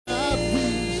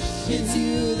It's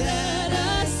you that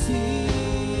I see.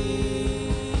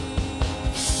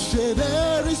 Say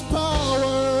there is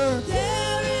power.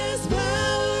 There is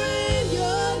power in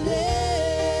your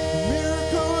name.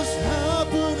 Miracles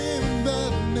happen in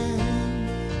that name.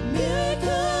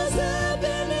 Miracles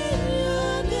happen in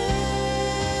your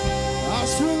name.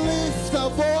 As we lift our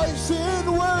voice in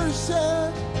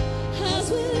worship, As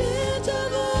we lift our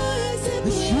voice and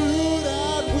it's praise, you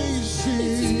that we see.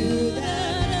 it's you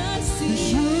that I see.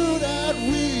 It's you that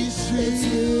we see. It's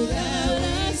you that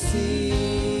I see.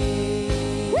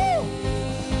 Woo!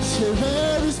 Say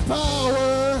there is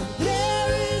power. There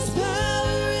is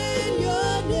power in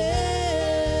your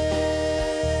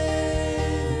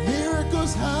name.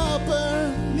 Miracles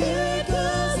happen.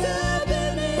 Miracles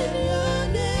happen in your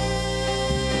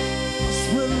name. As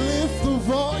we lift the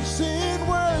voice in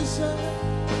worship,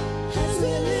 As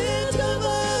we lift our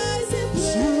voice and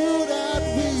it's praise, you that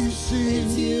we see.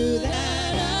 it's you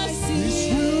that I see. It's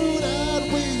you that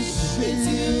we see. It's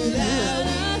you that I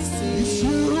see. It's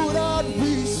you that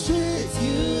we see. It's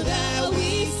you that we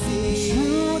see. It's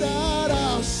you that I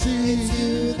see. It's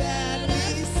you that I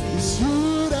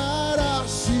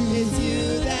see. It's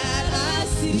you that I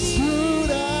see. It's you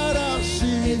that I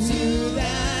see. It's you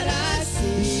that I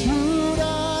see. It's you that I see. It's you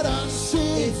that I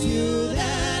see. It's you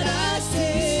that I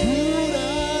see. It's you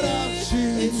that I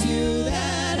see. It's you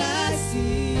that I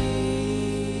see.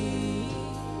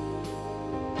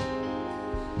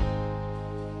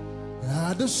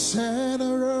 At the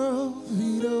center of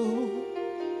it all,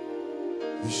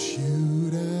 it's you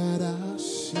that I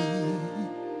see.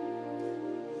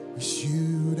 It's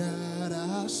you that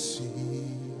I see.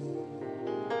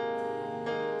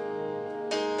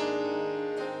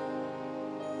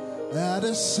 At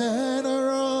the center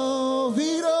of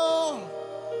it all,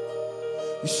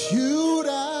 it's you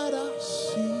that I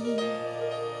see.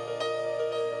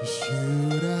 It's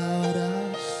you that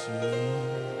I see.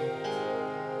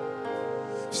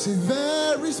 See,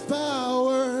 there is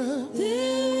power.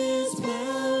 There is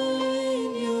power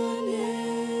in your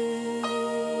name.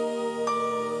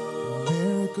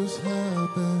 Miracles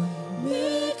happen.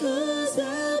 Miracles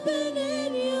happen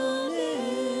in your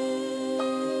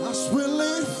name. As we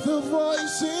lift the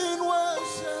voice in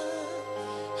worship,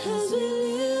 As we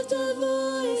lift our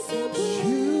voice and it's praise,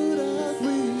 you that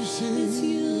we it's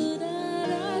see. you that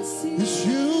I see. It's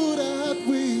you that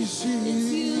we It's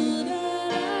see. you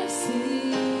that I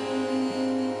see.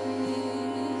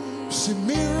 See,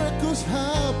 miracles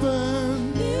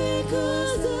happen.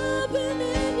 Miracles happen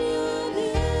in your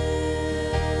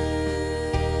name.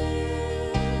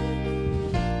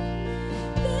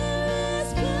 There is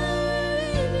power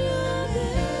in your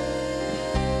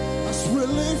name. As we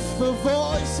lift the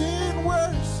voice in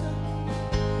worship,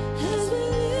 As we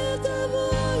lift our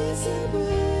voice and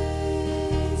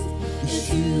praise, it's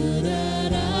you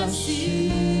that I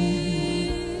see.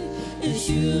 It's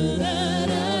you that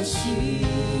I see.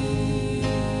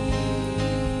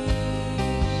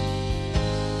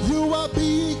 you are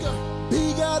bigger,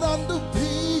 bigger than the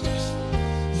biggest.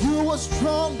 You are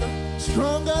stronger,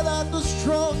 stronger than the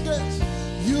strongest.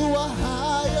 You are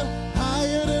higher,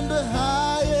 higher than the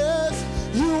highest.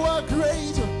 You are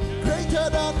greater, greater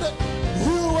than the.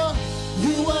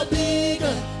 You are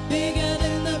bigger, Bigger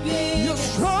than the biggest. you're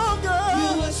stronger.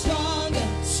 You are stronger,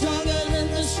 stronger than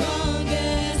the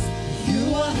strongest.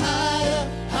 You are higher,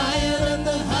 higher than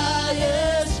the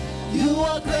highest. You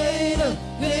are greater,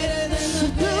 greater than the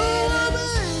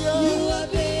greatest. You are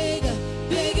bigger,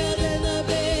 bigger than the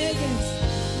biggest.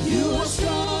 You are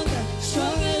stronger,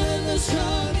 stronger than the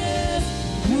strongest.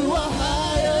 You are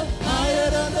higher, higher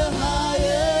than the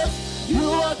highest. You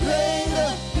are greater,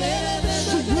 Greater than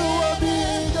so the you are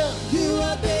bigger. You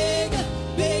are bigger,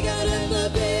 bigger than the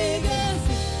biggest.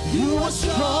 You are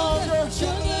stronger,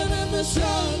 Stronger than the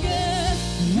strongest.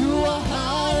 you are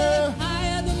higher,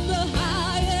 Higher than the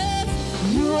highest.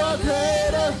 you are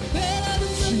greater, Greater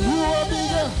than so the you are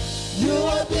bigger. You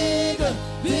are bigger,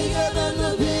 bigger than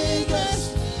the biggest.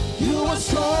 You are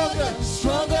stronger,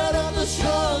 stronger than the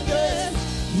strongest.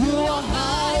 You are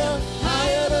higher,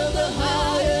 higher than the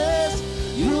highest.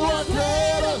 You are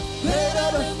greater, greater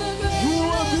than the you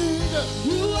are bigger.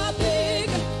 You are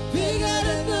bigger, bigger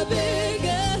than the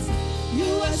biggest.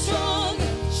 You are stronger,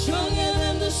 stronger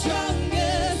than the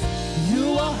strongest. You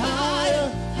are higher,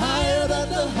 higher than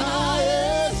the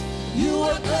highest. You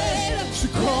are greater. So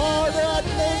call that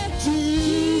name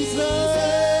Jesus.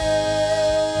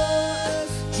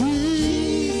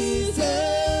 Jesus.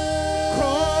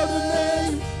 Call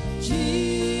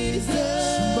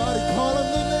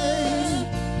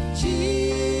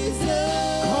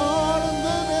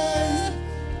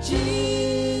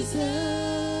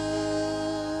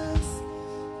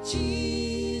At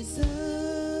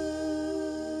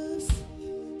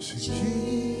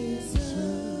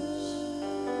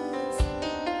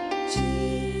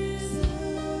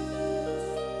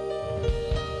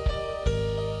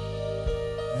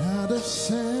the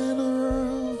center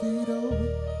of it all,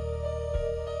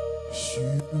 it's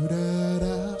you that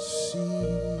I see.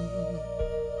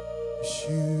 It's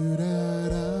you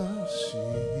that I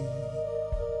see.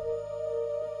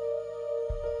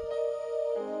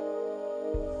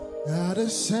 At the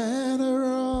center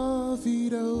of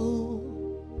it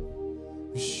all,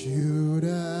 it's you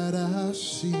that I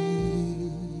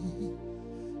see.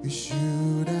 It's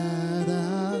you that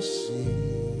I see.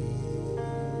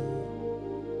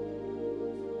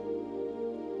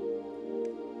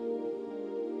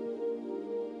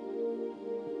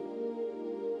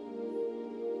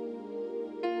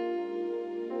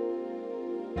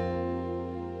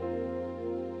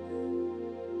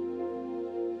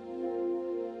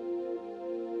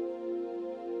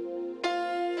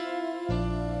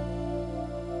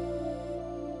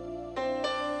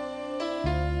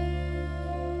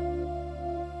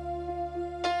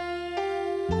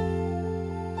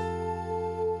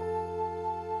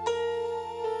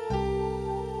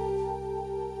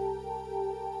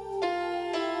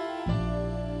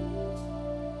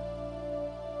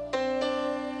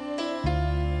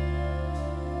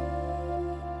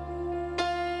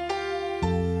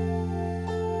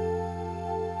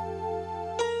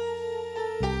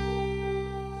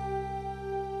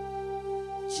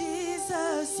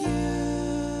 Jesus,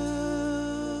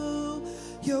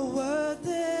 you're worth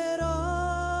it all.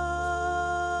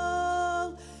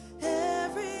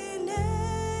 Every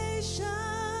nation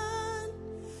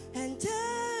and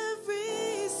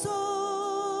every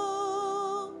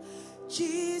soul.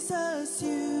 Jesus,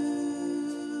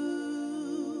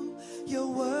 you're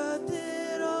worth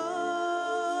it all.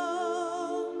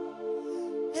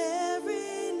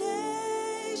 Every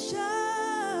nation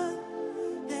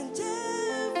and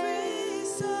every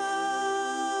soul.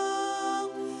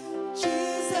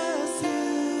 Jesus,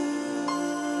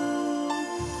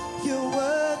 you're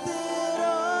worth it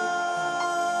all.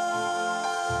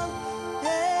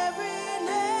 Every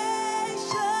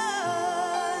nation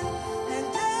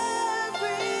and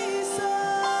every soul.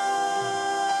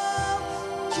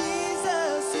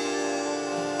 Jesus,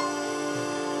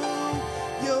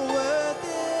 you're worth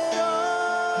it all.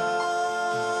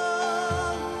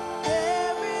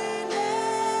 Every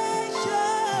nation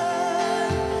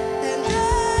and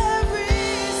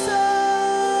every soul.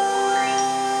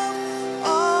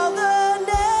 All the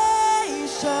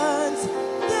nations,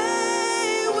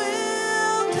 they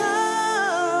will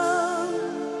come,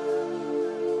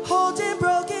 holding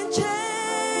broken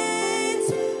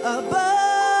chains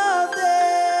above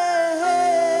their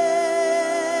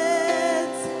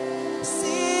heads,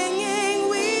 singing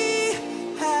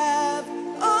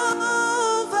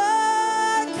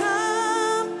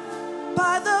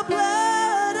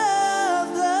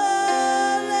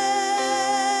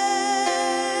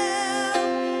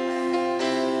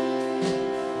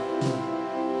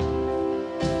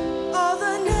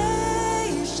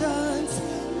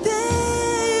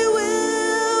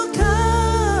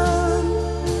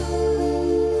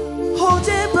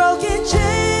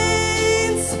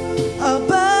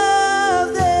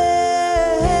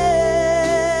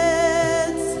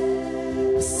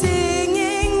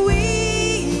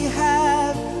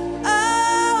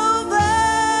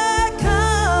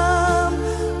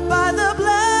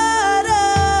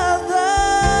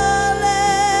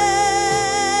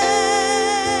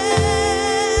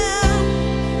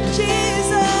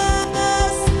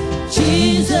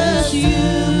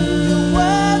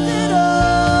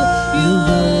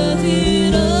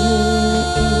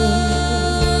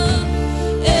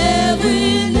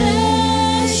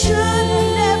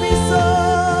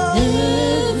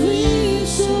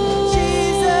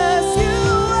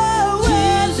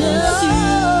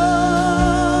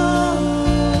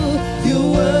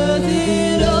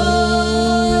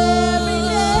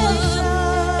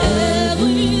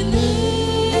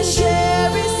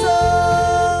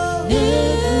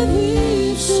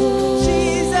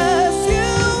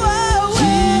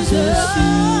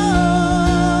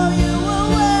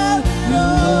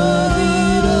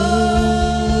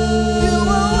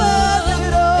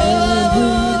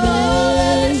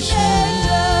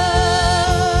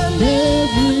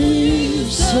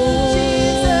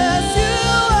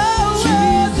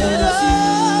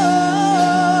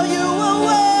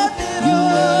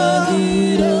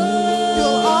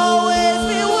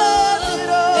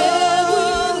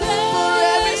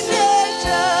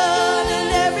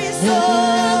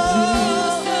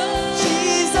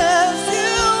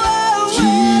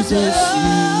Jesus,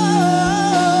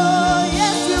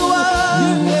 Yes, you are.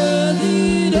 you worth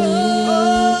it all.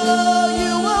 Oh,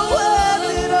 you are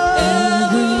worth it all.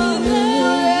 Every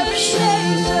nation.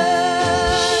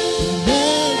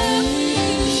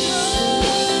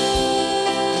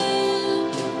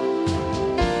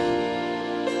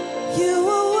 You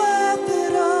are worth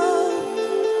it all.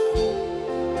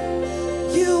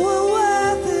 You are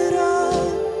worth it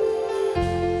all.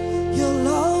 You'll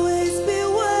always be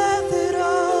worth it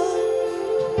all.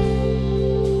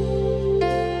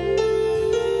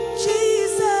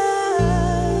 Jesus,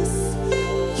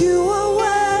 you are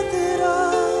worth it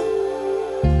all.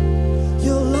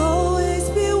 You'll always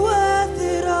be worth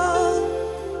it all.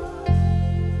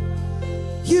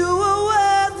 You are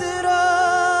worth it all.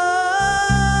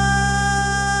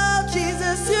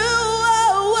 Jesus, you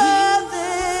are worth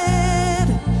it.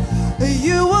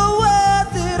 You are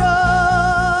worth it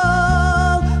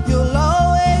all. You'll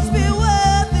always be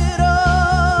worth it all.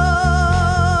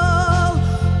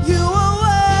 You are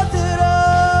worth it all.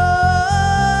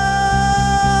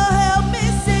 Help me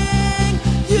sing.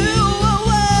 You are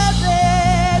worth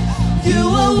it. You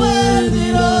are worth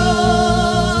it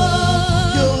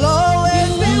all. You'll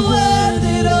always be worth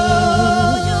it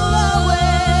all. You'll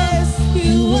always.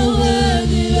 You are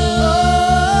worth it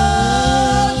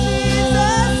all.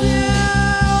 Jesus,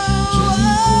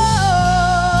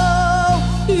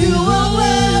 you are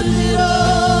worth it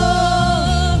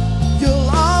all. You'll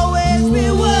always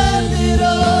be worth it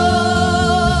all.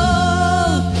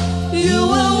 You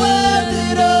are worth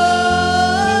it all.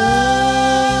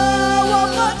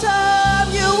 One more time,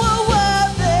 you are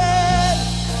worth it.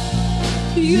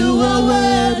 You are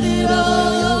worth it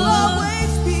all. You'll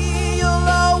always be. You'll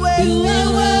always be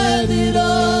worth it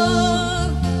all.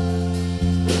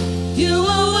 You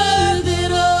are worth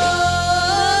it all.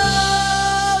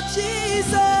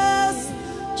 Jesus,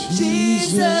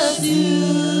 Jesus,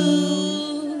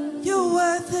 you're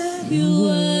worth it. You're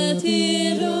worth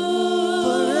it all.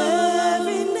 For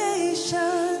every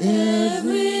nation,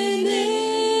 every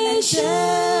nation,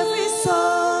 every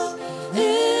soul,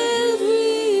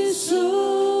 every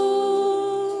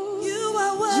soul. You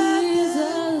are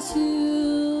worth it.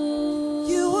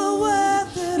 You are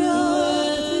worth it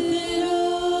all.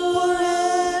 For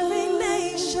every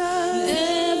nation,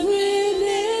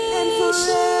 and for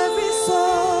every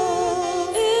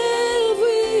soul.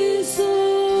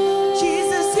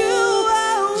 Jesus, you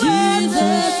are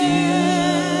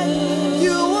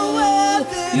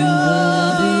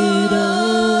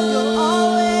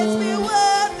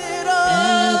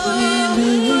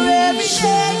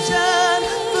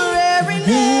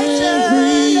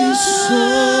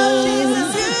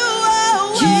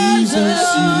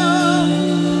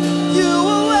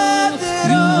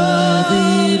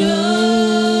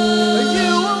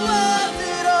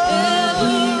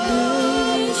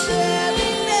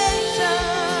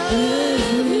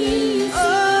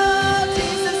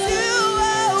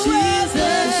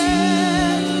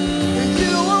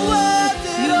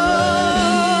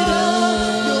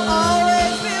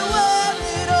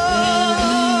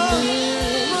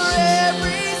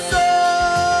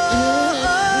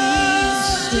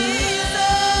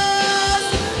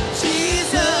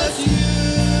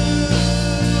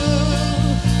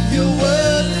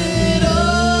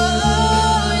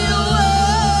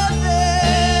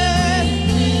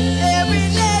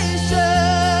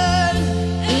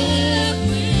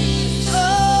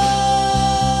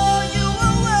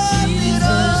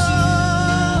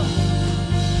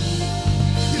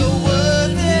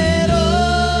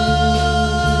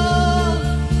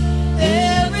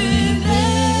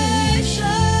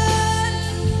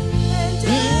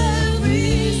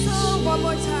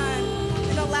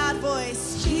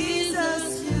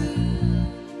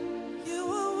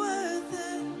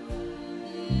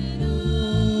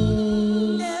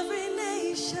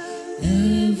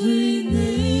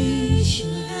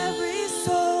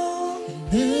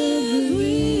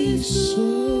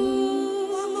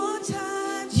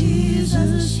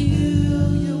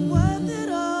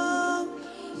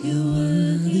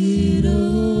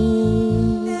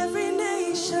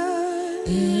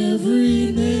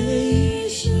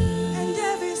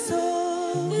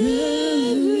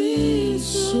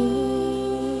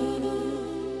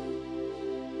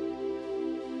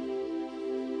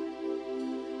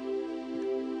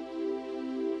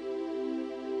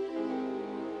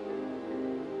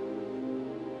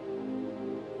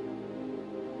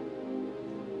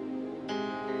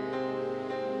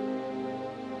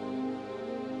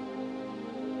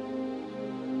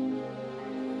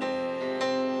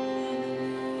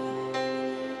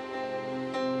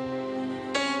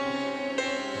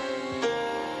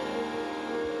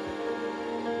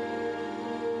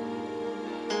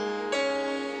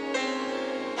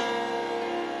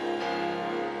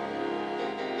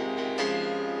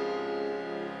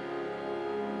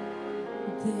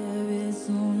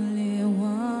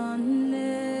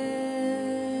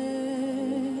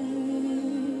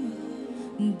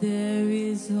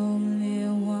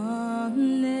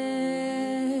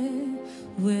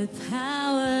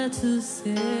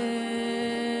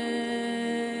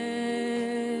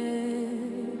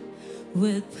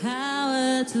with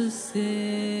power to save.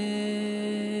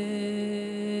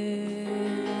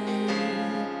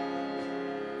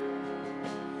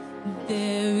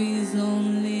 There is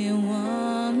only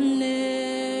one name.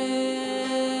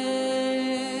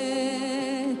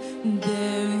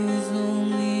 There is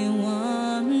only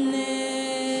one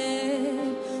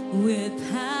name with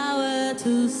power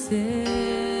to save.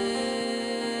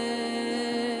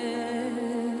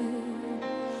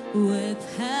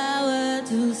 With power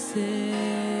to save.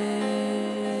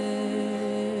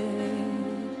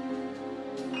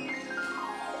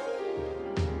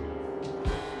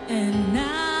 And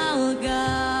now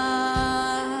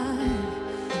God,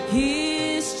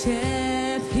 He is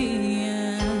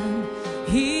champion.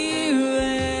 He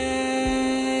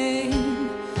reigns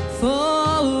forevermore.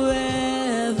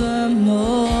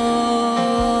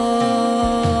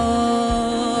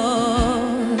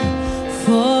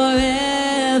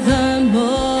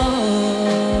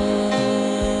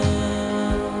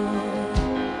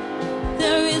 Forevermore.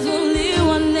 There is only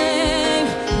one name.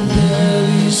 There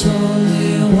is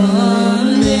only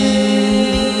one name.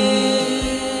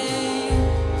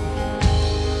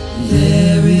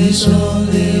 There is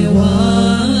only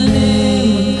one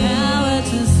name. With power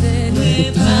to save.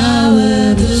 With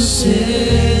power to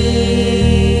save.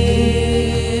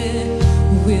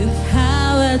 With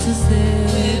power to save.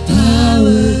 With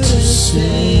power to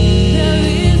save. There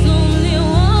is only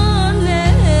one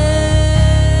name.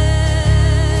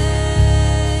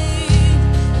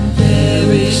 There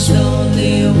is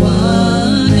only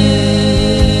one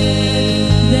name.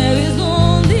 There is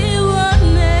only one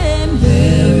name.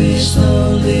 There is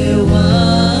only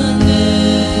one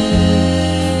name.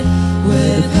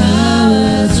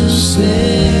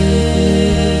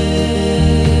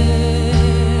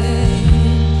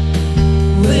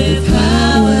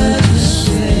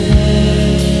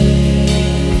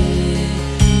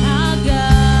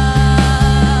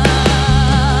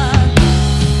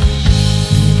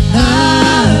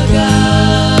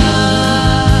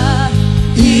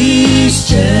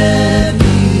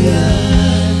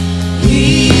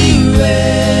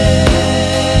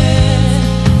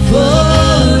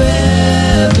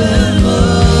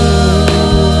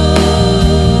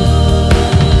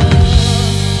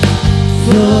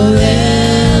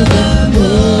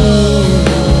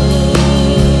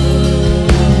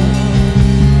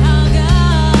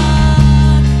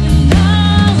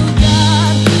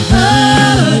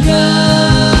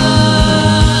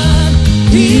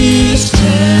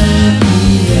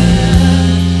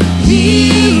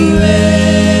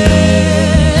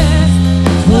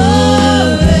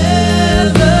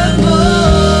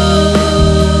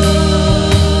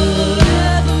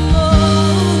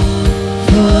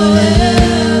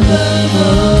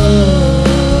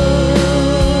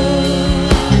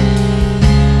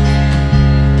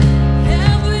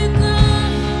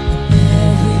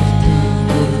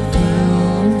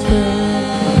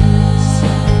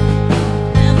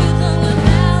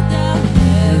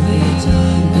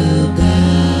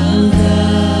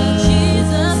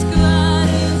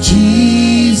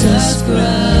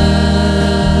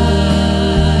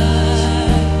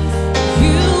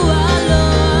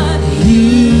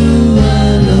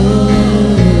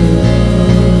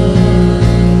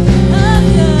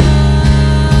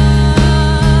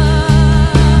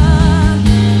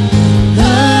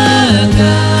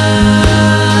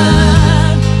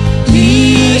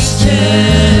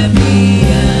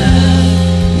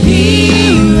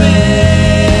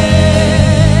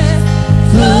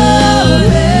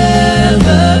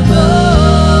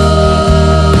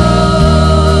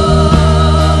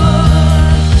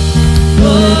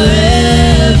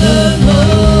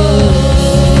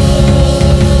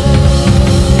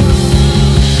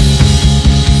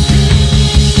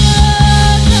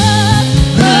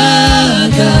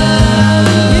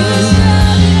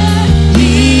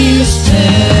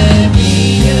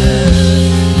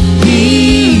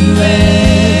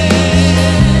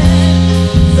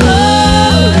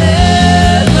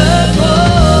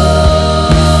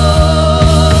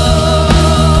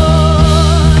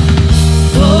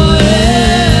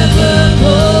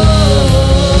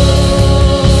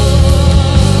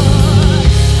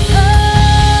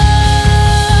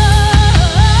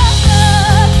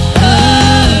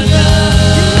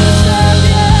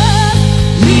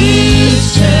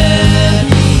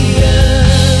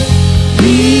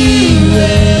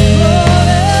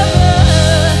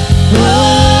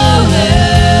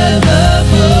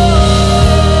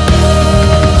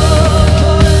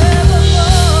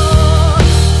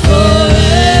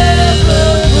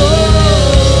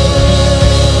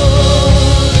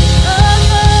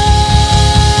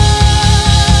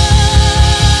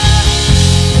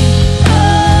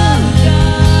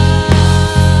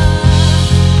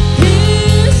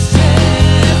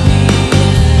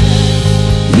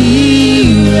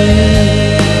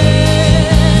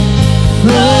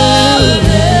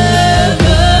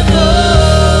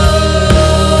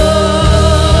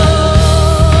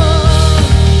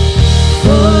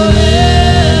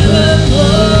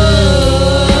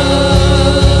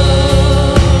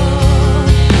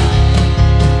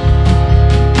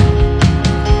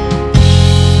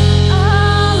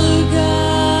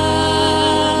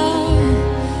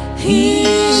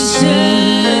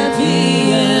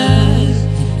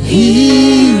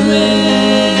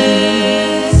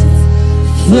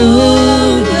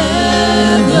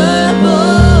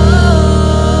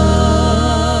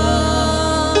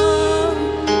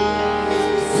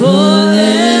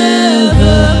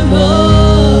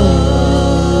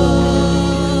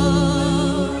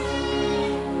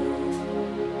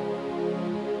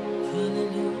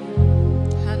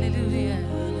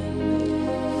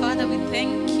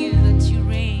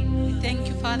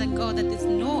 Father God, that there's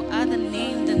no other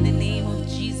name than the name of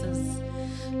Jesus.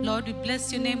 Lord, we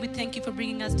bless your name. We thank you for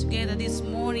bringing us together this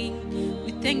morning.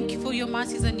 We thank you for your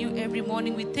mercies are new every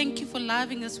morning. We thank you for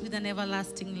loving us with an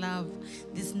everlasting love.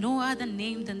 There's no other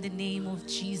name than the name of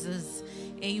Jesus.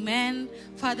 Amen.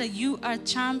 Father, you are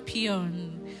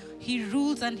champion. He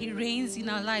rules and he reigns in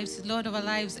our lives. He's Lord of our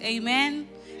lives. Amen.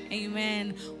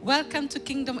 Amen. Welcome to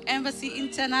Kingdom Embassy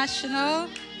International.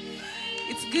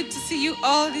 It's good to see you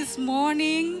all this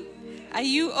morning. Are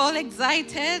you all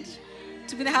excited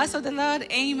to be in the house of the Lord?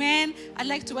 Amen. I'd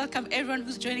like to welcome everyone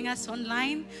who's joining us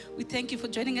online. We thank you for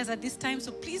joining us at this time.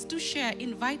 So please do share.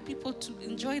 Invite people to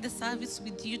enjoy the service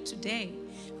with you today,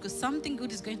 because something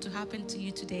good is going to happen to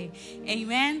you today.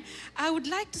 Amen. I would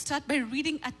like to start by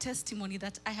reading a testimony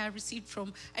that I have received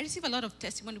from, I receive a lot of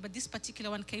testimony, but this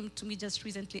particular one came to me just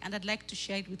recently, and I'd like to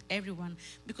share it with everyone.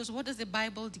 Because what does the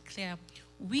Bible declare?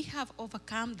 We have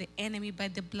overcome the enemy by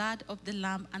the blood of the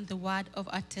Lamb and the word of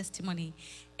our testimony.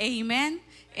 Amen.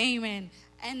 Amen.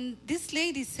 And this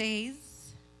lady says,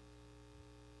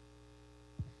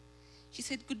 she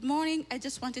said, "Good morning. I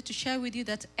just wanted to share with you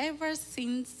that ever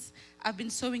since I've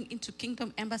been sowing into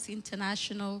Kingdom Embassy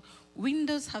International,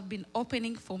 windows have been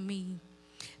opening for me.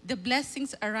 The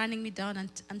blessings are running me down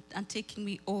and taking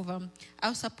me over. I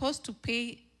was supposed to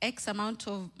pay X amount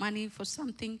of money for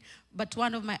something, but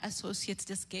one of my associates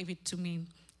just gave it to me."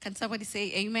 Can somebody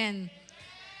say amen?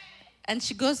 And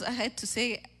she goes ahead to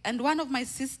say, "And one of my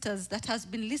sisters that has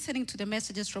been listening to the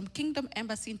messages from Kingdom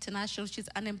Embassy International, she's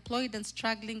unemployed and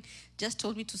struggling, just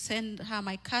told me to send her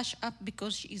my cash app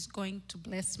because she is going to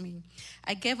bless me.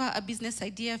 I gave her a business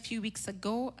idea a few weeks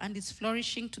ago, and it's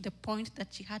flourishing to the point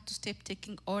that she had to stop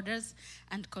taking orders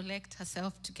and collect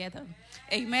herself together."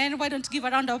 Amen. Why don't you give a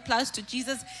round of applause to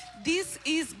Jesus? This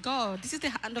is God. This is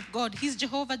the hand of God. He's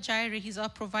Jehovah Jireh. He's our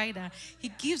provider. He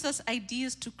gives us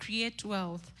ideas to create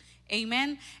wealth.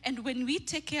 Amen. And when we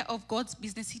take care of God's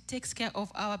business, he takes care of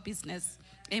our business.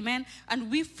 Amen. And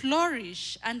we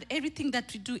flourish, and everything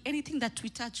that we do, anything that we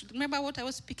touch. Remember what I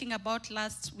was speaking about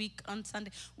last week on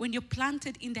Sunday? When you're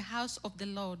planted in the house of the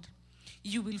Lord,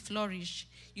 you will flourish.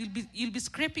 You'll be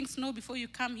scraping snow before you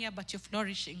come here, but you're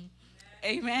flourishing.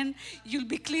 Amen. You'll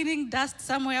be cleaning dust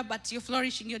somewhere, but you're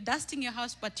flourishing. You're dusting your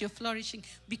house, but you're flourishing,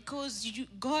 because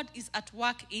God is at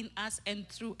work in us and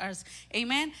through us.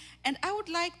 Amen. And I would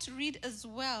like to read as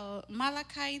well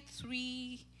Malachi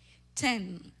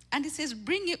 3:10. And it says,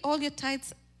 "Bring ye all your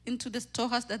tithes into the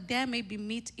storehouse, that there may be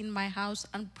meat in my house,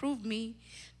 and prove me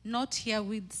not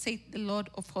herewith, saith the Lord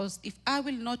of hosts, if I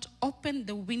will not open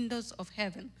the windows of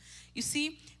heaven." You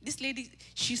see, this lady,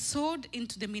 she sowed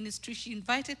into the ministry. She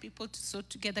invited people to sow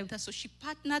together with her. So she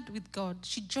partnered with God.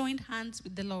 She joined hands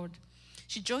with the Lord.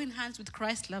 She joined hands with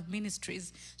Christ Love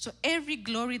Ministries. So every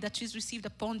glory that she's received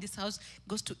upon this house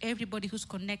goes to everybody who's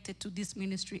connected to this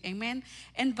ministry. Amen.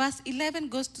 And verse 11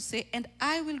 goes to say, "And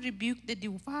I will rebuke the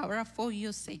devourer for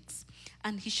your sakes,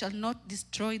 and he shall not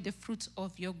destroy the fruits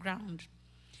of your ground."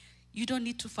 You don't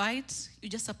need to fight. You're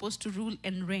just supposed to rule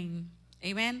and reign.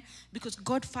 Amen? Because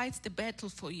God fights the battle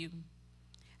for you.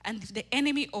 And if the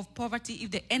enemy of poverty,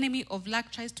 if the enemy of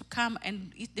lack tries to come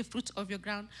and eat the fruits of your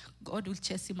ground, God will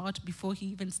chase him out before he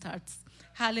even starts.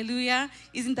 Hallelujah.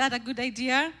 Isn't that a good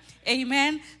idea?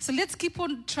 Amen. So let's keep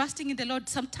on trusting in the Lord.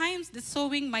 Sometimes the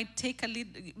sowing might take a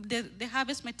little, the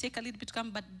harvest might take a little bit to come,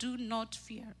 but do not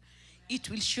fear. It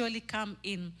will surely come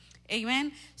in.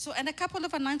 Amen. So, and a couple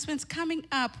of announcements coming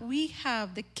up. We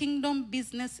have the Kingdom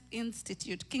Business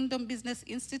Institute. Kingdom Business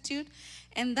Institute.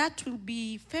 And that will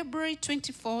be February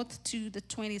 24th to the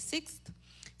 26th.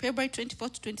 February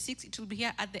 24th to 26th. It will be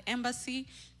here at the Embassy,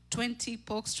 20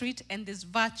 Polk Street. And there's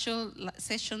virtual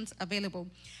sessions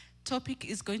available. Topic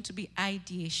is going to be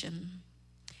ideation.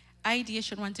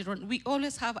 Ideation 101. We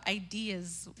always have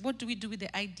ideas. What do we do with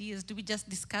the ideas? Do we just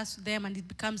discuss them and it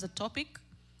becomes a topic?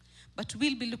 But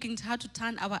we'll be looking at how to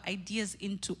turn our ideas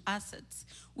into assets.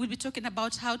 We'll be talking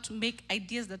about how to make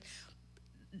ideas that...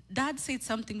 Dad said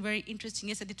something very interesting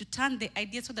yesterday, to turn the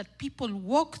ideas so that people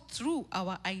walk through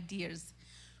our ideas.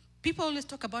 People always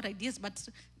talk about ideas, but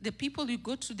the people, you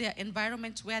go to their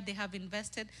environments where they have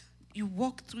invested, you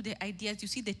walk through the ideas, you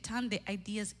see they turn the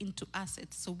ideas into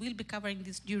assets. So we'll be covering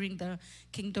this during the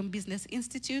Kingdom Business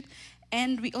Institute.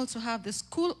 And we also have the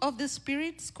School of the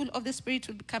Spirit. School of the Spirit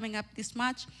will be coming up this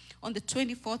March on the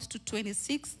 24th to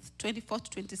 26th. 24th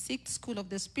to 26th, School of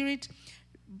the Spirit.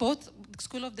 Both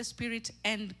School of the Spirit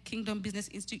and Kingdom Business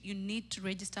Institute, you need to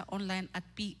register online at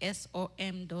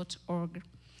psom.org.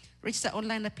 Register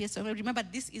online at PSO. Remember,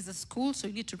 this is a school, so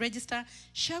you need to register.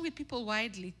 Share with people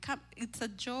widely. Come, it's a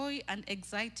joy and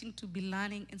exciting to be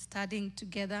learning and studying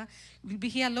together. We'll be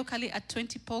here locally at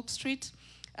 20 Polk Street.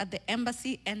 at the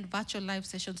embassy, and virtual live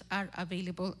sessions are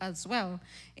available as well.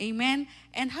 Amen.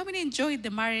 And how many enjoyed the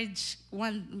marriage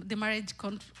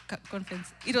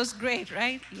conference? It was great,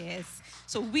 right? Yes.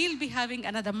 So we'll be having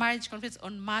another marriage conference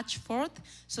on March 4th.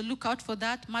 So look out for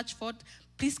that, March 4th.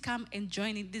 Please come and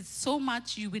join it. There's so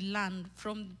much you will learn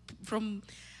from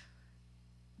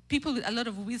people with a lot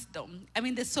of wisdom. I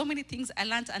mean, there's so many things I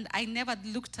learned, and I never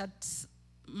looked at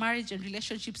marriage and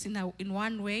relationships in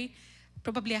one way.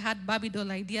 Probably I had Barbie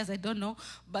doll ideas, I don't know.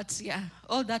 But yeah,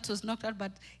 all that was knocked out,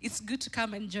 but it's good to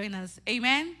come and join us.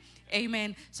 Amen?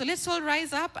 Amen. So let's all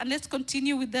rise up and let's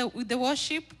continue with the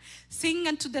worship. Sing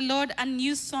unto the Lord a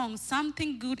new song.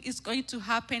 Something good is going to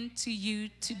happen to you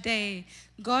today.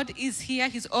 God is here.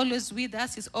 He's always with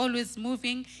us. He's always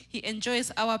moving. He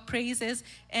enjoys our praises.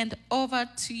 And over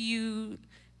to you,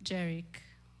 Jerick.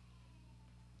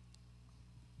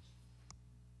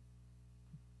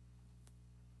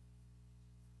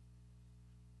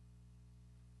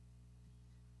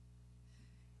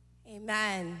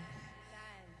 Amen.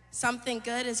 Something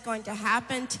good is going to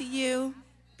happen to you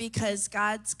because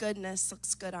God's goodness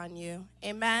looks good on you.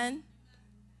 Amen.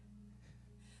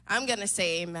 I'm going to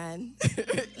say amen.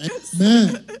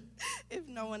 Amen. If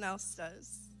no one else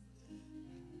does.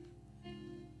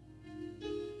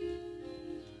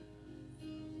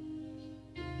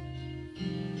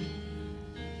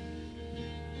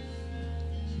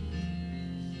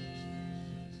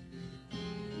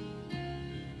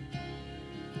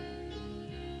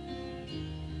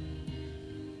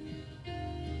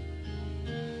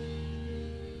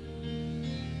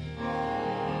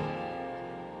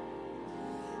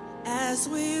 As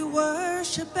we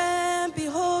worship and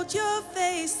behold your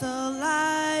face, the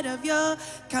light of your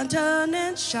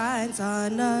countenance shines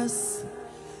on us.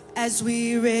 As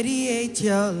we radiate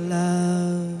your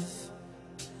love.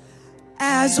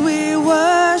 As we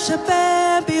worship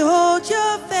and behold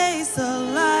your face, the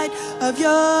light of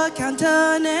your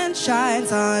countenance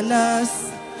shines on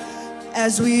us.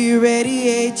 As we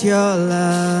radiate your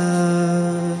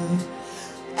love.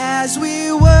 As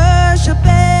we worship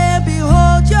and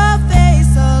behold your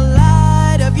face, the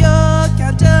light of your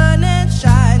countenance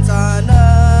shines on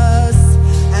us.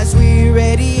 As we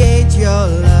radiate your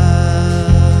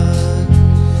love.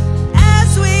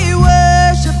 As we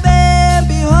worship and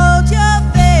behold your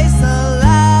face, the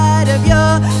light of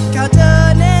your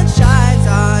countenance shines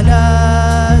on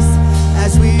us.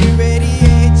 As we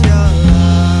radiate your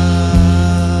love.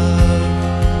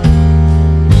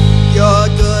 Your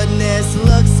goodness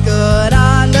looks good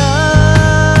on us.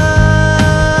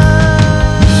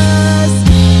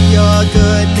 Your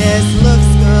goodness looks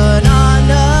good on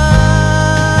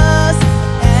us.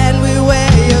 And we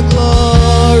wear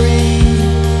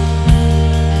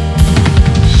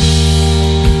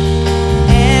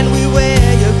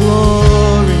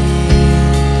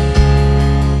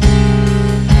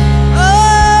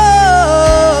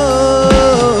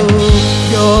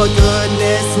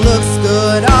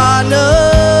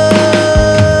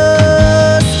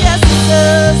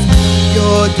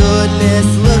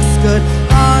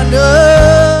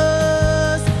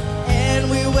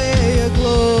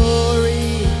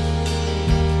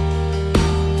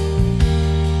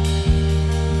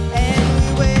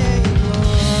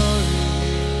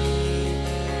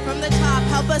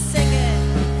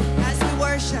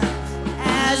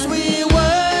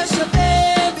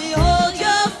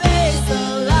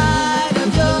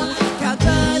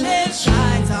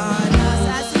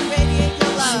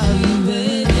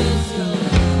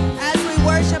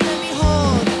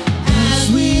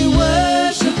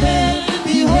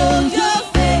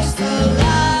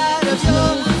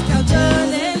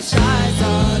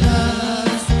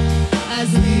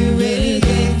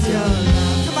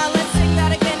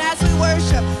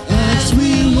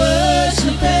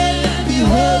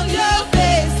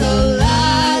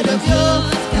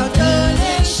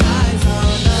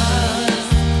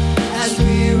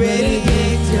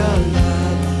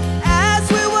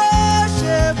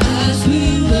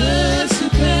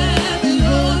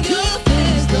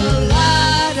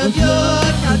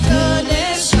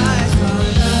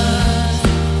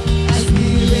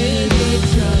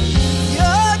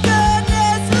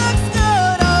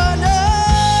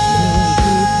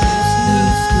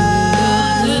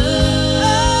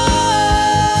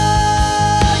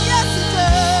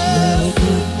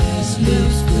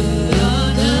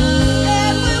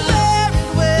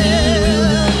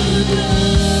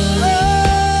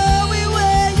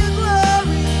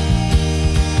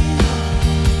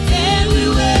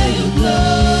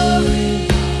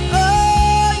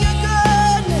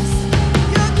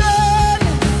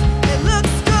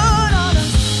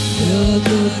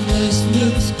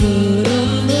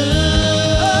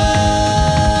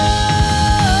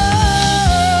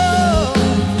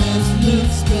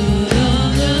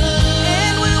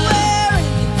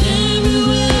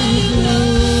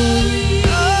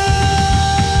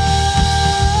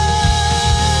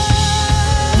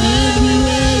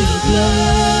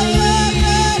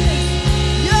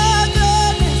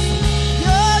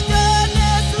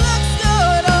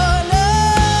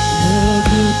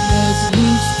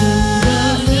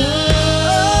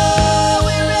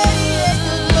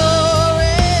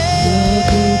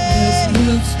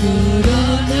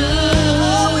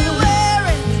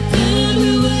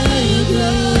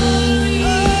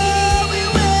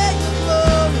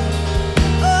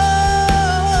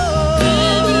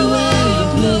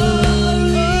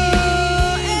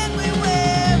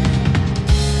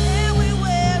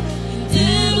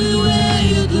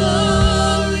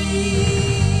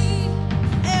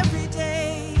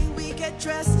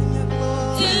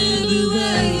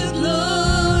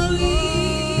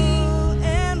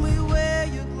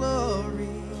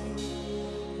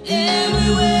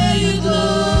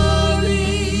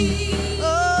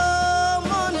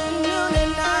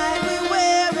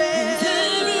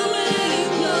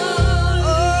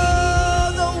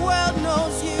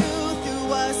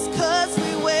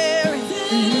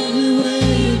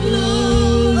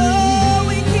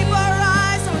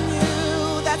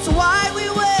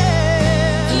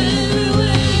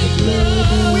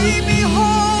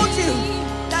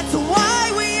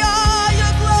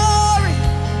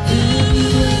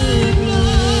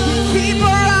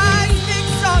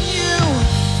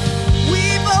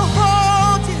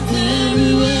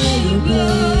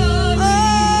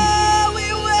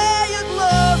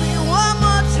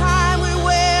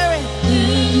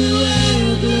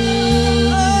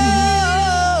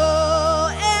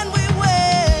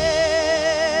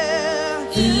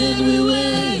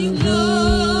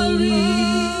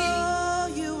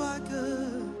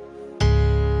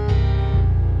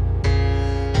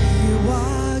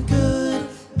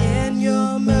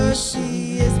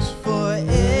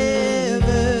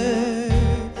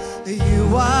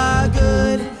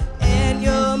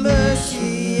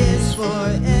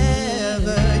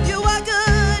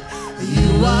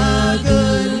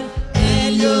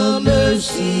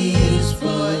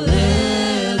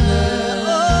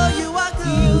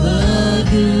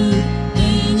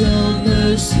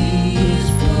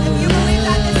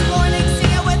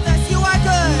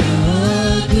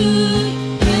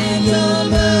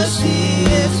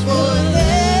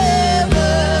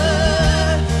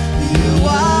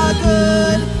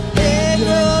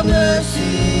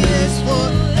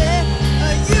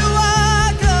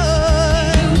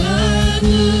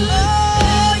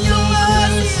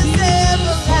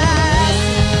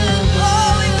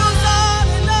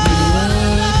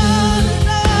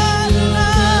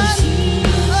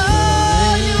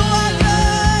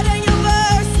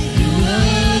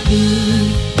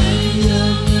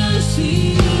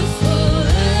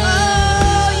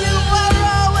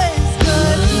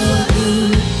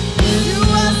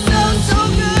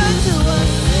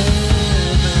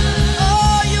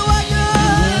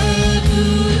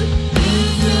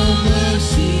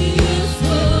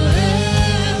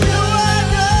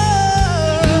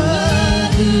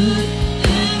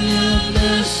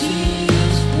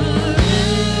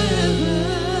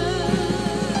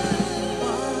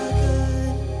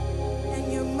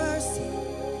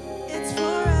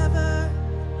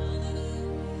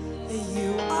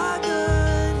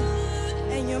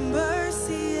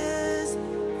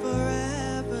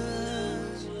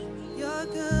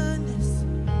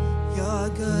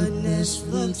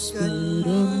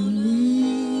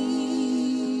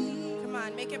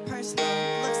on, make it personal.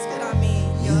 Looks good on me.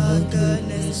 Your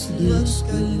goodness looks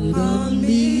good on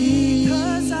me.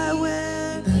 'Cause I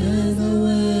wear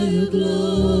your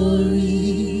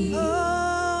glory. Oh,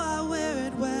 I wear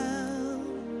it well.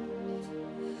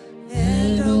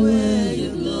 And I wear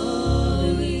your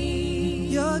glory.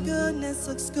 Your goodness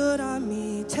looks good on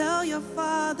me. Tell your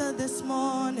Father this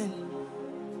morning.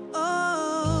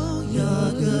 Oh,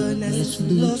 your goodness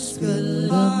looks good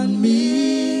on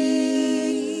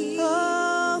me.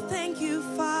 Oh, thank you,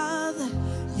 Father.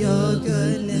 Your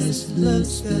goodness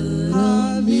looks good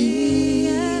on me.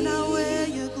 And I wear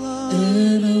your glory.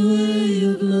 And I wear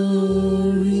your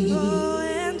glory. Oh,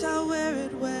 and I wear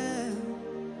it well.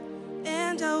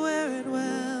 And I wear it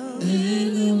well.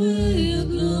 And I wear your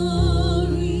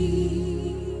glory.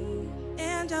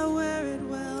 And I wear it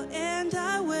well. And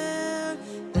I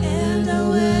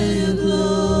wear your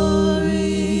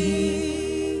glory.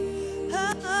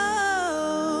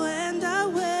 Oh, and I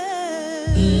wear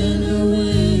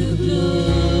your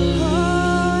glory.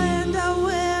 Oh, and I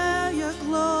wear your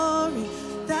glory.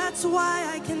 That's why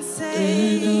I can say,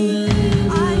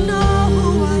 I know who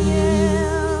I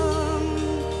am.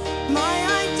 My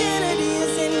identity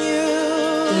is in you.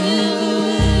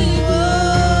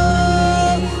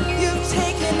 Oh, you've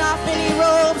taken off any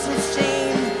robes of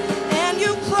shame and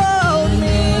you clothed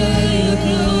me.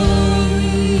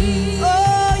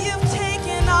 Oh, you've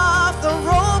taken off the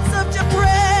robes of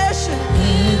depression.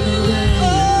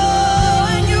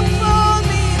 Oh, and you clothed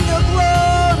me in your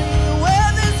glory, where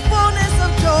there's fullness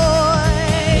of joy.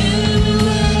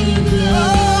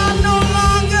 Oh, I'm no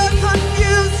longer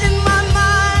confused in my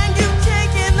mind. You've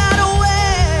taken that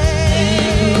away.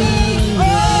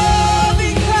 Oh,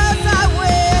 because I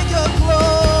wear your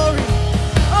glory.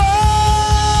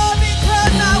 Oh,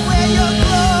 because I wear your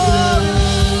glory.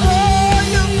 Oh,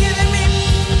 you've given me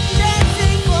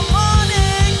dancing for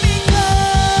morning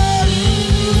because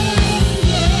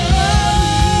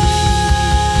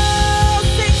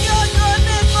sing your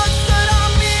goodness looks good on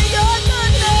me. Your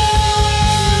goodness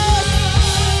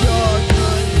looks good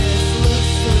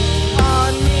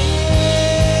on me.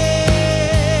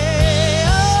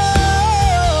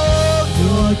 Oh,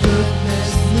 your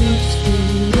goodness looks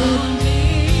good on me.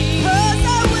 'Cause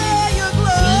I wear your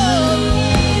glory.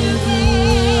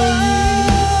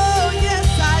 Oh, yes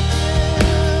I do.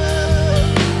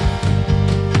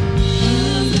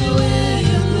 'Cause I wear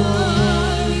your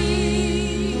glory.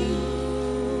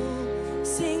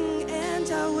 Sing, and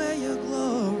I wear your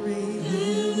glory.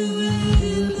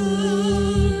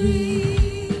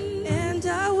 And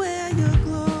I wear your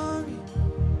glory.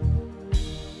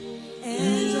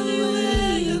 And I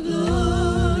wear your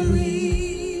glory.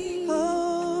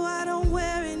 Oh, I don't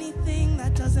wear anything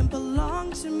that doesn't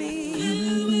belong to me.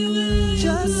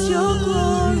 Just your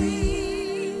glory.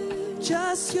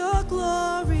 Just your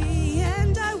glory.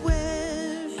 And I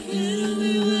wear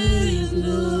your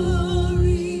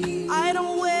glory. I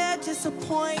don't wear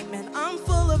disappointment. I'm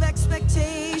full of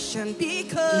expectation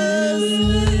because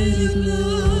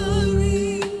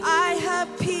I have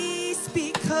peace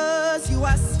because you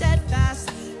are steadfast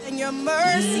and your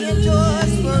mercy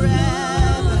endures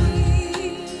forever.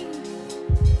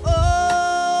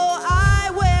 Oh,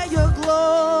 I wear your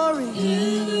glory.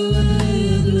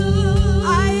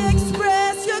 I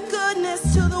express your goodness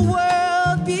to the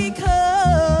world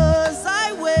because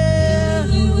I wear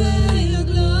your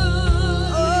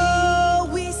glory. Oh,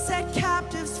 we set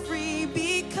captives free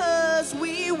because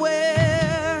we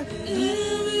wear.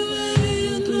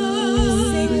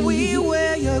 Sing, we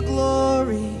wear your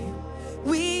glory.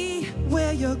 We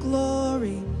wear your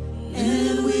glory.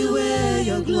 And we wear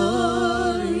your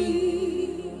glory.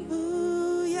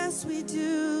 Ooh, yes we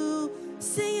do.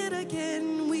 Sing it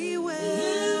again. We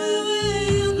wear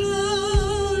your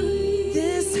glory.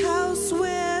 This house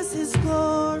wears his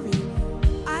glory.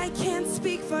 I can't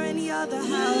speak for any other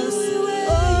house.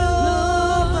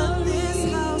 Oh, but this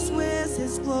house wears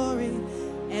his glory.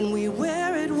 And we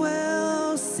wear it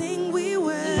well. Sing, we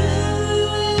wear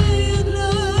your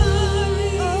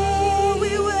glory. Oh,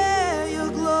 we wear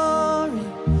your glory.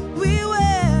 We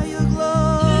wear your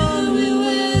glory. We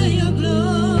wear your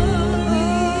glory.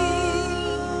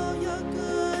 Oh, your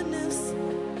goodness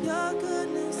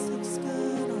looks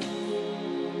good on me.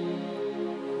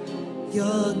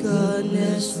 Your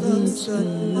goodness looks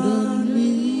good on me.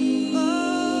 Oh,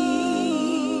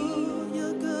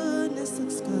 your goodness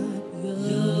looks good.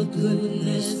 Your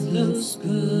goodness looks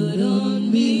good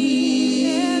on me.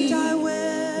 And I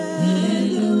wear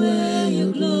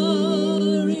your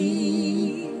glory.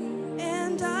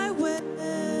 And I wear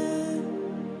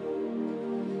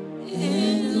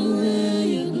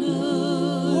your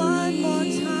glory. One more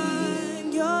time,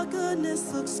 your goodness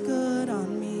goodness looks good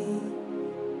on me.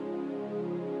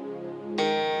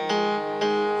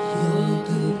 Your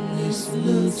goodness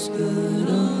looks good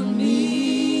on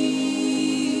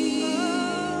me.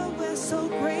 Oh, we're so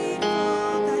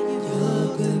grateful that you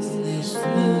Your goodness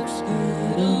looks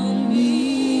good on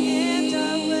me. and I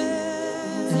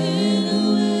Take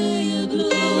away your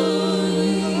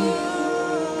glory.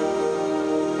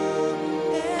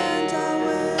 and I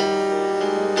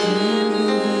Take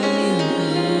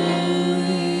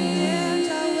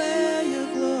away your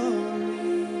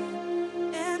glory.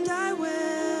 and I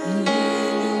will,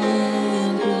 Take away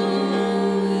your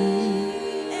glory.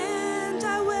 and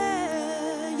I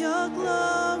wear your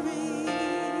glory.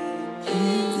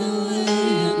 Take away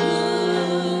your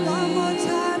glory. One more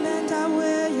time, and I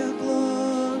wear your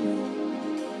glory,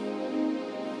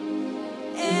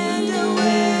 and I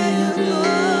wear your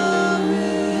glory,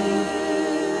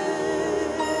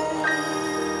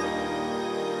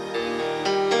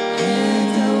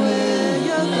 and I wear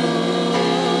your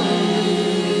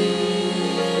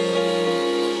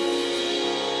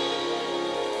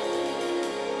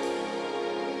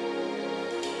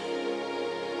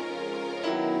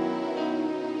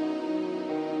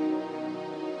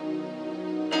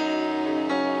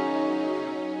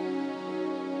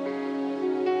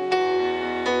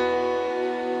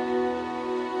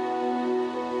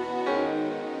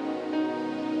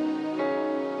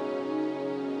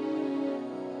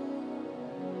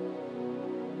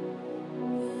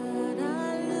When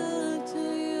I look to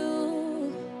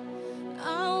you,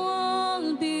 I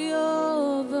won't be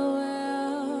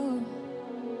overwhelmed.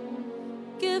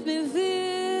 Give me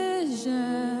vision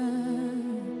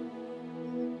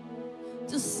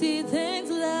to see things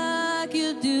like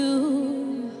you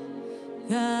do.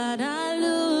 God, I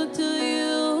look to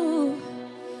you.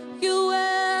 You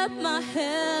where my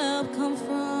help come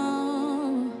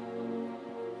from.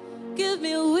 Give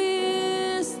me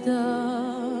wisdom.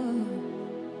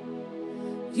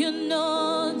 You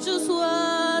know just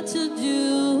what to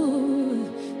do.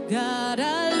 God,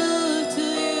 I look to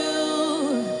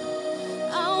you.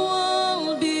 I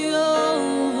won't be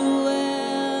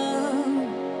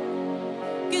overwhelmed.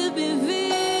 Give me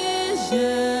vision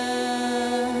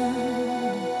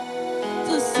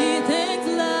to see things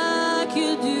like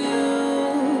you do.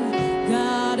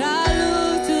 God, I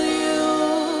look to you.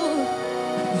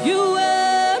 You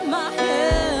where my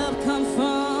help come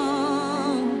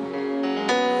from.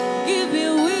 Give me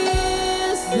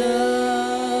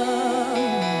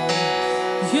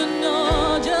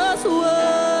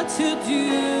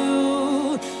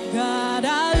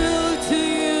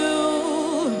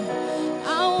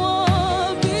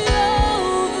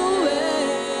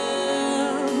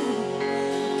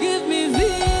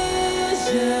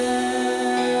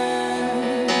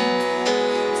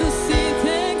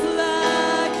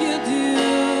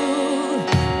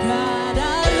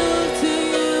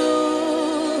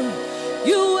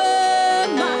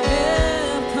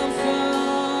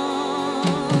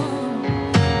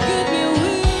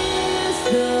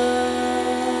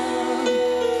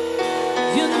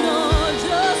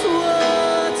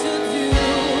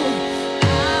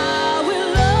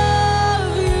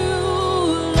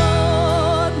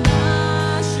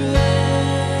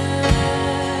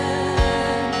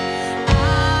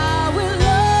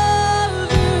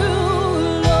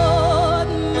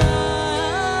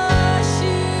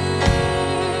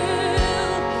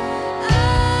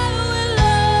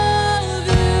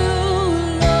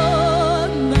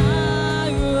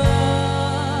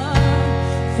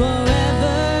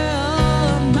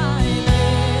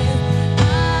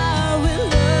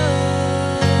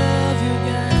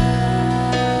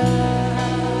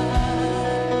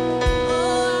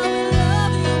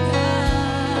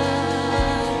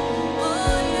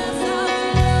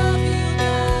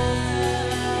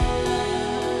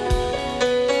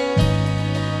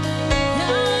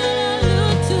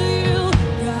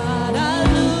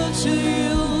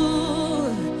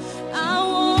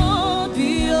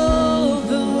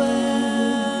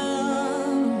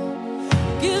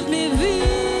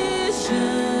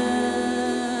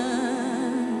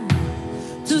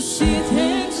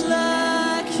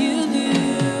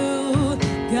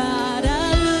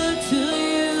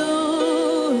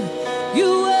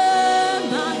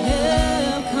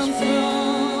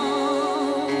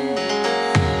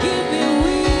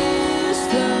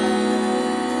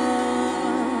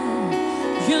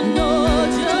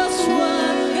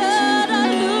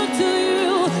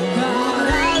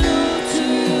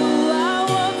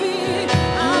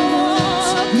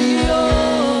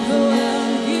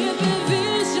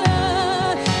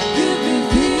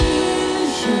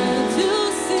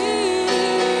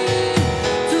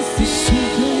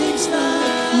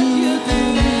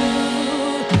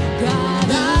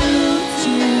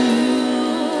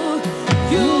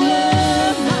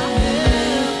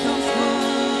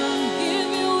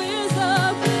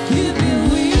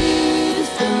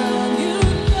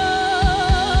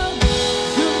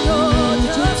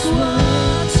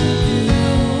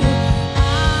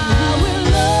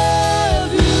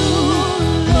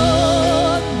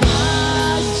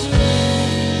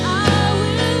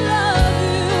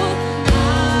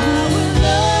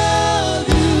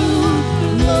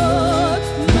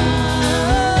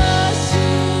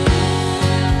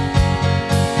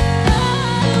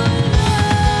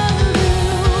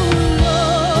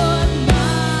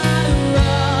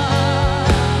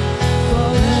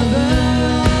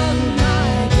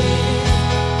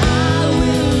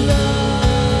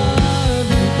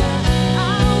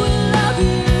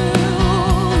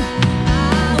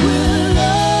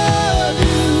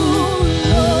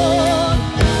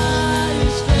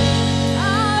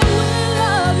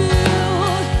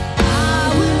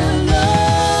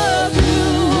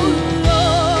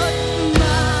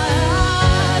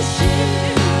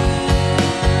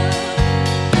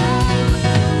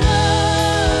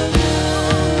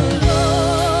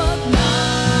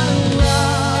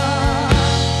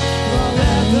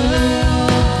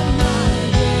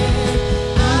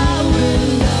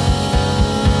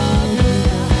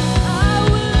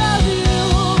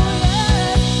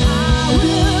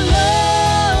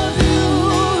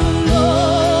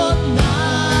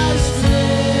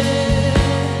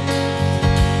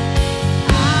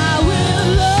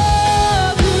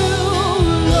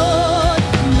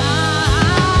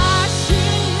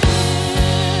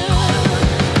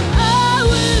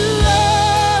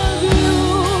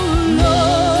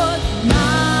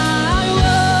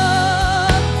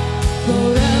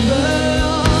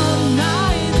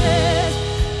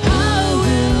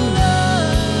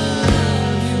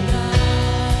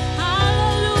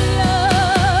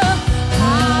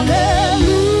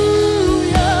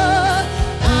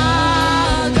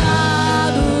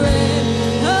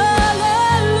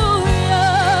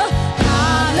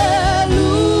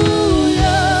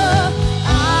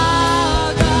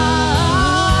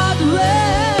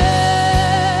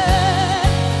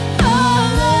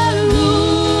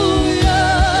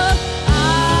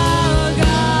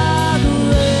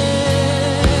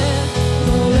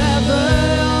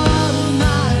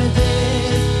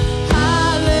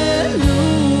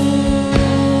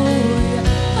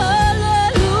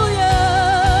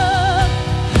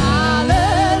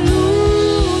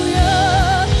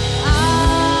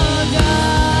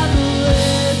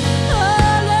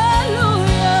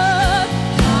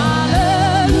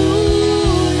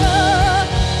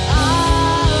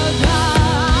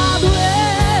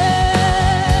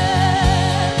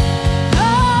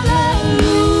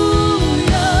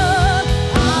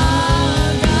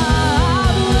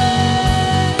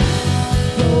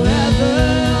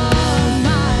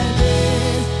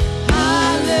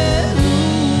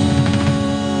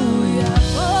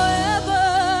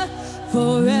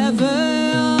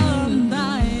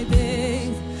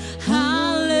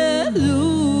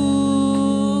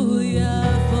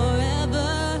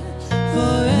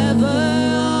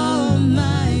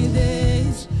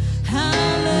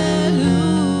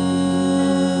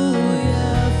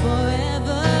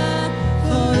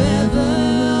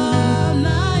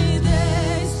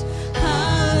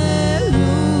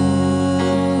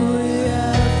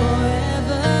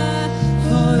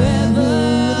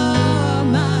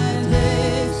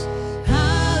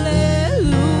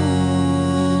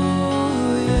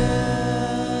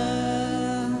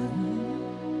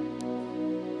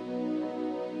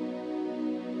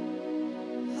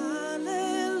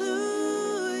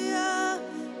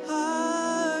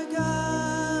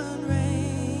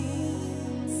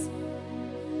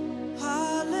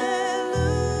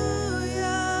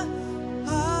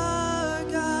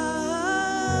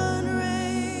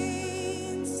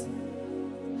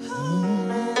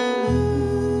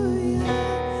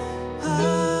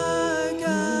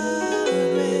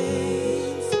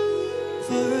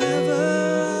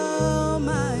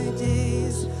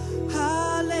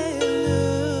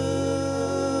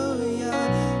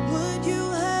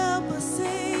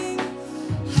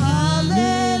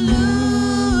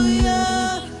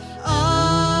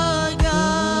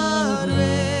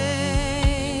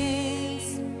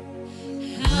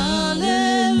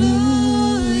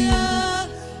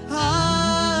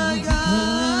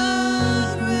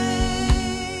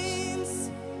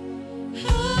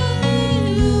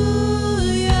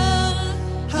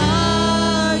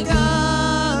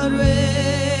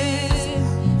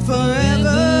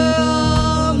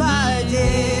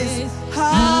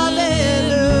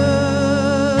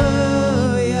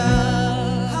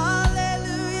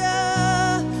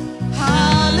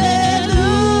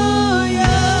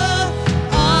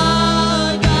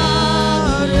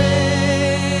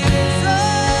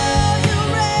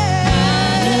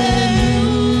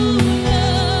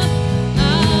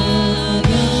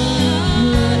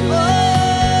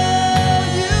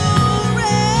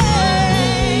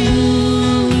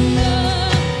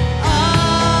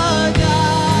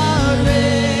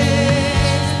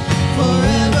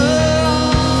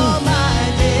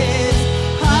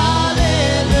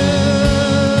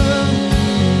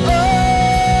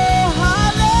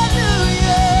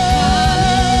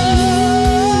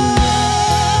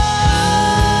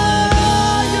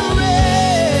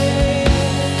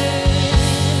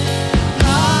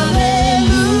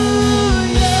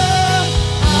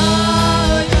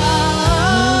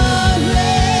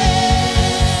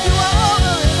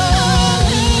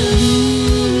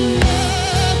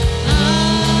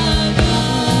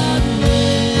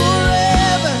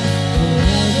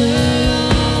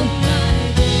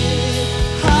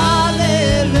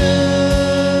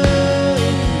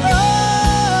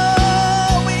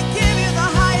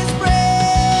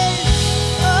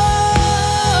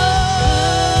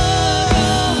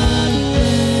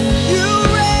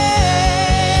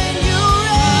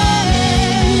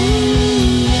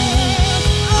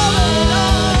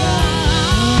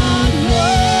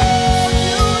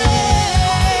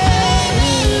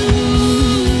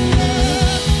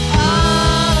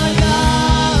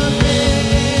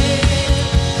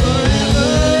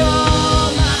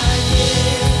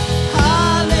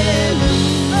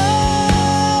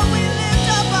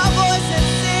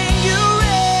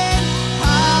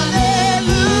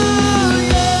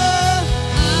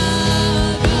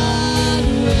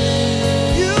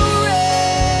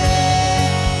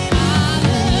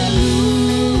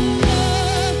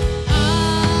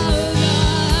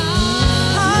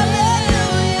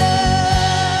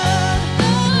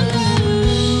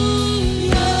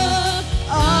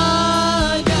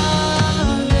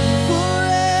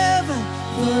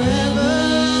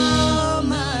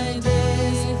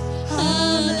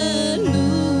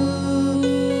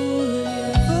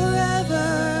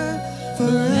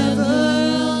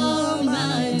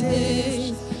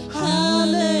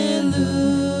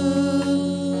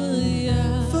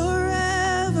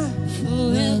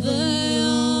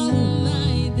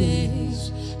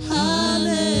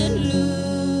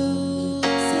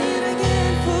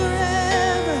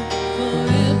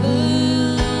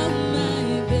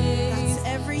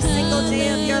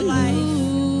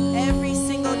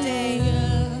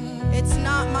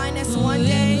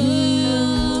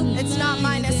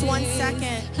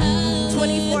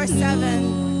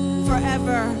 24/7,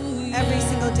 forever, every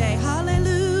single day.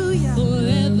 Hallelujah.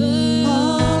 Forever,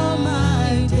 all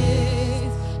my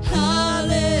days.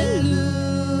 Hallelujah.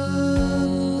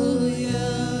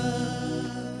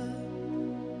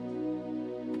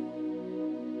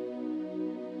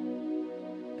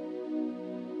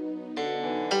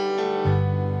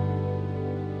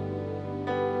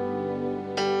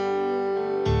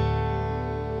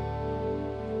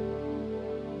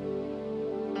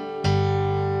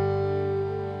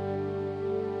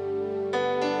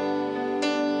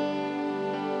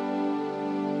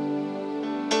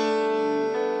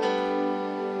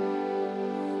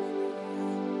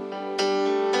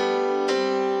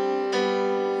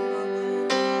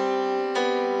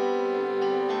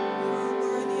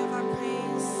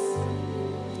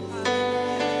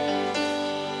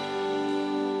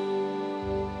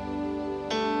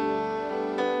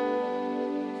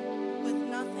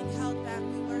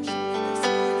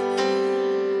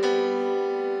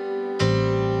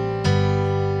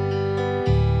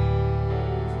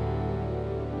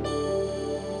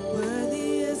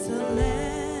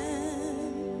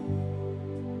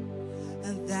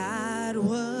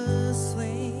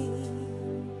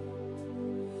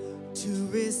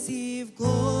 Receive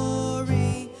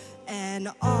glory and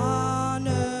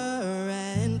honor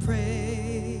and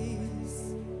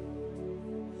praise.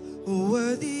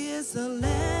 Worthy is the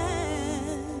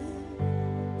Lamb,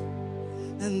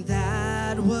 and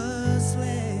that was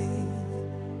slain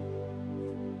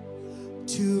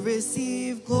to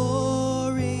receive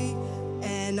glory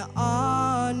and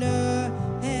honor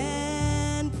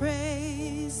and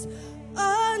praise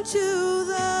unto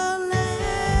the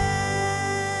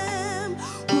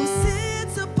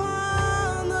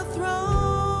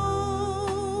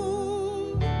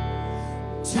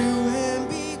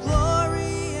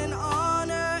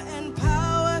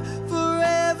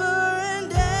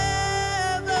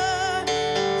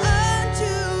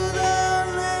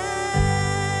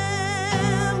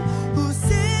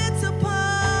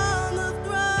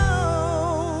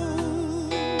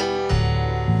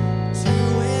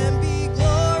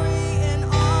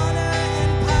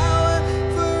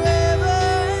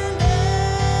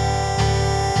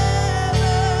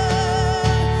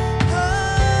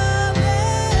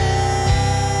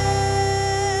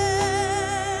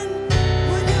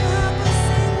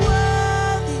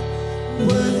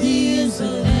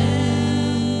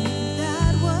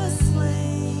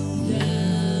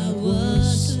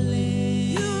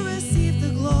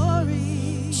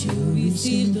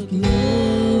receive the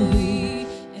glory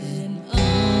and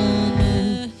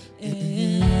honor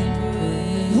and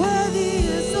praise. Worthy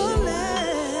is the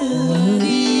Lamb.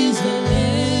 Worthy is the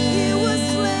Lamb. He was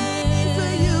slain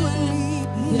for you and me.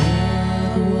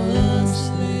 That was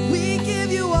slain. We give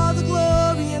you all the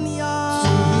glory and the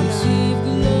honor. Receive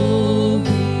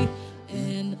glory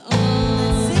and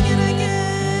honor. Sing it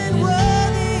again.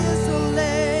 Worthy is the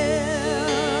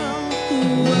Lamb.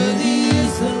 Worthy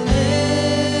is the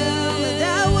Lamb.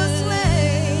 That was slain.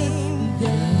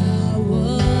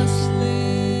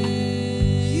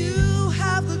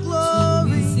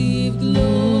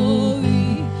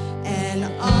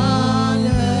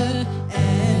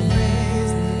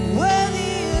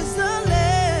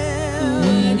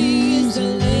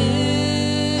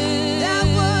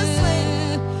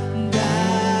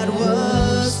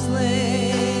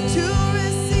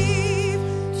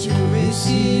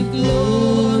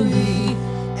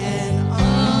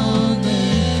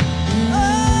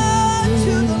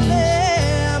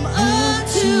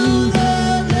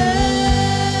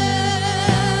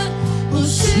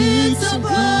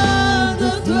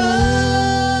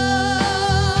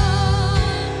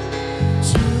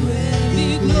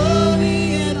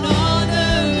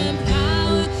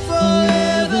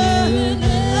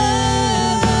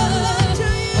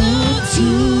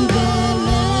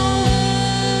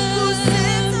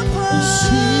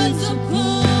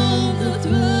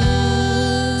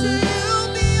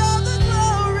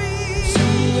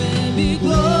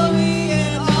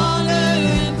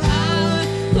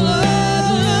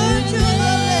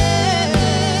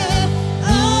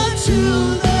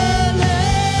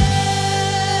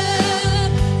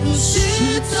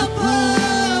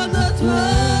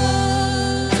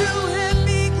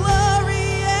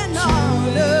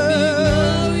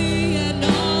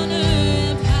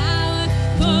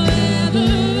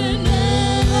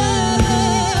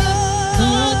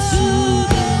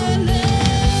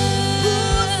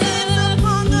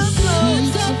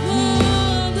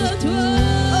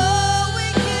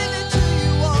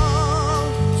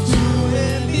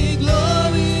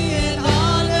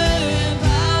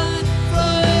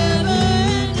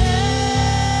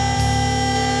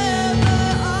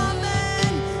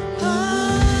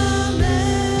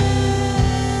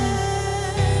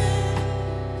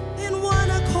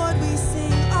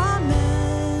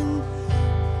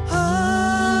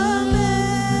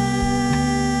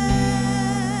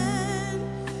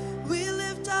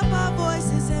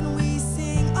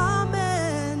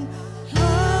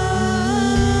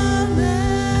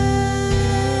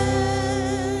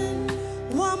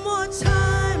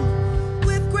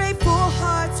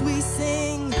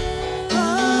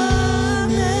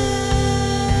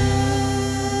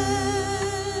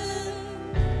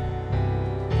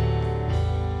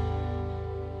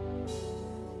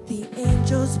 The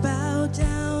angels bow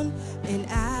down in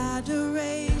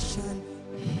adoration.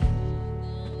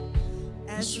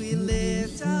 As we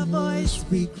lift our voice,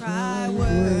 we cry,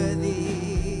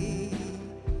 worthy.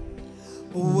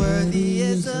 Worthy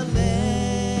is the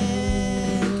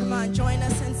Lamb. Come on, join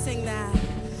us and sing that.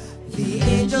 The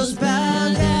angels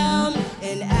bow down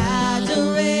in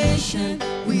adoration.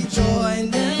 We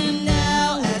join them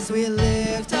now as we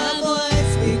lift our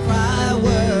voice. We cry,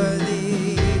 worthy.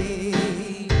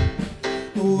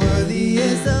 Worthy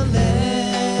is the Lamb.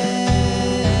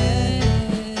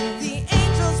 The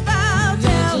angels bow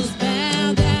down.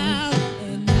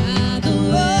 In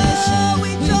adoration. Oh,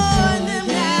 we join them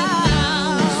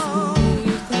now.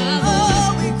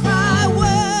 Oh, we cry,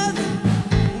 worthy,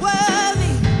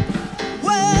 worthy,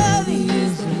 worthy.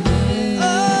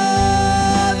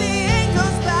 Oh, the angels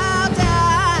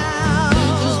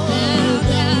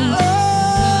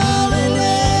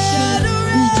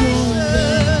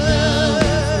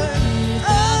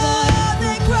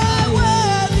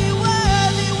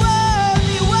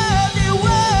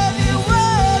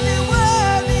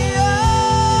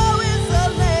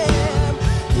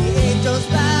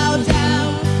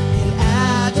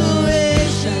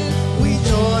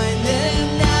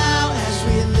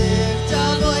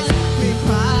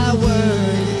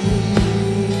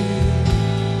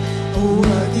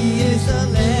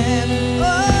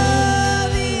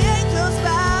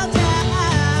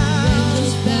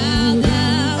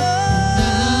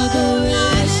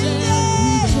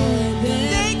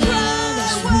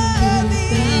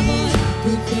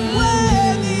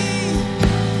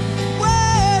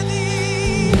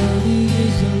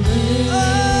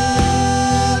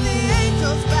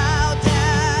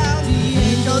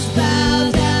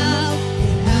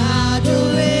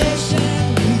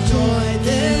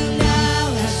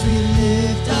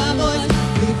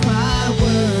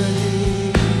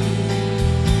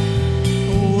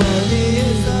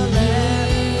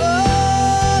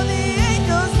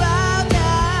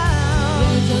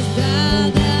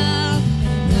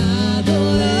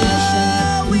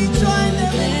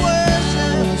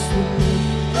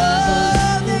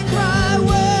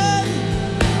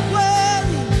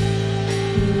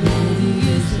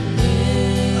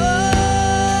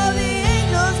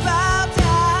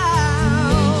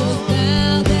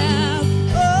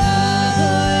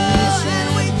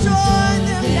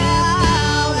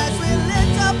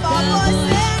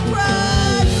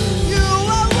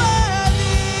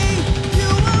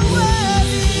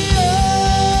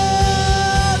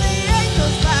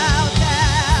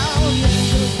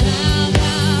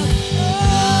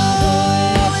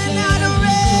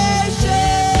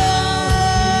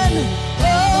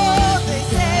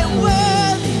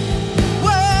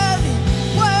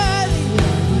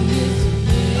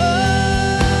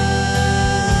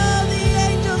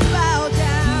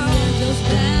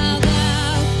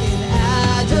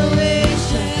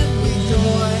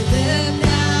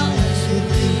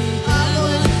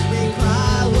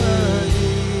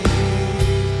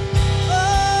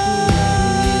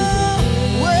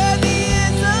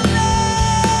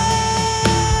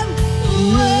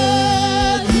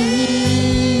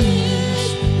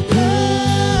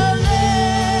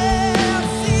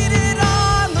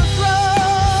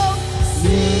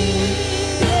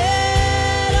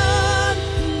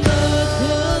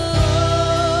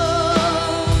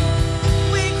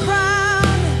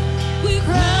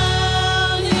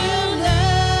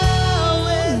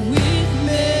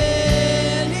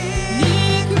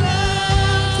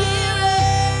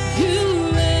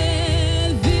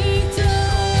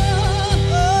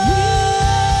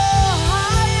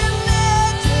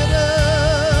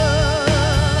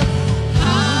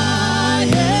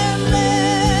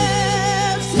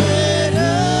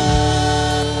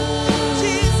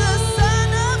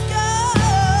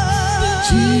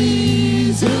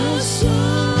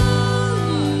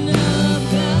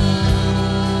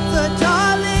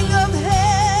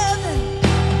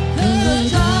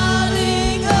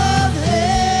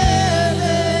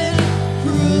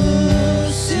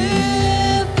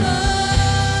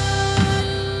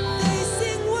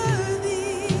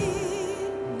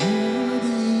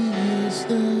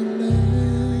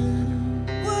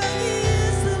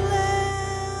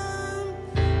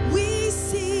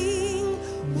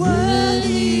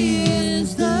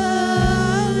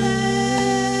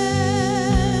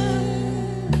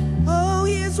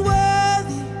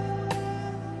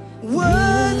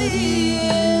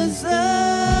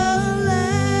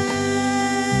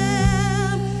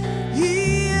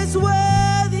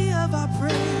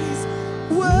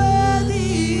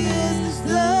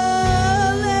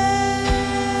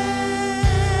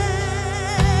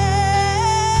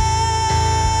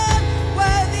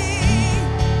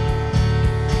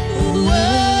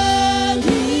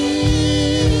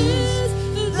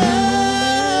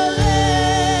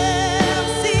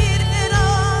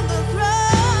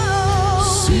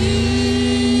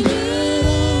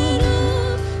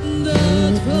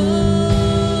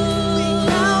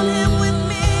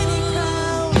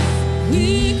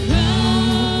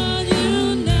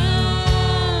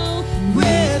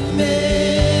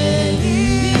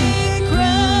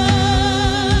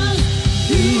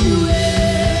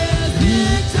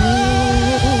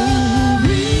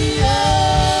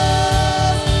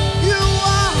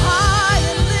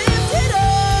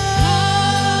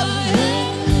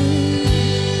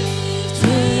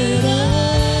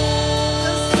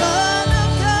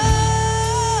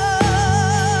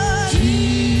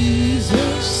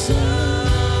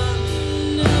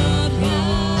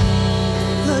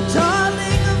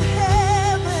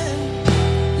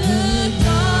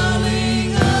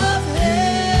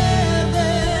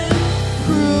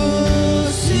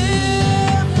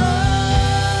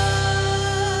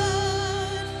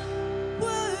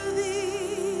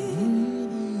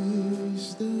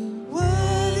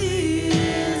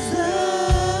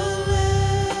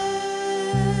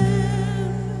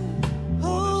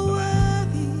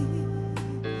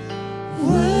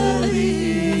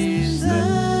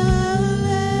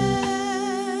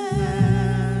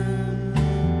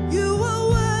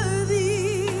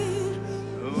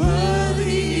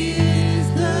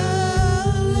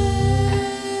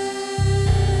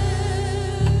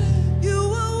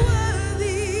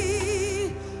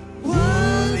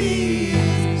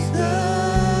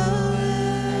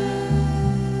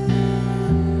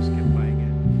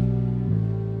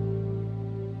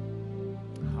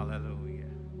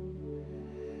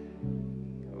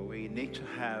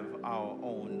have our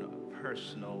own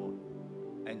personal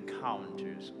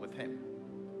encounters with Him.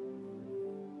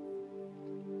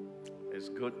 It's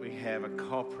good we have a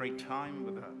corporate time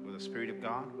with the Spirit of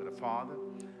God, with the Father,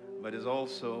 but it's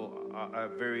also a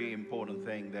very important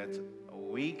thing that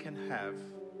we can have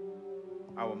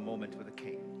our moment with the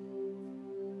King.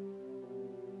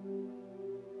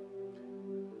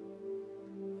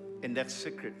 In that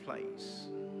secret place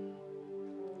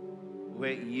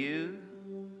where you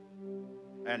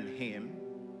and Him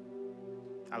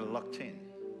are locked in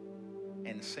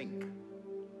sync.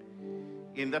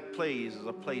 In that place is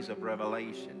a place of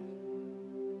revelation.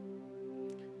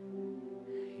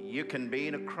 You can be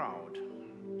in a crowd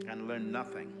and learn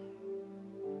nothing.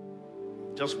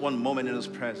 Just one moment in His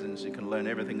presence, you can learn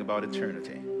everything about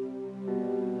eternity.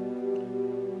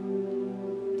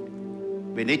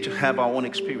 We need to have our own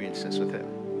experiences with Him.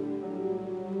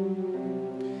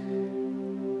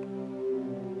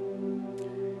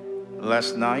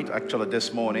 Last night, actually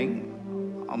this morning,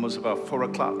 almost about 4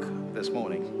 o'clock this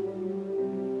morning,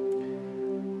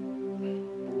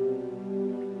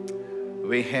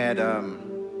 we had,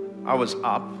 I was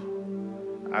up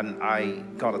and I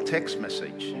got a text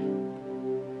message.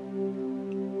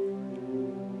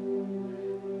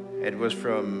 It was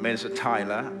from Minister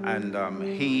Tyler, and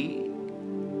he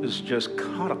was just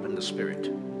caught up in the Spirit.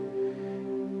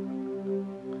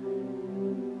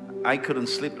 I couldn't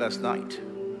sleep last night.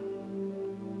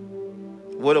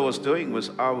 What I was doing was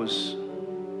I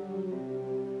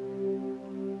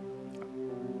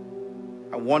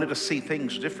wanted to see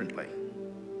things differently.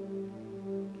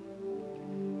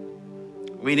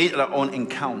 We needed our own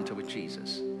encounter with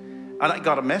Jesus. And I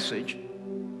got a message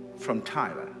from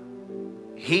Tyler.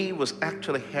 He was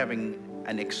actually having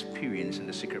an experience in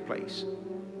the secret place.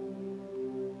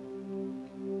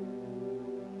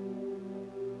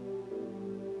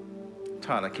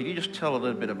 Tyler, can you just tell a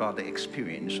little bit about the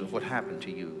experience of what happened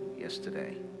to you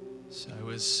yesterday? So I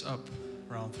was up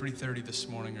around 3:30 this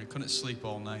morning. I couldn't sleep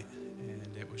all night, and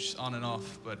it was on and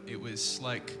off, but it was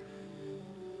like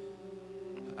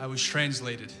I was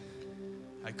translated.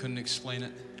 I couldn't explain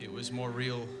it. It was more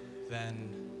real than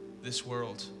this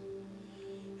world,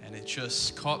 and it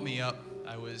just caught me up.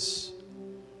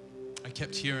 I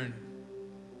kept hearing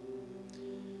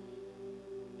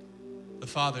the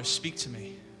Father speak to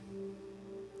me.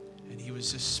 And He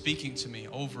was just speaking to me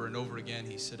over and over again.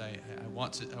 He said, I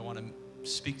want to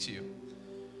speak to you.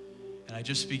 And I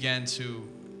just began to,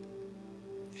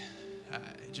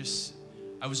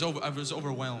 I was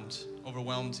overwhelmed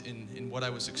in what I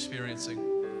was experiencing.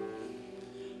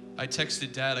 I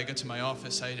texted Dad. I got to my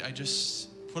office. I just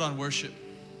put on worship.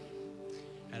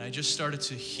 And I just started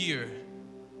to hear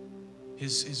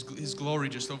His glory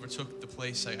just overtook the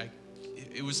place.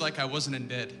 It was like I wasn't in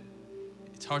bed.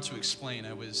 It's hard to explain.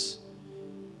 I was,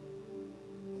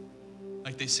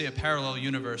 like they say, a parallel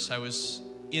universe. I was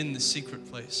in the secret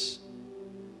place.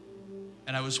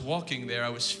 And I was walking there. I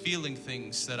was feeling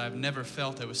things that I've never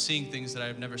felt. I was seeing things that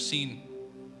I've never seen.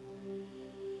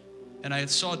 And I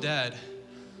had saw Dad.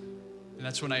 And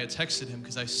that's when I had texted him,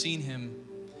 because I seen him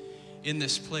in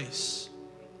this place.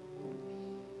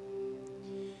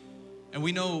 And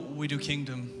we know we do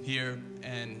kingdom here,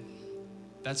 and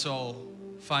that's all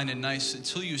fine and nice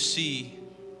until you see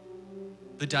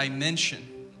the dimension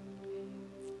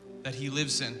that He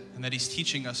lives in and that He's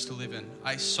teaching us to live in.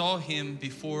 I saw Him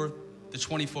before the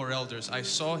 24 elders. I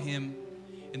saw Him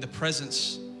in the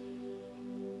presence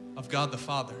of God the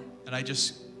Father, and I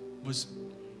just was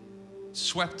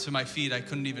swept to my feet. I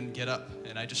couldn't even get up,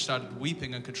 and I just started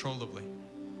weeping uncontrollably.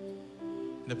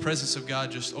 And the presence of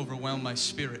God just overwhelmed my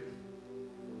spirit,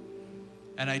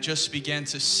 and I just began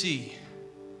to see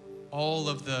all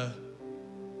of the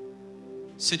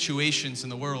situations in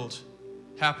the world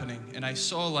happening. And I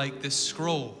saw like this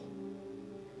scroll,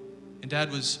 and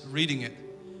Dad was reading it.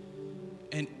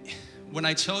 And when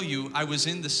I tell you I was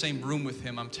in the same room with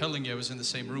him, I'm telling you I was in the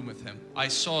same room with him. I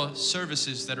saw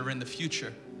services that are in the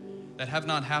future that have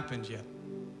not happened yet.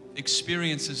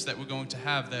 Experiences that we're going to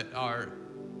have that are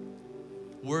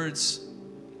words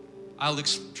I'll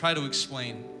try to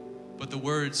explain, but the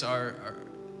words are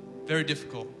very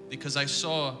difficult, because I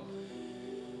saw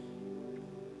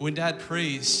when Dad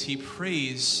prays, he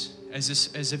prays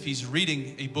as if he's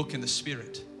reading a book in the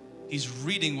Spirit. He's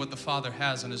reading what the Father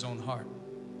has in His own heart.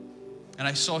 And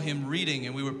I saw him reading,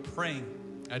 and we were praying.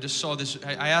 I just saw this.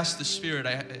 I asked the Spirit,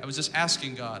 I was just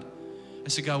asking God. I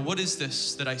said, God, what is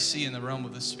this that I see in the realm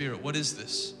of the Spirit? What is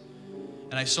this?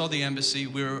 And I saw the embassy.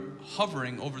 We were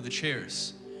hovering over the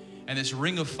chairs, and this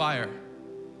ring of fire,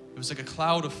 it was like a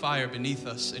cloud of fire beneath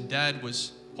us, and Dad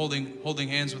was holding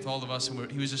hands with all of us, and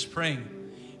he was just praying.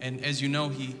 And as you know,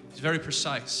 he's very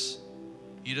precise.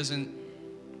 He doesn't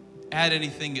add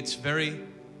anything. It's very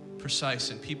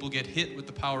precise, and people get hit with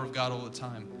the power of God all the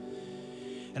time.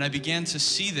 And I began to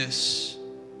see this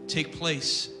take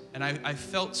place, and I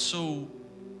felt so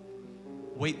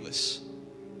weightless.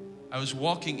 I was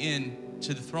walking in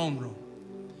to the throne room,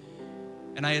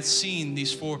 and I had seen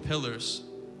these 4 pillars.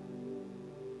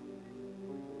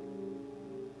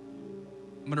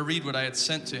 I'm going to read what I had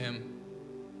sent to him.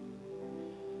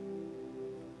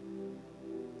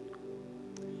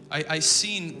 I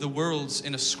seen the worlds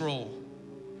in a scroll,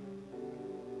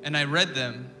 and I read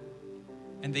them,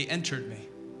 and they entered me.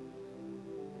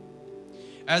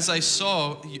 As I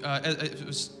saw, I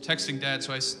was texting Dad,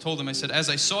 so I told him, I said, as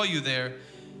I saw you there,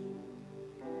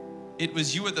 it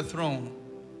was you at the throne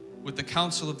with the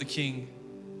counsel of the king,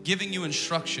 giving you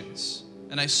instructions.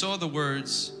 And I saw the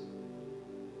words,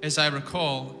 as I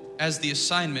recall, as the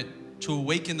assignment to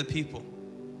awaken the people.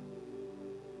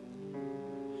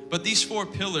 But these 4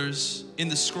 pillars in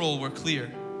the scroll were clear.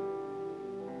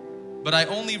 But I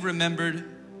only remembered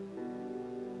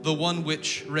the one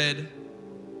which read,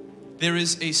 there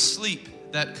is a sleep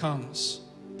that comes.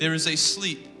 There is a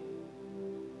sleep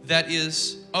that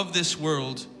is of this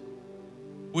world,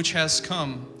 which has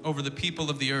come over the people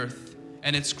of the earth,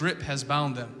 and its grip has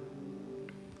bound them.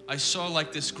 I saw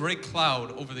like this great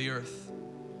cloud over the earth,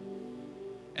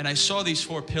 and I saw these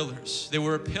 4 pillars. They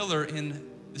were a pillar in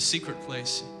the secret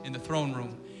place, in the throne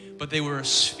room, but they were a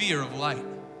sphere of light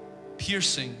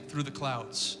piercing through the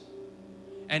clouds.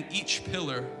 And each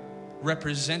pillar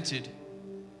represented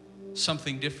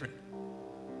something different.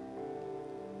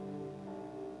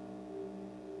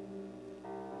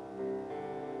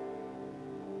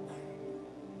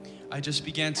 I just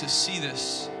began to see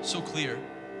this so clear.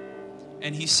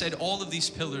 And he said all of these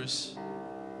pillars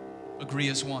agree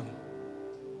as one.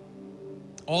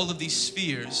 All of these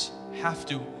spheres have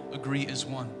to agree as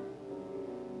one.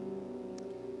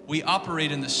 We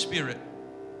operate in the Spirit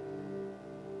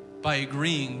by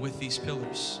agreeing with these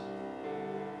pillars.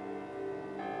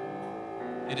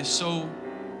 It is so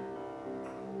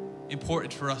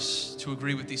important for us to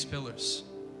agree with these pillars.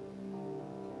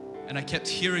 And I kept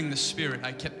hearing the Spirit.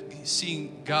 I kept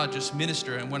seeing God just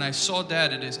minister. And when I saw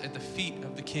Dad, it is at the feet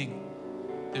of the King.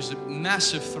 There's a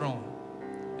massive throne,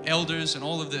 elders and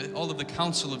all of the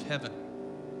council of heaven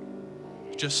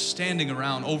just standing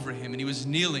around over him, and he was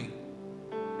kneeling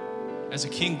as a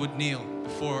king would kneel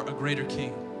before a greater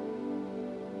king.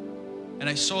 And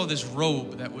I saw this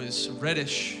robe that was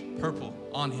reddish purple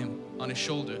on him, on his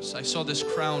shoulders. I saw this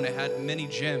crown that had many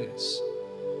gems,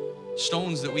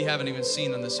 stones that we haven't even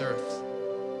seen on this earth.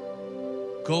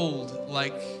 Gold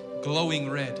like glowing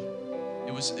red.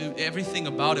 Everything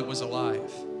about it was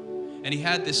alive. And he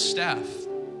had this staff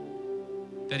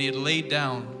that he had laid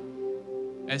down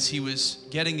as he was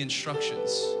getting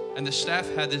instructions. And the staff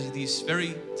had these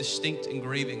very distinct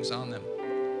engravings on them.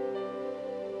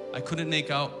 I couldn't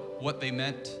make out what they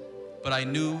meant, but I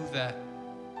knew that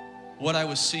what I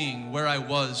was seeing, where I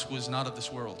was not of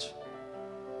this world.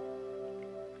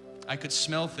 I could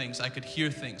smell things, I could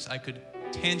hear things, I could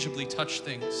tangibly touch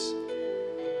things.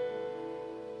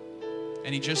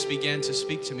 And he just began to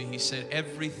speak to me. He said,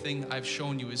 everything I've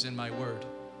shown you is in my word.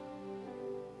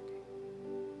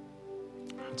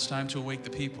 It's time to awake the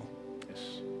people. Yes.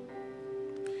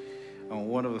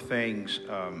 One of the things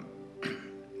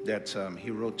that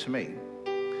he wrote to me,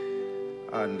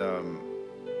 and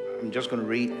I'm just going to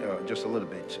read just a little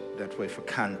bit that way for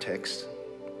context.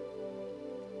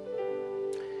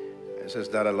 It says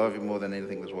that I love you more than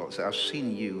anything in this world. It says, I've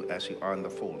seen you as you are in the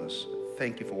fullness.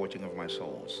 Thank you for watching over my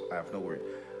souls. I have no word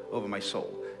over my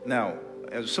soul. Now,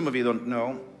 as some of you don't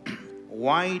know,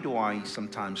 why do I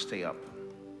sometimes stay up?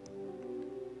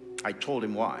 I told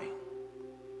him why.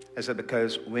 I said,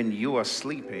 because when you are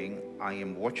sleeping, I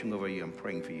am watching over you and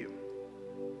praying for you.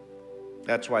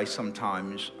 That's why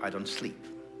sometimes I don't sleep.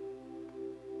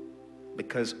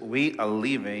 Because we are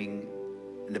living,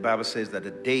 and the Bible says that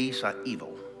the days are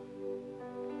evil.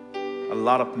 A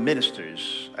lot of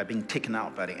ministers are being taken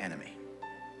out by the enemy.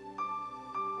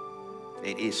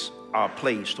 It is our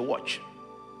place to watch.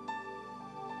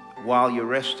 While you're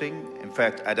resting, in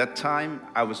fact, at that time,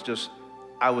 I was just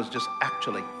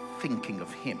actually thinking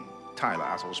of him. Tyler,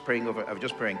 as I was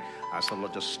just praying, I said,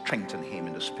 Lord, just strengthen him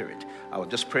in the spirit. I was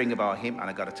just praying about him, and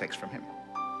I got a text from him.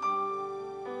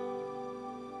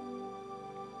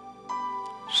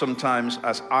 Sometimes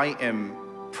as I am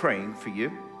praying for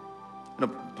you,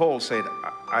 Paul said,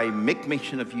 I make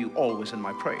mention of you always in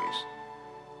my prayers.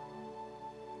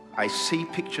 I see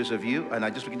pictures of you, and I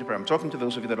just begin to pray. I'm talking to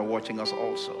those of you that are watching us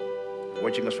also,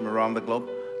 watching us from around the globe.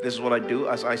 This is what I do.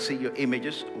 As I see your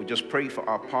images, we just pray for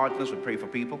our partners, we pray for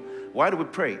people. Why do we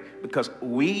pray? Because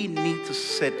we need to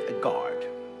set a guard,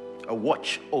 a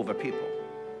watch over people.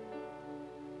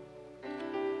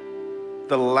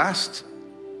 The last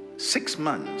 6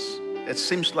 months, it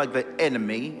seems like the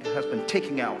enemy has been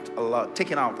taking out a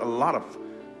lot of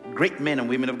great men and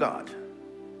women of God.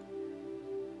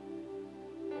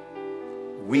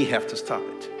 We have to stop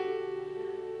it.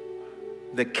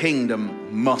 The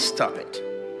kingdom must stop it.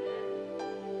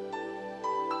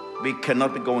 We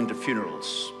cannot be going to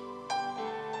funerals.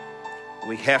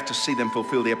 We have to see them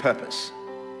fulfill their purpose.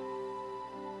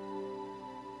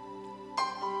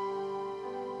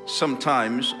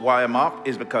 Sometimes why I'm up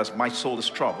is because my soul is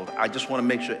troubled. I just want to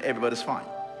make sure everybody's fine.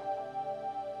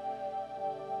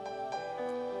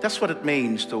 That's what it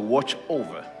means to watch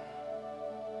over.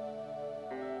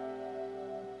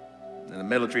 In the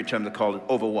military term, they call it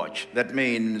overwatch. That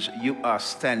means you are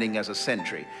standing as a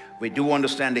sentry. We do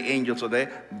understand the angels are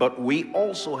there, but we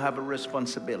also have a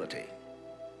responsibility.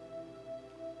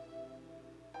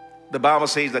 The Bible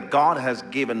says that God has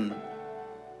given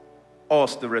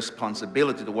us the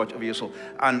responsibility to watch over your soul.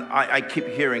 And I keep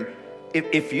hearing,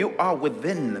 if you are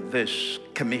within this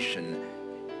commission,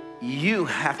 you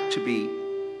have to be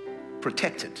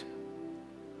protected.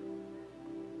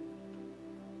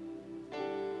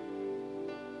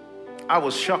 I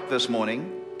was shocked this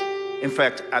morning. In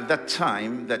fact, at that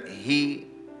time that he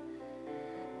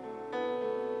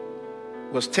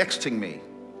was texting me,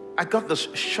 I got this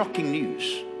shocking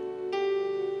news.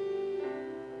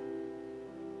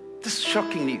 This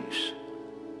shocking news.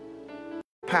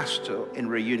 Pastor in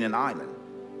Reunion Island,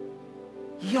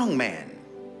 young man,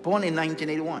 born in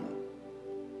 1981,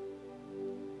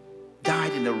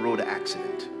 died in a road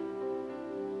accident.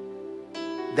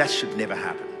 That should never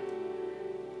happen.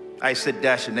 I said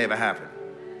that should never happen.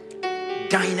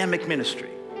 Dynamic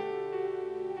ministry.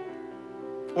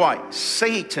 Why?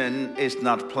 Satan is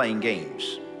not playing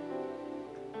games.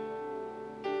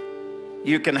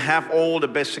 You can have all the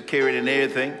best security and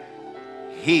everything.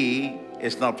 He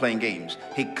is not playing games.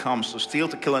 He comes to steal,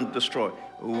 to kill, and to destroy.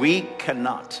 We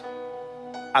cannot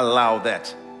allow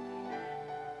that.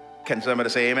 Can somebody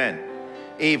say amen?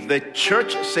 If the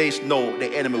church says no, the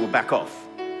enemy will back off.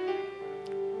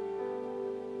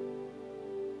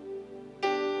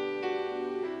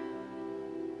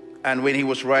 And when he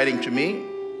was writing to me,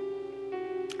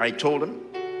 I told him,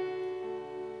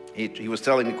 he was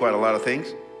telling me quite a lot of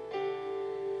things.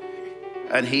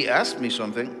 And he asked me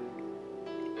something.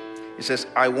 He says,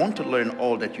 I want to learn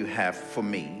all that you have for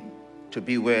me to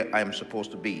be where I am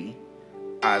supposed to be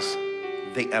as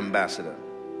the ambassador.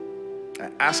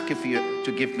 I ask you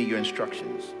to give me your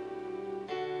instructions.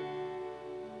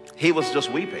 He was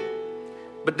just weeping.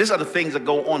 But these are the things that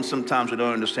go on sometimes we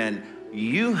don't understand.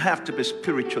 You have to be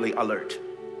spiritually alert.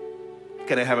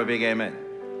 Can I have a big amen?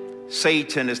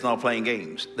 Satan is not playing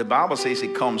games. The Bible says he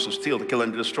comes to steal, to kill,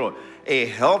 and to destroy. A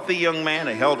healthy young man,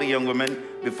 a healthy young woman,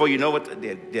 before you know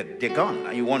it, they're gone.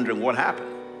 Are you wondering what happened?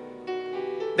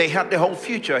 They had the whole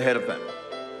future ahead of them.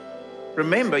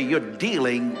 Remember, you're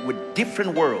dealing with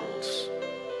different worlds.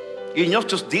 You're not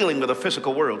just dealing with the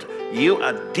physical world. You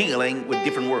are dealing with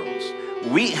different worlds.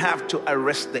 We have to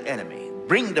arrest the enemy.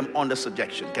 Bring them under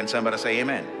subjection. Can somebody say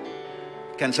amen?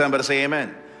 Can somebody say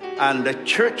amen? And the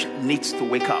church needs to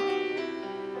wake up.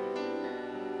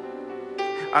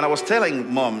 And I was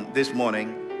telling Mom this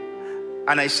morning,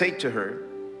 and I said to her,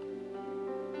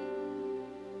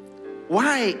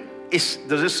 why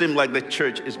does it seem like the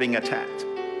church is being attacked?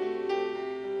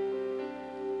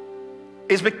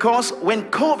 It's because when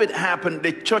COVID happened,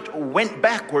 the church went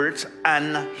backwards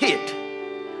and hid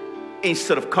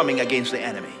instead of coming against the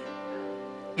enemy.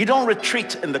 You don't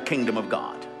retreat in the kingdom of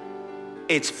God.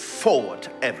 It's forward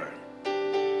ever.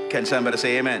 Can somebody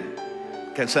say amen?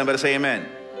 Can somebody say amen?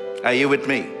 Are you with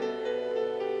me?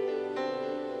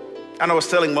 And I was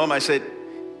telling Mom, I said,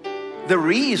 the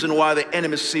reason why the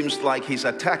enemy seems like he's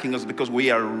attacking us is because we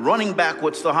are running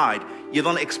backwards to hide. You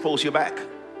don't expose your back.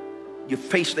 You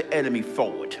face the enemy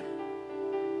forward.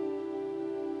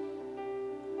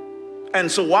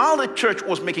 And so while the church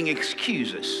was making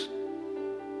excuses,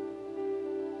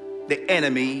 the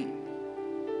enemy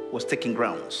was taking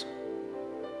grounds.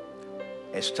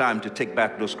 It's time to take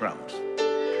back those grounds.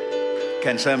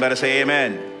 Can somebody say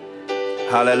amen?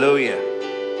 Hallelujah.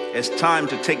 It's time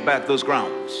to take back those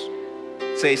grounds.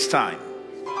 Say it's time.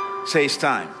 Say it's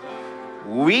time.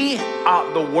 We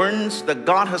are the ones that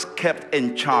God has kept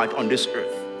in charge on this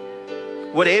earth.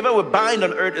 Whatever we bind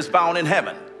on earth is bound in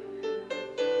heaven.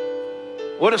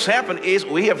 What has happened is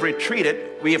we have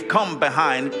retreated. We have come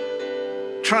behind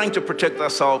trying to protect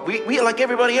ourselves. We are like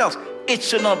everybody else. It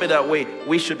should not be that way.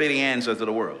 We should be the answer to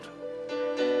the world.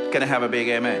 Can I have a big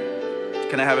amen?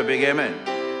 Can I have a big amen?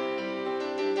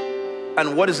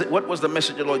 And what is it? What was the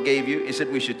message the Lord gave you? He said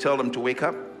we should tell them to wake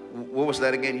up. What was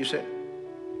that again you said?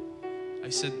 I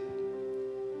said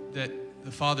that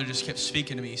the Father just kept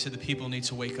speaking to me. He said the people need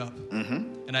to wake up.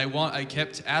 And I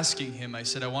kept asking him, I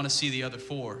said, I want to see the other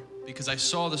 4, because I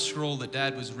saw the scroll that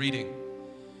Dad was reading.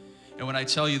 And when I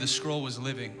tell you the scroll was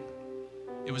living,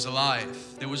 it was alive.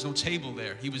 There was no table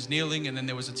there. He was kneeling, and then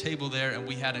there was a table there, and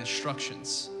we had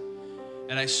instructions.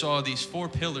 And I saw these 4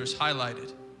 pillars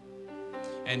highlighted.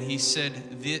 And he said,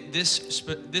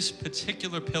 this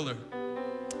particular pillar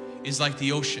is like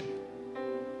the ocean.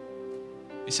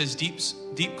 It says, deep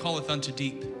calleth unto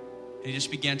deep. And he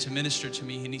just began to minister to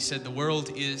me. And he said, the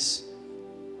world is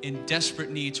in desperate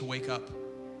need to wake up.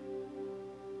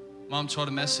 Mom taught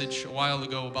a message a while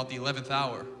ago about the 11th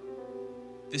hour.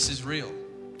 This is real.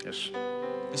 Yes.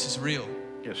 This is real.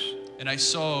 Yes. And I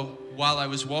saw, while I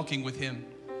was walking with him,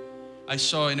 I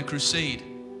saw in a crusade,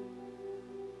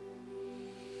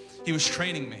 he was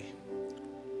training me.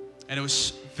 And it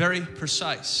was very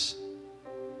precise.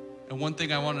 And one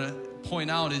thing I want to point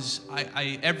out is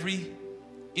every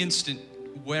instant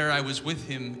where I was with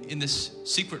him in this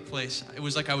secret place, it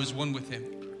was like I was one with him.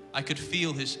 I could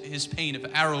feel his pain. If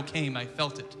an arrow came, I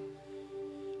felt it.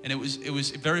 And it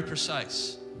was very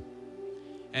precise.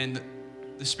 And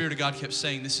the Spirit of God kept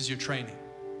saying, this is your training.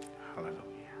 Hallelujah.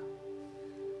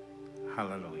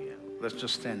 Hallelujah. Let's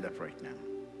just stand up right now.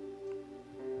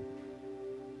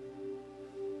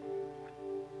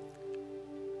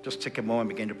 Just take a moment and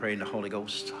begin to pray in the Holy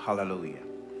Ghost. Hallelujah.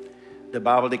 The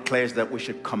Bible declares that we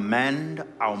should command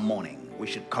our morning. We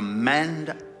should command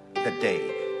the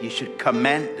day. You should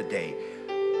command the day.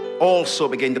 Also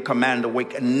begin to command the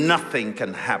week, and nothing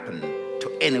can happen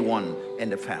to anyone in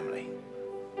the family.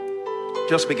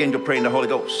 Just begin to pray in the Holy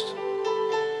Ghost.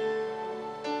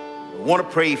 I want to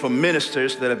pray for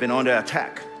ministers that have been under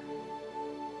attack.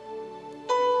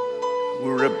 We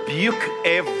rebuke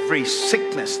every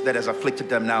sickness that has afflicted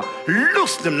them now.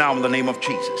 Loose them now in the name of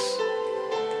Jesus.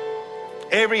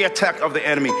 Every attack of the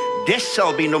enemy, there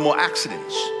shall be no more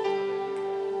accidents.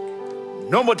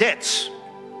 No more deaths.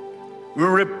 We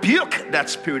rebuke that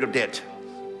spirit of death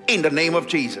in the name of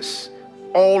Jesus.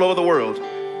 All over the world,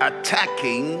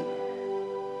 attacking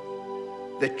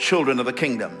the children of the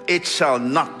kingdom. It shall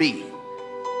not be.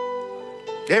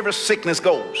 Every sickness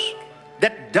goes.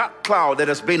 That dark cloud that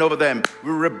has been over them, we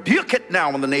rebuke it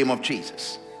now in the name of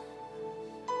Jesus.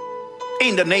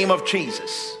 In the name of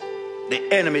Jesus.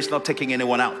 The enemy is not taking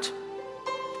anyone out.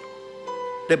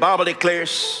 The Bible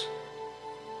declares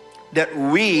that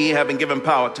we have been given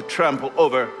power to trample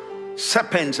over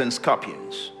serpents and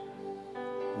scorpions.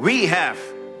 We have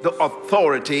the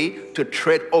authority to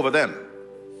tread over them,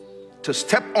 to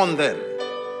step on them,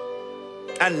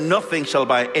 and nothing shall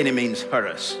by any means hurt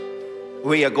us.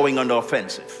 We are going on the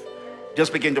offensive.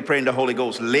 Just begin to pray in the Holy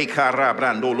Ghost. We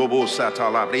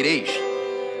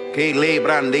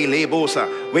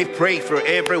pray for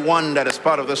everyone that is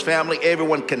part of this family,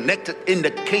 everyone connected in the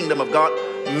kingdom of God,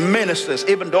 ministers,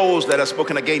 even those that are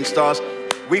spoken against us.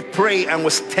 We pray and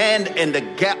we stand in the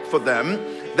gap for them,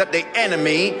 that the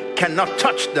enemy cannot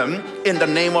touch them, in the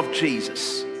name of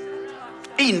Jesus.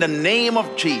 In the name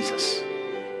of Jesus.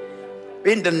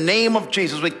 In the name of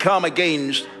Jesus, we come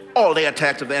against all the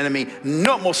attacks of the enemy.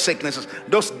 No more sicknesses.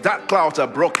 Those dark clouds are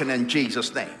broken in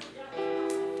Jesus' name.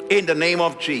 In the name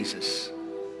of Jesus.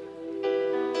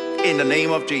 In the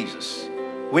name of Jesus.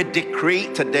 We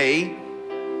decree today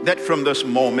that from this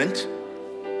moment,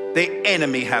 the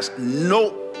enemy has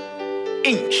no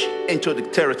inch into the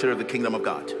territory of the kingdom of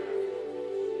God.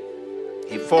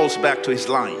 He falls back to his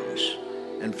lines.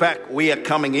 In fact, we are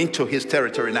coming into his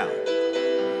territory now.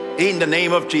 In the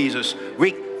name of Jesus,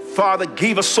 Father,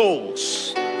 give us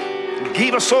souls.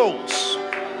 Give us souls.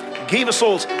 Give us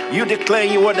souls. You declare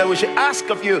your word that we should ask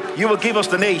of you. You will give us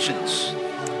the nations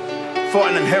for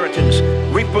an inheritance.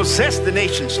 We possess the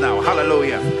nations now.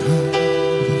 Hallelujah.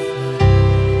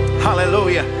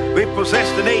 Hallelujah. We possess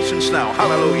the nations now.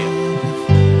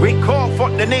 Hallelujah. We call for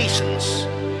the nations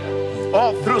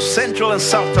all through Central and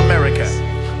South America,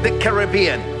 the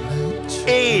Caribbean,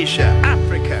 Asia,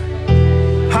 Africa.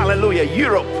 Hallelujah.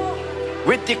 Europe.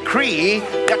 We decree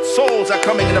that souls are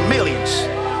coming in the millions.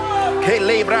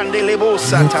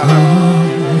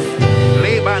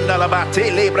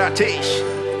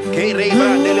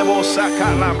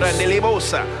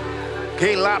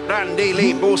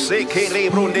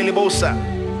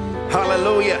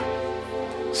 Hallelujah.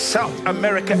 South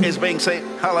America is being saved.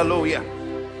 Hallelujah.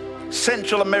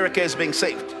 Central America is being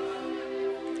saved.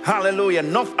 Hallelujah.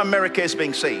 North America is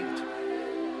being saved.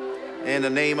 In the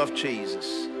name of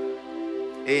Jesus.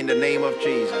 In the name of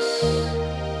Jesus.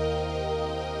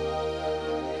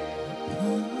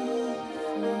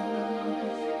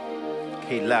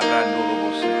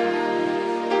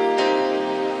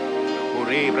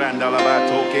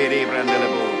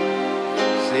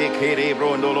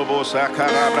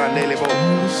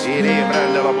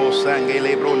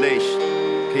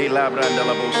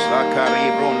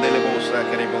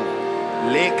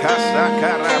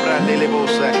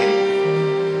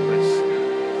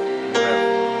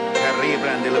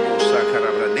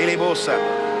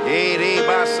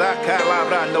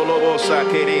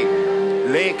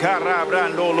 Le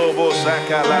carabrando lobo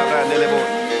saca labra delebo.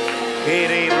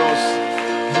 Queremos.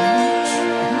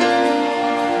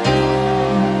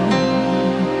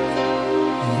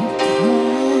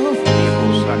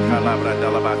 Saca labra de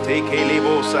la bate que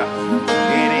lebosa.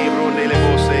 Querebro de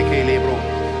lebose que lebro.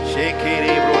 She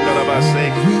querebro de la base.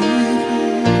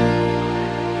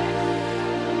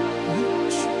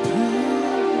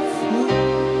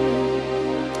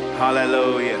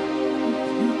 Hallelujah.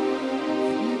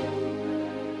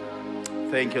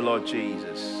 Thank you, Lord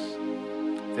Jesus.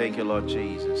 Thank you, Lord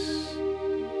Jesus.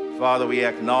 Father, we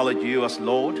acknowledge you as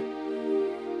Lord.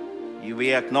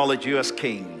 We acknowledge you as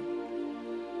King.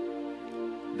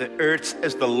 The earth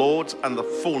is the Lord's and the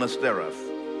fullness thereof,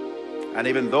 and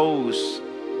even those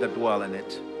that dwell in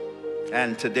it.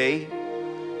 And today,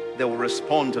 they will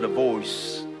respond to the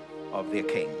voice of their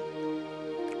King.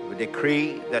 We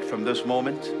decree that from this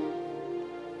moment,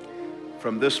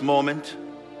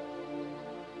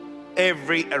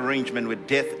 every arrangement with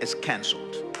death is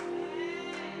canceled.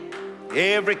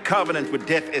 Every covenant with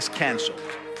death is canceled.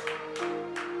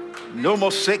 No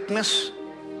more sickness,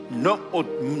 no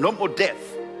more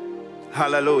death.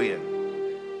 Hallelujah.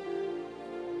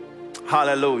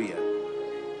 Hallelujah.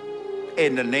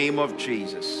 In the name of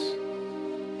Jesus,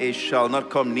 it shall not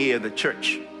come near the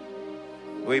church.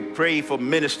 We pray for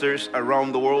ministers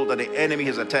around the world that the enemy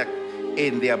has attacked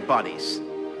in their bodies.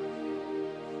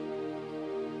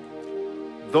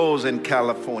 Those in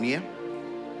California,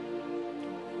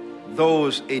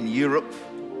 those in Europe,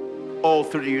 all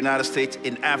through the United States,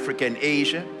 in Africa and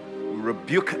Asia,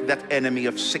 rebuke that enemy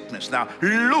of sickness. Now,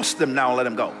 loose them now, let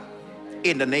them go.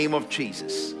 In the name of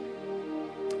Jesus.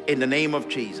 In the name of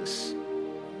Jesus.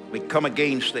 We come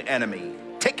against the enemy.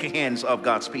 Take your hands off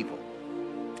God's people.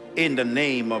 In the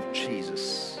name of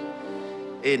Jesus.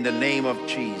 In the name of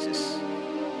Jesus.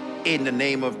 In the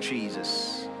name of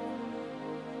Jesus.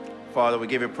 Father, we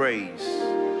give you praise.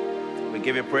 We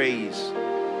give you praise.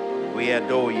 We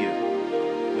adore you.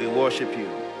 We worship you.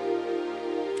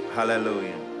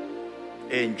 Hallelujah.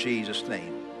 In Jesus'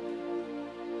 name.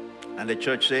 And the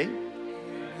church say,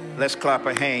 let's clap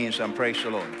our hands and praise the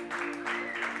Lord.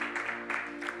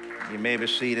 You may be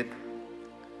seated.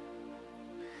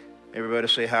 Everybody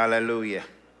say hallelujah.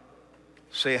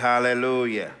 Say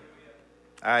hallelujah.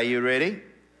 Are you ready?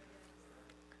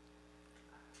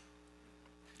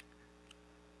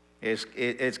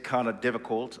 It's kind of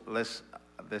difficult.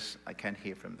 I can't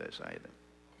hear from this either.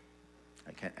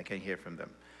 I can't hear from them.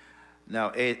 Now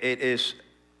it is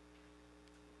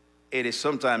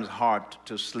sometimes hard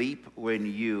to sleep when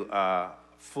you are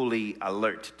fully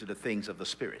alert to the things of the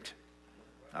Spirit.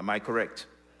 Am I correct?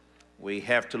 We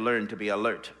have to learn to be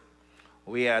alert.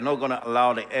 We are not going to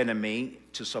allow the enemy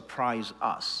to surprise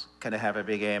us. Can I have a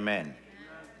big amen?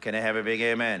 Can I have a big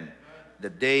amen? The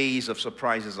days of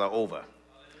surprises are over.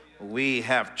 We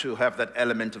have to have that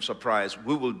element of surprise.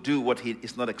 We will do what he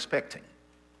is not expecting.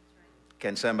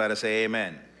 Can somebody say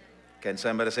amen? Can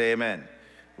somebody say amen?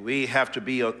 We have to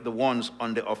be the ones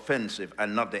on the offensive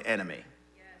and not the enemy.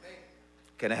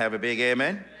 Can I have a big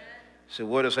amen? So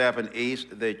what has happened is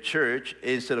the church,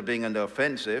 instead of being on the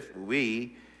offensive,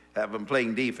 we have been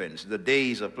playing defense. The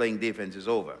days of playing defense is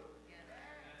over.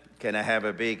 Can I have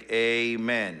a big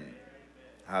amen?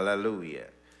 Hallelujah.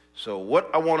 So what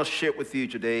I want to share with you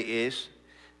today is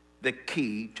the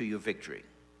key to your victory.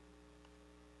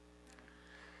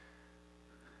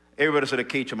 Everybody say the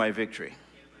key to my victory.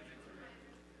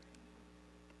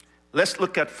 Let's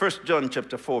look at 1 John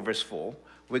chapter 4, verse 4.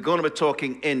 We're going to be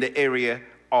talking in the area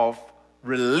of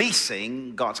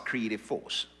releasing God's creative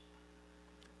force.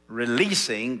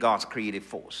 Releasing God's creative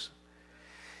force.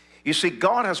 You see,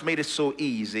 God has made it so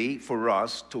easy for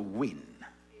us to win.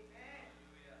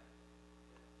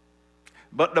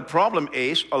 But the problem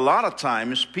is, a lot of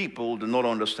times people do not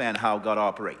understand how God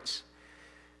operates.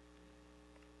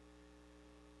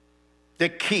 The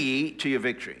key to your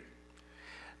victory.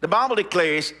 The Bible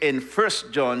declares in 1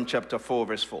 John chapter 4,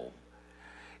 verse 4.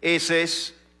 It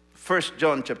says, 1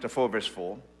 John chapter 4, verse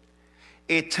 4,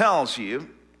 it tells you,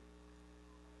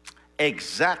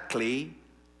 exactly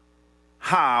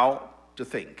how to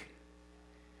think.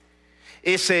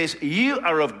 It says, you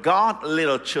are of God,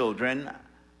 little children,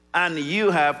 and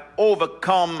you have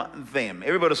overcome them.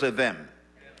 Everybody say them.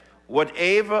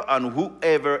 Whatever and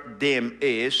whoever them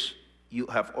is, you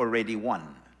have already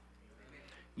won.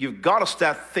 You've got to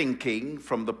start thinking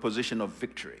from the position of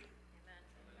victory.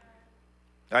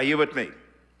 Are you with me?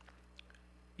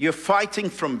 You're fighting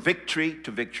from victory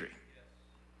to victory.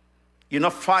 You're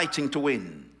not fighting to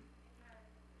win.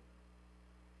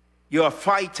 You are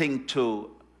fighting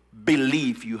to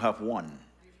believe you have won.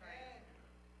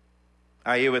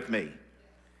 Are you with me?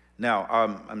 Now,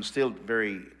 I'm still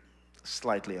very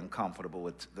slightly uncomfortable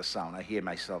with the sound. I hear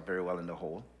myself very well in the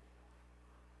hall.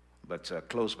 But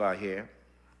close by here.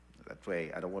 That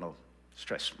way I don't want to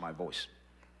stress my voice.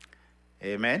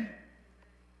 Amen?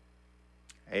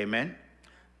 Amen?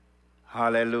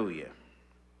 Hallelujah.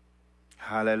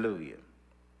 Hallelujah.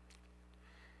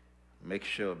 Make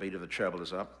sure a bit of the treble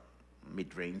is up.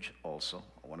 Mid-range also.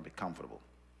 I want to be comfortable.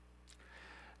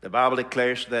 The Bible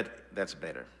declares that. That's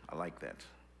better. I like that.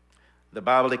 The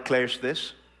Bible declares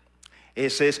this.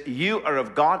 It says, you are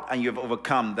of God and you have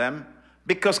overcome them,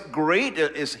 because greater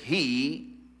is he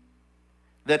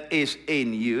that is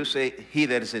in you. Say, he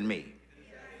that is in me.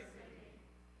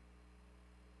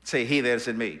 Say, he that is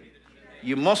in me.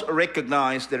 You must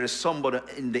recognize there is somebody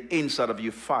in the inside of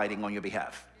you fighting on your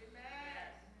behalf.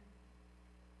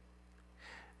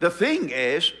 The thing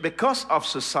is, because of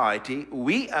society,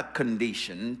 we are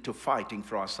conditioned to fighting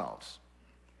for ourselves.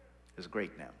 It's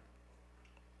great now.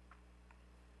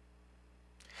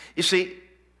 You see,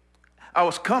 I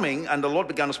was coming and the Lord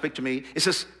began to speak to me. He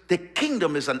says, the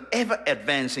kingdom is an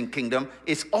ever-advancing kingdom.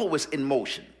 It's always in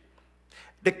motion.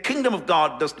 The kingdom of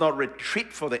God does not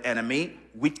retreat for the enemy.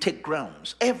 We take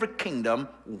grounds. Every kingdom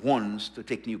wants to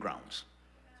take new grounds.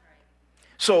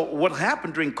 So what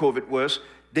happened during COVID was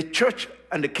the church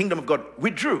and the kingdom of God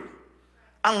withdrew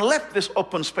and left this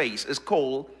open space. It's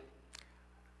called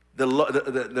the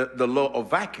law of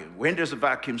vacuum. When there's a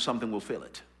vacuum, something will fill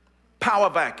it. Power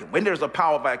vacuum. When there's a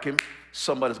power vacuum,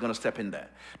 somebody's going to step in there.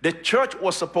 The church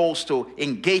was supposed to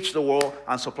engage the world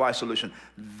and supply solution.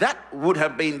 That would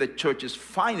have been the church's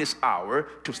finest hour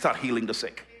to start healing the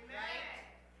sick.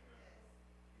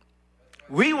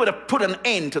 We would have put an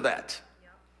end to that.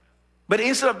 But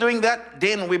instead of doing that,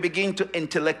 then we begin to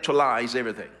intellectualize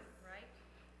everything.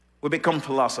 We become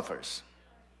philosophers.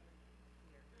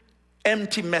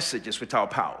 Empty messages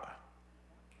without power.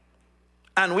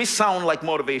 And we sound like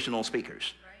motivational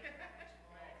speakers.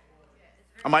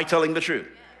 Am I telling the truth?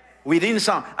 We didn't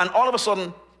sound. And all of a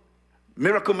sudden,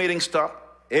 miracle meetings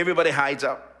stop. Everybody hides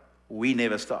out. We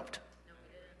never stopped.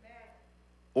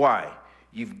 Why?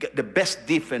 You've got the best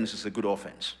defense is a good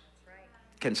offense.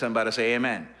 Can somebody say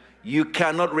amen? You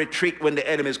cannot retreat when the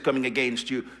enemy is coming against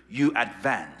you. You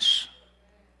advance.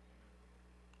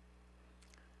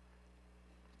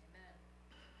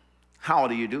 How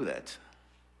do you do that?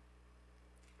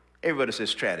 Everybody says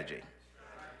strategy.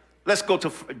 Let's go to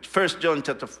 1 John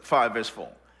chapter 5 verse 4.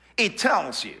 It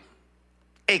tells you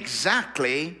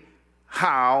exactly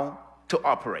how to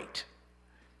operate.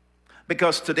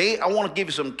 Because today I want to give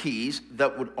you some keys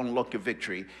that would unlock your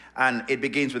victory. And it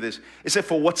begins with this. It said,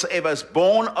 for whatsoever is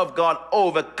born of God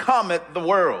overcometh the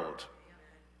world.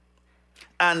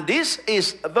 And this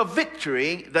is the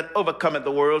victory that overcometh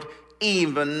the world,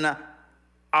 even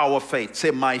our faith.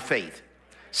 Say, my faith.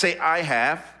 Say, I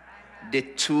have the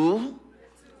tool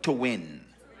to win.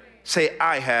 Say,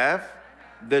 I have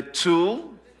the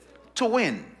tool to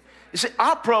win. You see,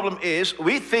 our problem is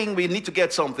we think we need to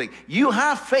get something. You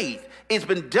have faith. It's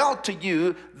been dealt to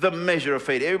you the measure of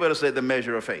faith. Everybody say the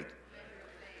measure of faith.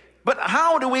 But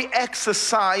how do we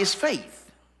exercise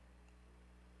faith?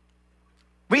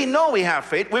 We know we have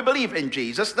faith. We believe in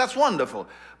Jesus. That's wonderful.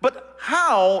 But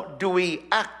how do we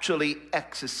actually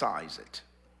exercise it?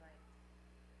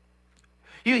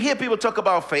 You hear people talk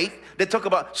about faith. They talk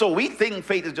about, so we think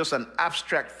faith is just an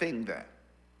abstract thing there.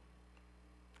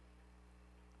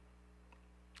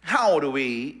 How do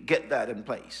we get that in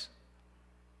place?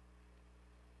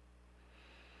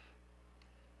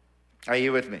 Are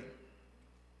you with me?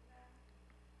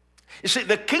 You see,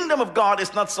 the kingdom of God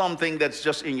is not something that's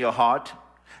just in your heart.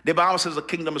 The Bible says the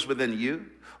kingdom is within you,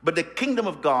 but the kingdom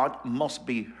of God must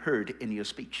be heard in your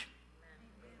speech.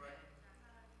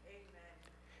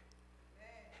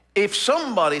 If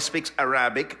somebody speaks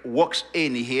Arabic, walks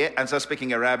in here and starts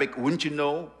speaking Arabic, wouldn't you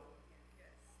know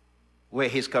where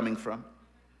he's coming from?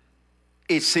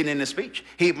 It's seen in his speech.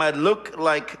 He might look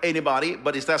like anybody,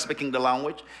 but he starts speaking the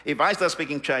language. If I start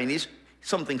speaking Chinese,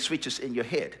 something switches in your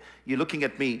head. You're looking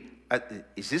at me,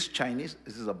 is this Chinese?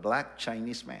 Is this a black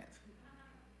Chinese man?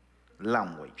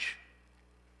 Language.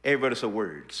 Everybody say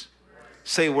words.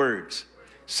 Say words.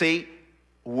 See,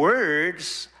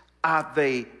 words are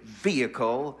the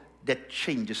vehicle that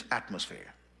changes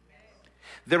atmosphere.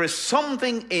 There is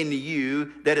something in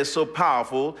you that is so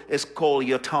powerful, it's called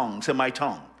your tongue. Say, my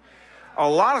tongue. A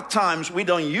lot of times we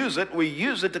don't use it. We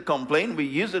use it to complain. We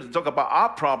use it to talk about our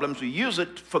problems. We use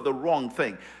it for the wrong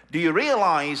thing. Do you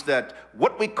realize that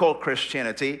what we call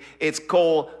Christianity, it's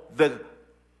called the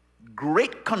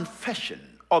great confession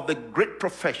or the great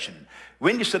profession.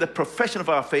 When you say the profession of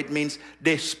our faith, means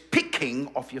the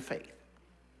speaking of your faith.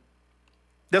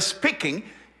 The speaking,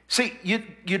 see,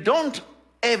 you don't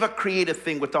ever create a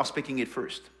thing without speaking it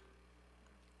first.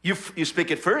 You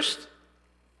speak it first,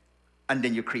 and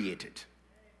then you create it.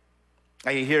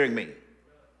 Are you hearing me?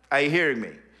 Are you hearing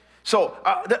me? So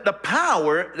the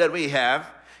power that we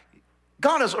have,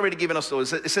 God has already given us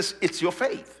those. It says it's your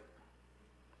faith.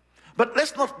 But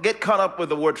let's not get caught up with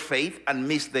the word faith and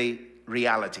miss the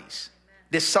realities,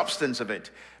 the substance of it.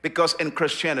 Because in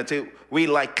Christianity, we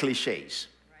like cliches.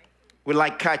 We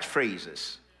like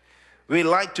catchphrases. We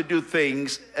like to do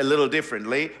things a little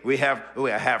differently. I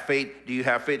have faith. Do you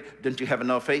have faith? Don't you have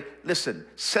enough faith? Listen,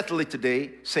 settle it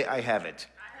today. Say, I have it.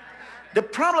 The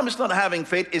problem is not having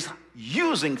faith, is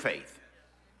using faith.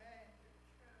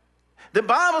 The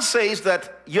Bible says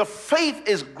that your faith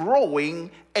is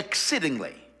growing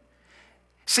exceedingly.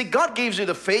 See, God gives you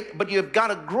the faith, but you've got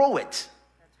to grow it.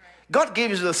 God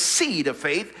gives you the seed of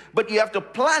faith, but you have to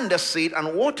plant the seed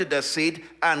and water the seed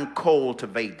and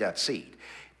cultivate that seed.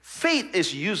 Faith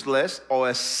is useless, or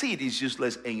a seed is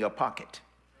useless in your pocket.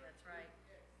 That's right.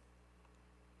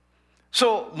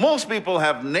 So most people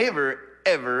have never,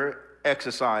 ever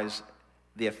exercised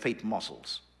their faith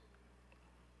muscles.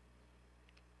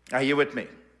 Are you with me?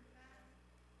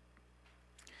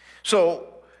 So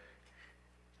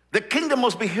the kingdom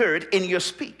must be heard in your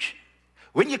speech.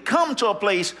 When you come to a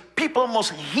place, people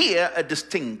must hear a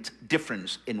distinct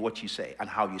difference in what you say and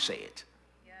how you say it.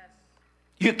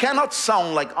 You cannot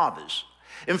sound like others.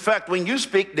 In fact, when you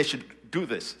speak, they should do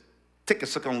this. Take a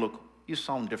second look. You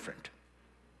sound different.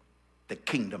 The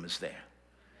kingdom is there.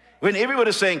 When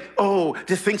everybody's saying, oh,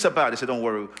 the things about it, say, don't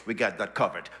worry, we got that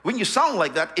covered. When you sound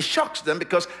like that, it shocks them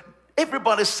because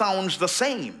everybody sounds the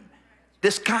same.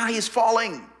 The sky is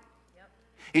falling.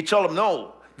 You tell them,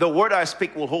 no, the word I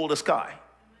speak will hold the sky.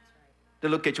 They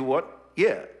look at you, what?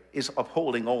 Yeah, it's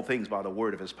upholding all things by the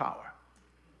word of his power.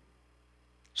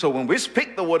 So when we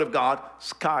speak the word of God,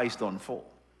 skies don't fall.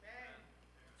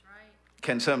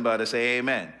 Can somebody say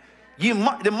amen?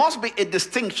 There must be a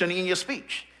distinction in your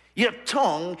speech. Your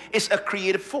tongue is a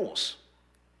creative force.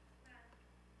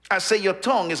 I say your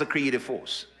tongue is a creative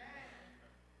force.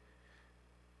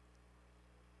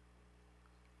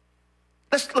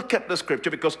 Let's look at the scripture,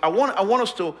 because I want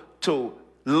us to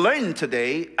learn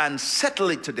today and settle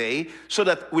it today so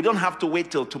that we don't have to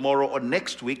wait till tomorrow or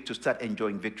next week to start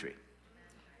enjoying victory.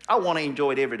 I want to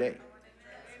enjoy it every day.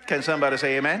 Can somebody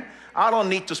say amen? I don't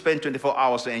need to spend 24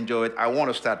 hours to enjoy it. I want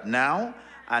to start now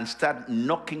and start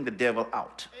knocking the devil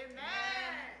out. Amen.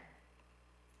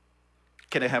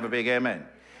 Can I have a big amen?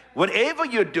 Whatever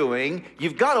you're doing,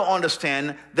 you've got to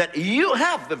understand that you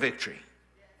have the victory.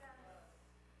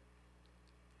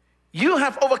 You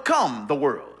have overcome the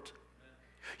world.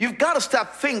 You've got to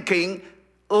start thinking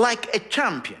like a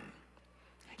champion.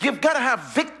 You've got to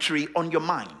have victory on your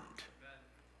mind.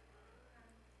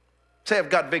 Say,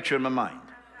 I've got victory in my mind.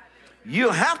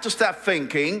 You have to start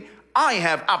thinking, I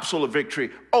have absolute victory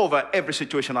over every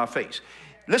situation I face.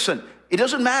 Listen, it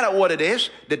doesn't matter what it is.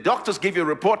 The doctors give you a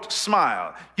report,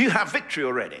 smile. You have victory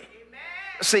already. Amen.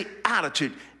 Say,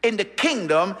 attitude. In the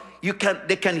kingdom,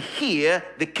 they can hear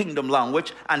the kingdom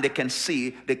language and they can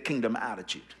see the kingdom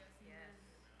attitude. Yes.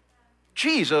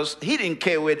 Jesus, he didn't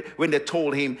care when they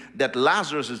told him that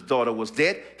Lazarus' daughter was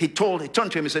dead. He turned to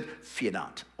him and said, fear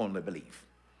not, only believe.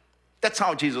 That's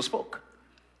how Jesus spoke.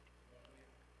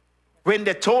 When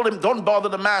they told him, don't bother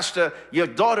the master, your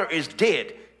daughter is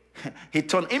dead, he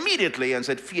turned immediately and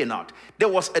said, fear not. There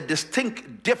was a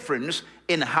distinct difference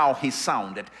in how he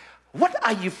sounded. What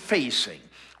are you facing?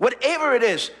 Whatever it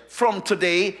is, from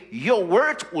today, your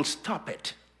word will stop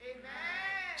it. Amen.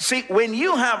 See, when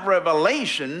you have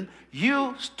revelation,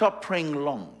 you stop praying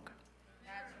long.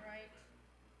 That's right.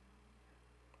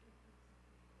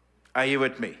 Are you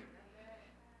with me?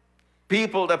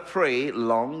 People that pray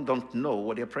long don't know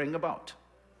what they're praying about.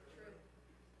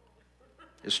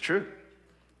 It's true.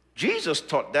 Jesus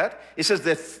taught that. He says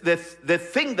the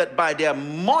thing that by their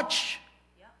much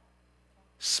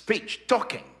speech,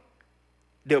 talking,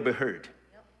 they'll be heard.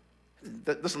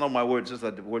 Those are not my words, those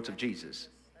are the words of Jesus.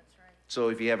 So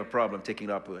if you have a problem, taking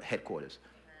it up with headquarters.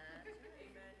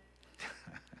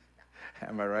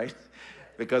 Am I right?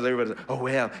 Because everybody's, oh,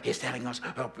 well, he's telling us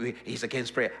he's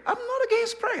against prayer. I'm not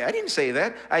against prayer. I didn't say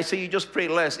that. I say you just pray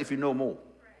less if you know more.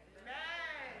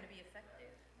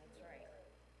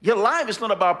 Your life is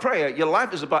not about prayer. Your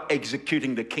life is about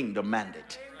executing the kingdom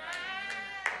mandate.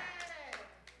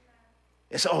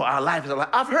 It's, oh, our life is a life.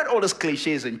 I've heard all those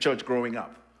cliches in church growing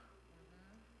up.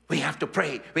 We have to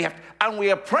pray. And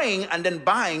we are praying and then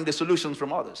buying the solutions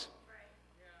from others.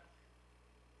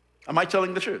 Am I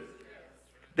telling the truth?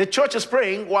 The church is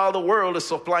praying while the world is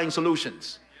supplying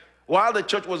solutions. While the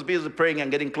church was busy praying and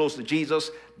getting close to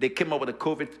Jesus, they came up with a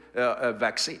COVID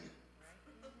vaccine.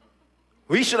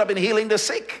 We should have been healing the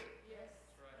sick.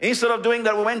 Instead of doing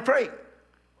that, we went praying.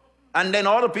 And then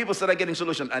all the people started getting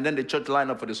solutions. And then the church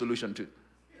lined up for the solution too.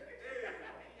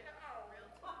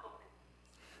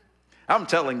 I'm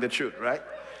telling the truth, right?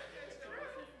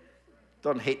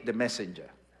 Don't hate the messenger.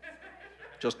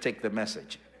 Just take the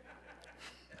message.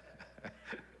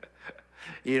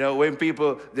 You know, when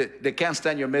people, they can't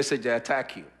stand your message, they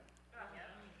attack you.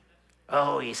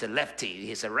 Oh, he's a lefty,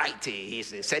 he's a righty,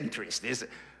 he's a centrist.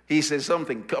 He says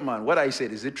something, come on, what I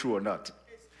said, is it true or not?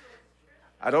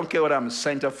 I don't care whether I'm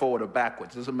center forward or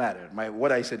backwards, it doesn't matter.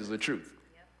 What I said is the truth.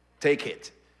 Take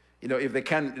it. You know, if they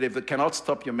cannot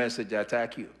stop your message, they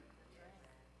attack you.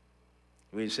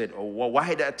 We said, oh, well,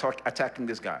 why are they attacking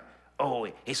this guy? Oh,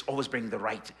 he's always bringing the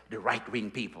right-wing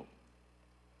people.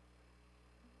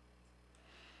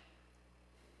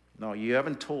 No, you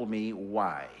haven't told me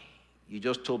why. You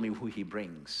just told me who he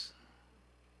brings.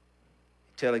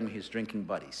 Telling me his drinking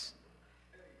buddies.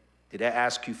 Did I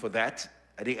ask you for that?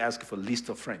 I didn't ask you for a list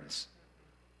of friends.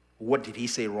 What did he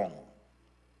say wrong?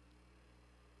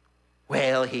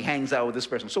 Well, he hangs out with this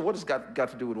person. So what has got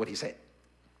to do with what he said?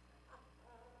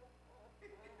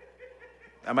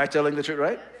 Am I telling the truth,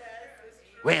 right?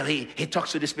 Well, he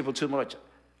talks to these people too much.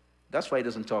 That's why he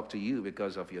doesn't talk to you,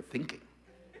 because of your thinking.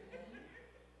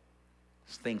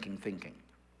 It's thinking.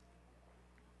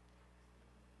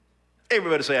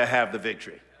 Everybody say, I have the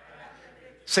victory.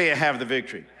 Say, I have the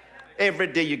victory. Every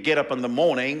day you get up in the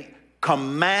morning,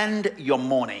 command your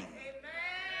morning.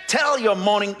 Tell your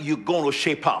morning you're going to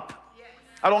shape up.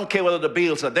 I don't care whether the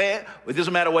bills are there. It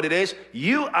doesn't matter what it is.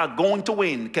 You are going to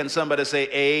win. Can somebody say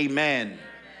amen?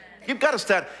 You've got to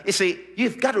start. You see,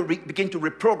 you've got to begin to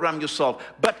reprogram yourself.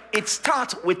 But it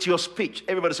starts with your speech.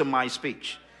 Everybody say my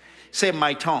speech. Say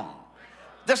my tongue.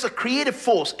 There's a creative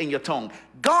force in your tongue.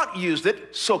 God used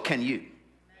it, so can you.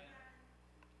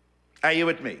 Are you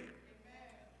with me?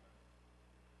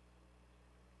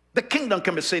 The kingdom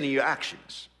can be seen in your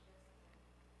actions.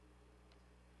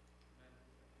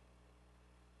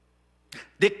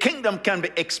 The kingdom can be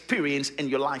experienced in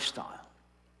your lifestyle.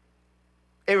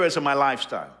 Areas of my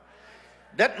lifestyle.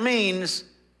 That means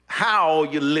how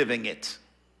you're living it.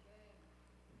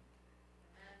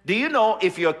 Do you know,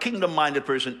 if you're a kingdom-minded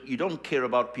person, you don't care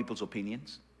about people's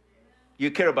opinions?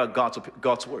 You care about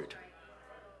God's word.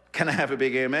 Can I have a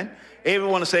big amen?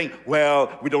 Everyone is saying,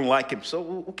 well, we don't like him. So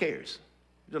who cares?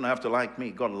 You don't have to like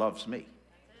me. God loves me.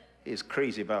 He's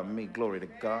crazy about me. Glory to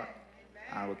God.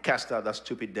 I will cast out that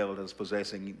stupid devil that's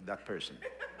possessing that person.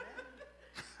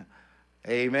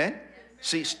 Amen?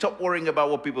 See, stop worrying about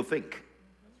what people think.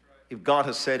 If God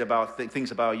has said about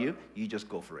things about you, you just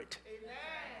go for it.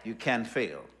 You can't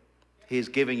fail. He's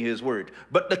giving you his word.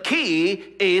 But the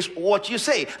key is what you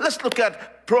say. Let's look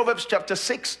at Proverbs chapter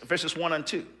 6, verses 1 and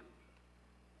 2.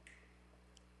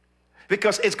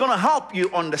 Because it's going to help you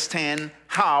understand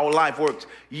how life works.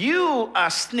 You are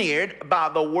snared by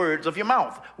the words of your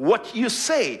mouth. What you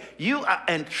say. You are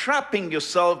entrapping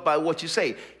yourself by what you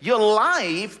say. Your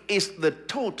life is the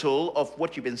total of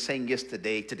what you've been saying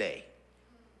yesterday, today.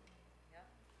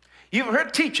 You've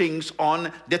heard teachings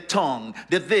on the tongue,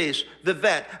 the this, the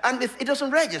that, and it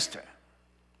doesn't register.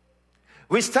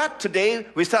 We start today,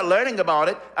 we start learning about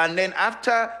it, and then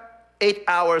after 8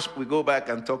 hours, we go back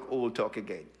and talk old talk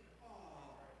again.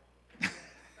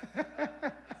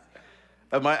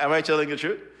 Am I telling the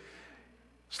truth?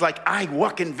 It's like, I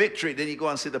walk in victory, then you go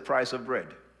and see the price of bread.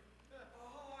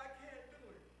 Oh, I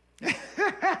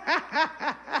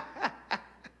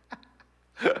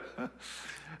can't do it.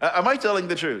 Am I telling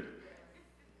the truth?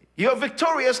 You're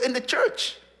victorious in the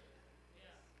church.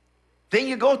 Then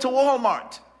you go to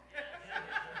Walmart.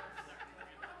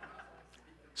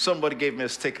 Somebody gave me a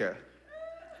sticker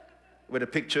with a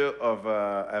picture of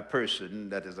a person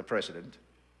that is the president.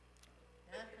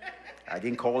 I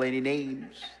didn't call any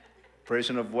names.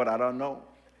 Person of what I don't know.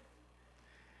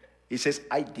 He says,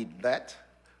 I did that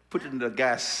put it in the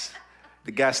gas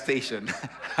station.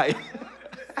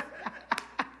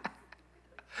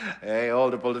 Hey, all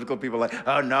the political people are like,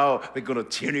 oh no, we're going to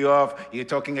turn you off. You're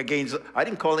talking against. I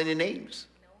didn't call any names.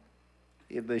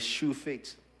 If the shoe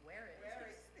fits.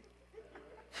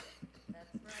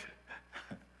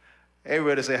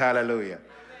 Everybody say hallelujah.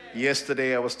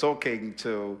 Yesterday I was talking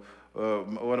to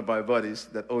one of my buddies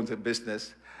that owns a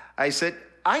business. I said,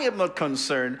 I am not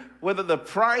concerned whether the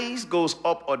price goes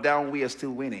up or down, we are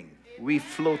still winning. We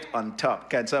float on top.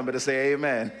 Can somebody say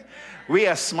amen? We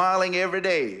are smiling every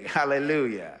day.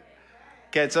 Hallelujah.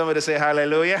 Can somebody say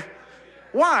hallelujah?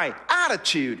 Why?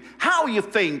 Attitude, how you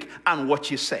think and what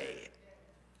you say.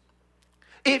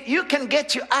 If you can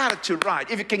get your attitude right,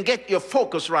 if you can get your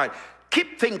focus right,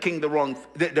 keep thinking the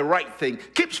right thing,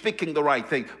 keep speaking the right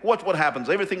thing, what happens?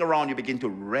 Everything around you begin to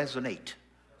resonate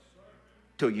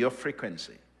to your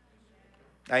frequency.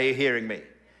 Are you hearing me?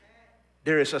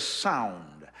 There is a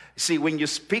sound. See, when you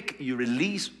speak, you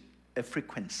release a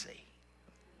frequency.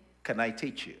 Can I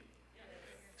teach you?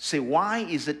 See, why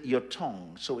is it your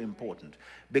tongue so important?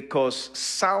 Because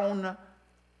sound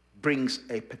brings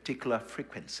a particular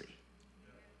frequency.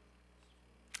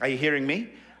 Are you hearing me?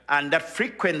 And that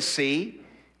frequency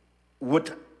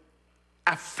would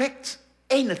affect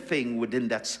anything within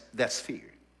that sphere.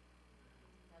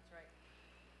 That's right.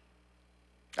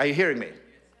 Are you hearing me?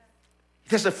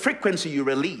 There's a frequency you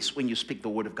release when you speak the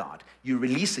word of God. You're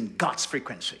releasing God's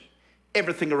frequency.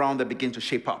 Everything around that begins to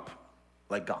shape up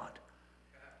like God.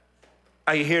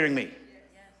 Are you hearing me?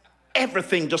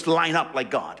 Everything just line up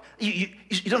like God. You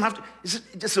don't have to, it's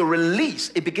just a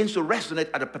release. It begins to resonate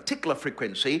at a particular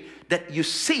frequency that you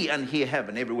see and hear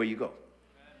heaven everywhere you go.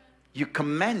 You're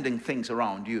commanding things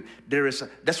around you.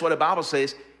 That's what the Bible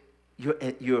says.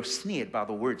 You're snared by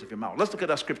the words of your mouth. Let's look at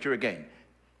that scripture again.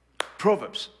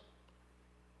 Proverbs.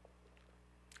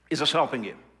 Is this helping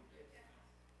you?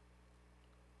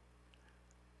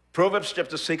 Proverbs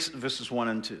chapter 6, verses 1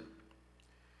 and 2.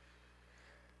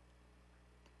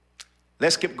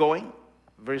 Let's keep going.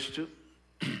 Verse 2.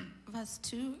 Verse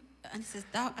 2, and it says,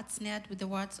 thou art snared with the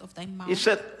words of thy mouth. He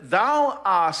said, thou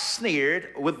art snared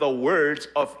with the words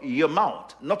of your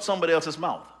mouth, not somebody else's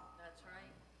mouth. That's right.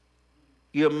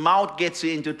 Your mouth gets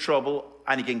you into trouble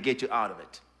and it can get you out of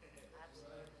it.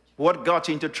 Absolutely. What got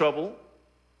you into trouble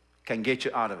can get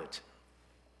you out of it.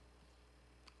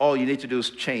 All you need to do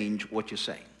is change what you're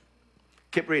saying.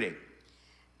 Keep reading.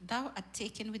 Thou art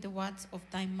taken with the words of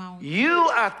thy mouth. You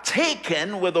are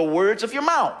taken with the words of your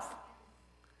mouth.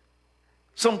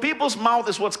 Some people's mouth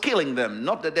is what's killing them,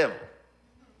 not the devil.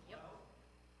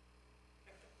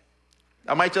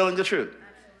 Am I telling the truth?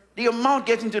 Absolutely. Your mouth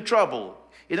gets into trouble.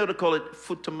 You know, they call it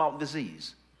foot-to-mouth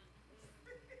disease.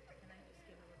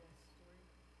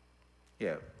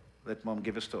 Yeah, let mom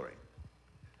give a story.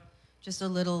 Just a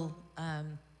little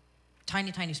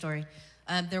tiny story.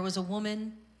 There was a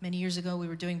woman many years ago. We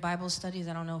were doing Bible studies.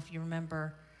 I don't know if you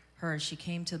remember her. She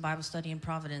came to the Bible study in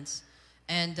Providence.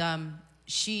 And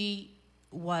she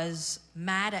was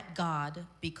mad at God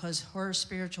because her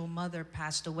spiritual mother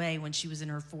passed away when she was in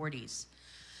her 40s.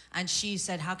 And she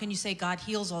said, how can you say God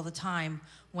heals all the time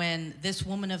when this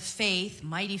woman of faith,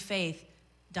 mighty faith,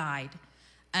 died?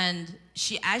 And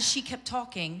as she kept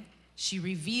talking, she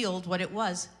revealed what it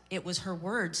was. It was her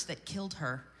words that killed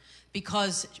her.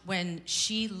 Because when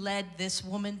she led this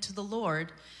woman to the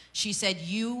Lord, she said,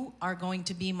 you are going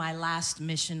to be my last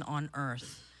mission on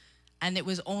earth. And it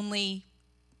was only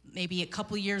maybe a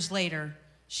couple years later,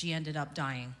 she ended up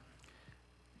dying.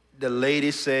 The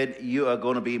lady said, you are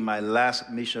going to be my last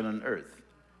mission on earth.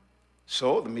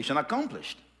 So the mission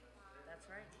accomplished. That's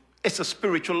right. It's a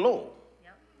spiritual law.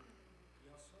 Yep.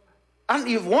 And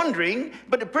you're wondering,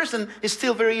 but the person is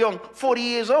still very young, 40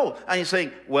 years old. And you're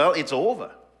saying, well, it's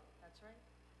over. That's right.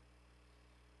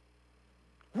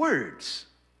 Words.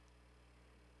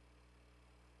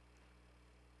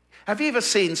 Have you ever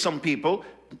seen some people,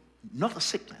 not a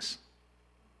sickness,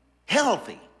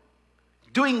 healthy,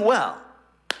 doing well,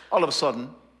 all of a sudden,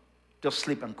 just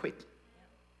sleep and quit?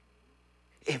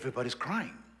 Everybody's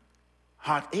crying.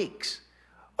 Heart aches.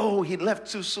 Oh, he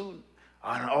left too soon.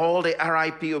 And all the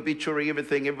RIP, obituary,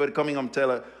 everything, everybody coming on tell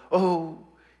her, oh,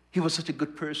 he was such a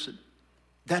good person.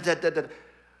 That.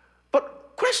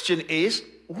 But question is,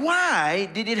 why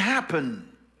did it happen?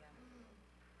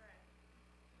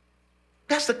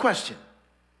 That's the question.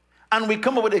 And we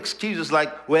come up with excuses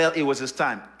like, well, it was his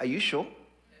time. Are you sure?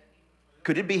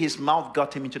 Could it be his mouth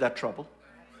got him into that trouble?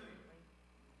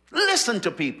 Listen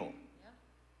to people.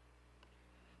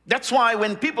 That's why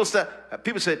when people say,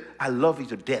 I love you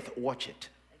to death, watch it.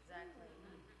 Exactly.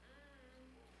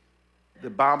 The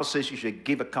Bible says you should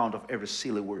give account of every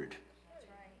silly word.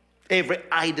 Every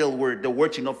idle word, the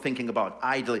words you're not thinking about,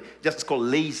 idly, just called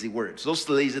lazy words. Those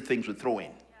lazy things we throw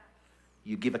in.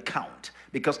 You give account.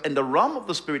 Because in the realm of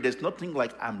the spirit, there's nothing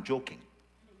like I'm joking.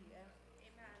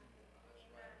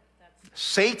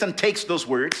 Satan takes those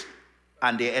words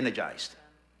and they're energized.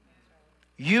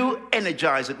 You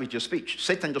energize it with your speech.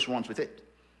 Satan just runs with it.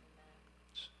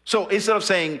 So instead of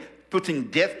saying, putting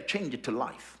death, change it to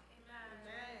life.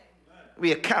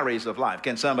 We are carriers of life.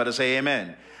 Can somebody say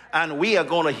amen? And we are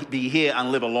going to be here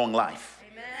and live a long life.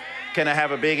 Amen. Can I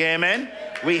have a big amen?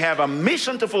 Amen? We have a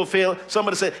mission to fulfill.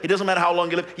 Somebody said, it doesn't matter how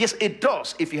long you live. Yes, it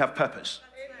does if you have purpose.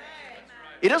 Amen.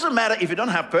 It doesn't matter if you don't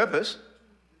have purpose.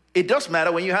 It does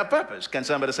matter when you have purpose. Can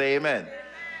somebody say amen? Amen.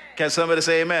 Can somebody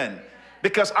say amen?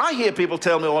 Because I hear people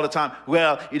tell me all the time,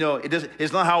 well, you know,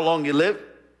 it's not how long you live.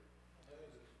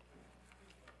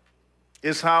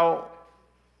 It's how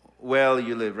well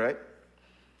you live, right?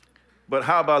 But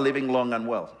how about living long and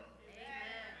well?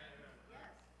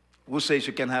 Who says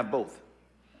you can have both?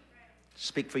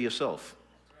 Speak for yourself.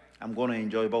 I'm going to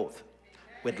enjoy both.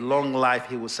 With long life,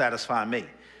 he will satisfy me.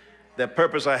 The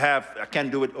purpose I have, I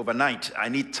can't do it overnight. I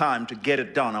need time to get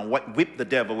it done and whip the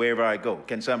devil wherever I go.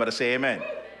 Can somebody say amen?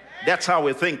 That's how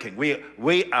we're thinking.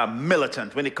 We are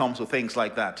militant when it comes to things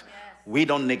like that. We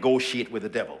don't negotiate with the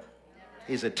devil.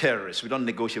 He's a terrorist. We don't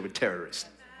negotiate with terrorists.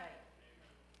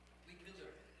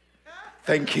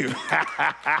 Thank you.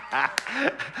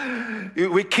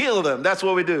 We kill them. That's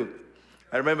what we do.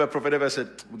 I remember Prophet Eva said,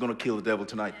 we're going to kill the devil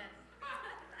tonight.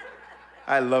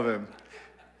 I love him.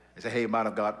 I said, hey, man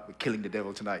of God, we're killing the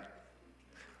devil tonight.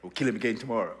 We'll kill him again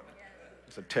tomorrow.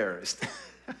 He's a terrorist.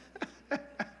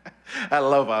 I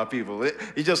love our people.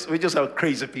 We just have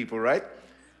crazy people, right?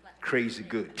 Crazy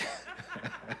good.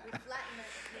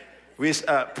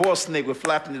 Poor snake, we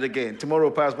flatten it again. Tomorrow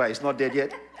will pass by. It's not dead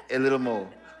yet. A little more.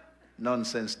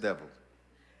 Nonsense devil.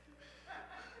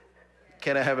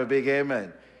 Can I have a big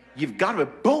amen? You've got to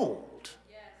be bold.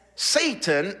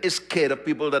 Satan is scared of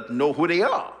people that know who they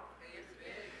are.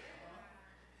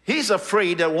 He's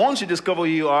afraid that once you discover who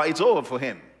you are, it's over for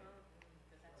him.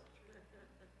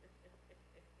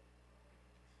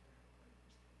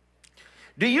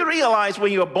 Do you realize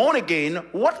when you are born again,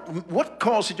 what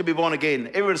caused you to be born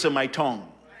again? Everybody say, my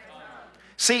tongue.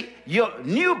 See, your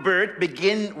new birth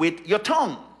begins with your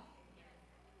tongue.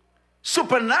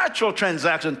 Supernatural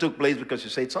transaction took place because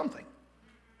you said something.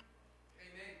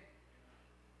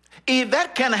 Amen. If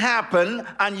that can happen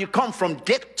and you come from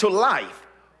death to life,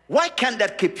 why can't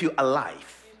that keep you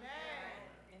alive? Amen.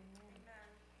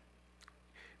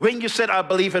 When you said, I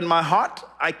believe in my heart,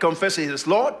 I confess He is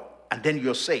Lord, and then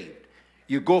you're saved.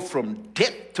 You go from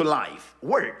death to life.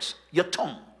 Words, your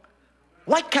tongue.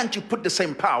 Why can't you put the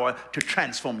same power to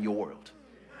transform your world?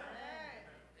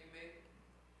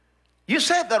 You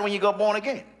said that when you got born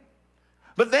again.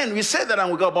 But then we said that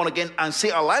and we got born again and see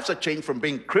our lives are changed from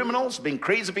being criminals, being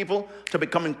crazy people, to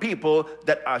becoming people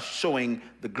that are showing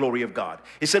the glory of God.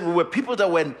 He said we were people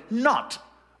that were not,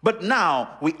 but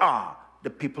now we are the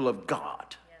people of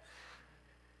God. Yes.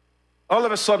 All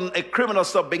of a sudden, a criminal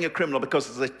stopped being a criminal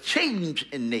because there's a change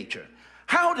in nature.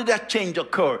 How did that change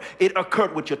occur? It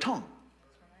occurred with your tongue.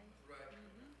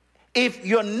 If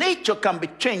your nature can be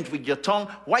changed with your tongue,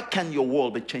 why can't your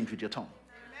world be changed with your tongue?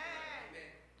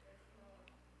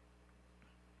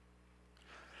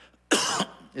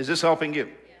 Is this helping you?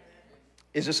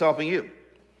 Is this helping you?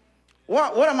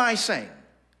 What am I saying?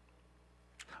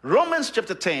 Romans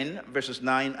chapter 10, verses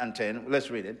 9 and 10.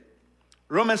 Let's read it.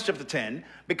 Romans chapter 10,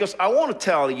 because I want to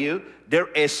tell you there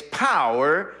is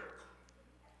power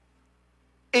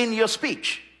in your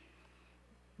speech.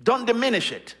 Don't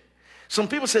diminish it. Some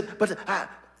people said, but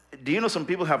do you know some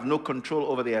people have no control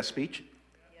over their speech?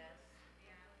 Yes.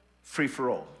 Free for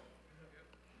all.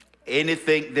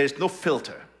 Anything, there's no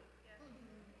filter.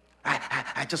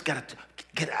 I just got to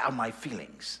get out my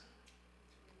feelings.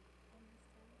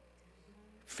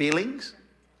 Feelings?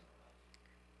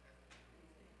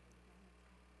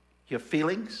 Your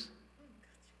feelings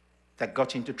that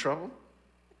got you into trouble?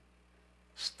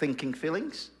 Stinking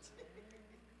feelings?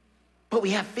 But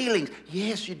we have feelings.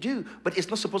 Yes, you do. But it's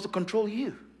not supposed to control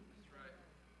you.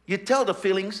 You tell the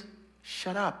feelings,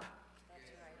 shut up.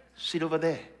 Sit over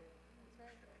there.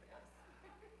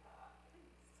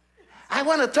 I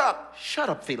want to talk. Shut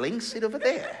up, feelings. Sit over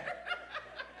there.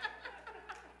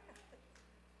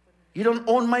 You don't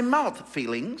own my mouth,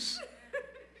 feelings.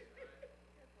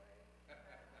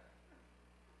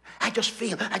 I just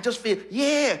feel.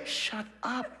 Yeah, shut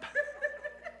up.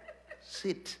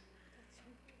 Sit.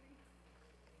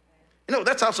 You know,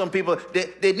 that's how some people,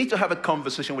 they need to have a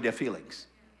conversation with their feelings.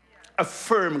 A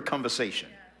firm conversation.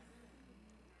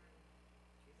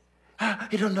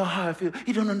 You don't know how I feel.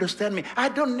 You don't understand me. I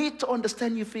don't need to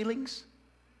understand your feelings.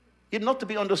 You're not to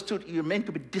be understood. You're meant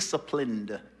to be disciplined.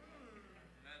 Amen.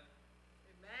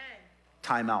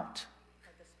 Time out.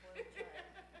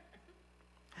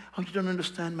 Oh, you don't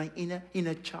understand my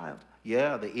inner child.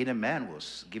 Yeah, the inner man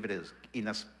was give it his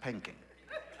inner spanking.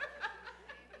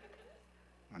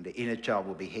 And the inner child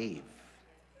will behave.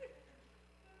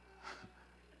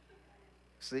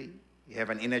 See, you have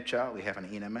an inner child, we have an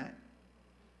inner man.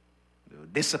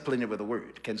 Discipline it with the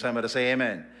word. Can somebody say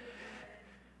amen?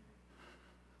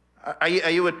 Are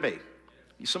you with me?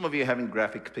 Some of you are having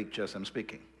graphic pictures I'm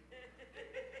speaking.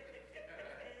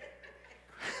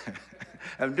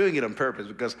 I'm doing it on purpose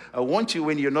because I want you,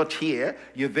 when you're not here,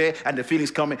 you're there and the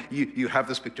feelings coming, you have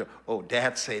this picture. Oh,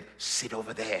 Dad said, sit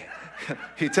over there.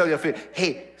 You tell your feeling,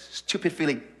 hey, stupid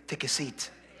feeling, take a seat.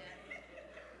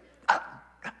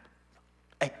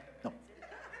 Hey, no.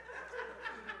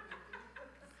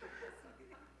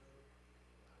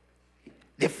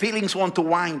 The feelings want to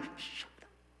whine.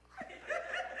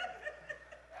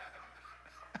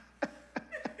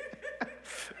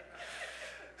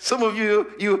 Some of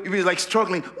you'll be like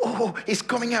struggling. Oh, it's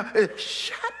coming out.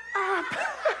 Shut up.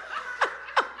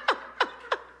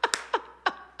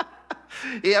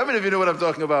 Yeah, how many of you know what I'm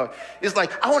talking about? It's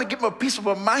like, I want to give him a piece of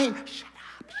my mind. Shut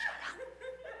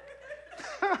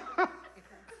up.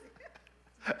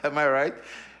 Am I right?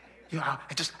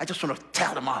 I just want to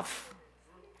tell them off.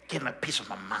 Give him a piece of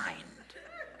my mind.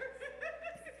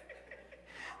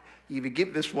 If you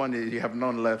give this one, you have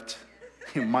none left.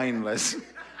 You're mindless.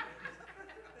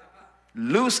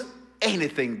 Lose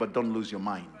anything, but don't lose your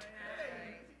mind.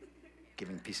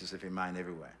 Giving pieces of your mind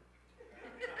everywhere.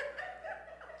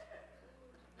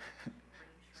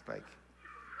 It's like,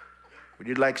 would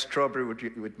you like strawberry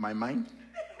with my mind?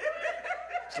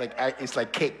 It's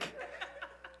like cake.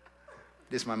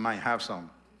 This is my mind. Have some.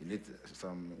 You need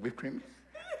some whipped cream?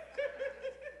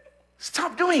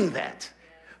 Stop doing that.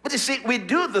 But you see, we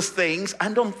do these things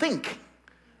and don't think.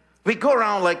 We go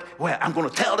around like, well, I'm going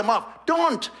to tell them off.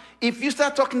 Don't. If you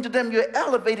start talking to them, you're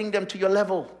elevating them to your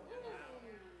level.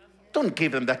 Don't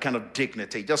give them that kind of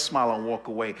dignity. Just smile and walk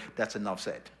away. That's enough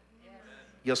said.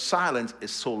 Your silence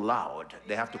is so loud,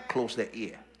 they have to close their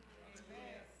ear.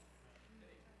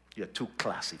 You're too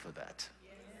classy for that.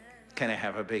 Can I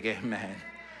have a big amen?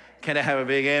 Can I have a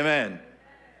big amen?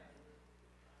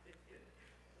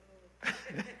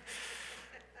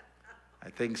 I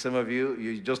think some of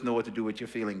you just know what to do with your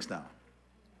feelings now.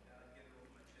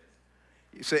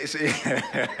 You say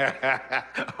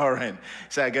all right.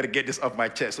 Say, I got to get this off my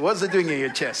chest. What's it doing in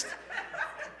your chest?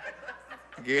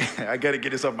 Yeah, I got to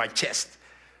get this off my chest.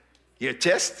 Your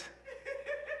chest?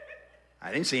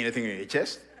 I didn't see anything in your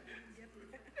chest.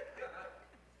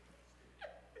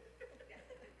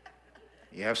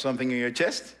 You have something in your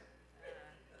chest?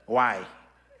 Why?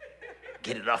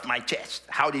 Get it off my chest.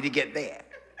 How did it get there?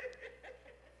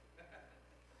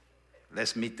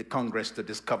 Let's meet the Congress to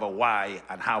discover why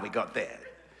and how we got there.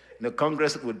 The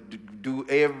Congress would do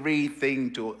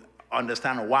everything to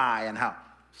understand why and how.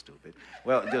 Stupid.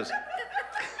 Well, just...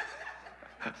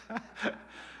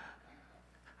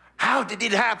 How did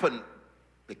it happen?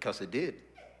 Because it did.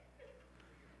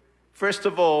 First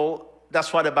of all,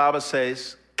 that's why the Bible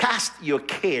says, cast your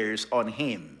cares on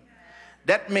him.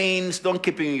 That means don't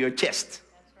keep it in your chest.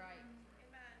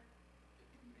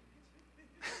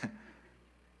 That's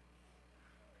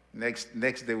right.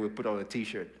 Next day we'll put on a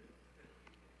t-shirt.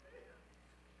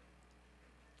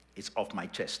 It's off my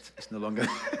chest. It's no longer...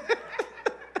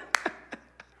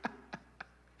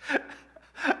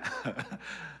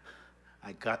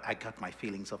 I got my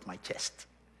feelings off my chest.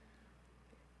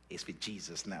 It's with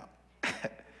Jesus now.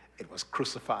 It was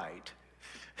crucified.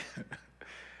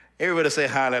 Everybody say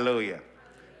hallelujah.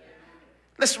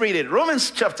 Let's read it.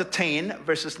 Romans chapter 10,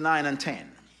 verses 9 and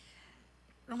 10.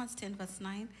 Romans 10, verse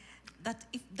 9. That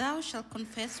if thou shalt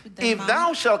confess with thy mouth,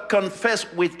 thou shalt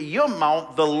confess with your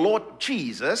mouth the Lord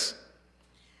Jesus,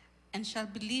 and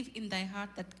shalt believe in thy heart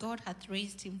that God hath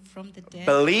raised him from the dead.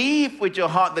 Believe with your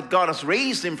heart that God has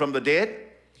raised him from the dead.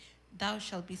 Thou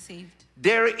shalt be saved.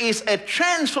 There is a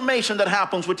transformation that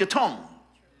happens with your tongue.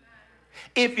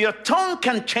 If your tongue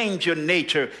can change your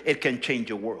nature, it can change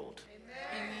your world.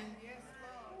 Amen.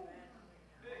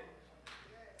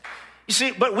 You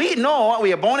see, but we know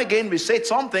we are born again, we said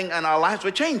something, and our lives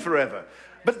were changed forever.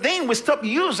 But then we stop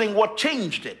using what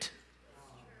changed it.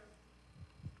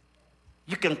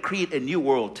 You can create a new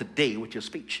world today with your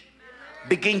speech.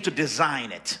 Begin to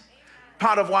design it.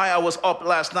 Part of why I was up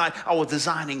last night, I was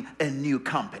designing a new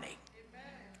company.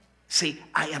 See,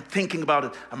 I am thinking about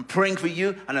it. I'm praying for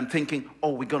you, and I'm thinking,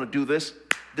 oh, we're going to do this.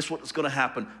 This is what's going to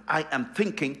happen. I am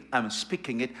thinking, I'm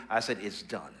speaking it. I said, it's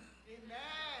done.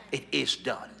 It is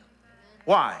done.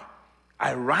 Why?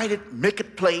 I write it, make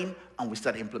it plain, and we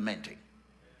start implementing.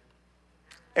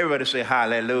 Everybody say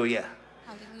hallelujah.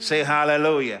 Hallelujah. Say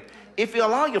hallelujah. If you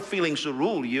allow your feelings to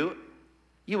rule you,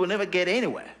 you will never get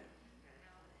anywhere.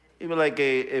 You'll be like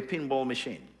a pinball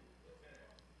machine.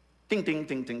 Ting, ting,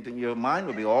 ting, ting, ting. Your mind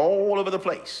will be all over the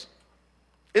place.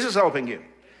 This is helping you.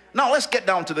 Now let's get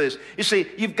down to this. You see,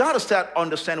 you've got to start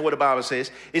understanding what the Bible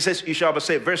says. It says, you shall be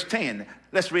saved. Verse 10.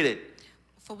 Let's read it.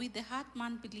 For with the heart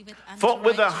man believeth unto For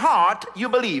with the righteousness. heart you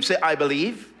believe. Say, I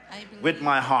believe. I believe. With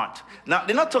my heart. Now,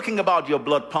 they're not talking about your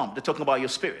blood pump. They're talking about your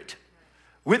spirit.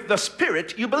 With the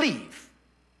spirit you believe.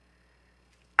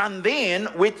 And then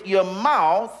with your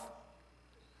mouth,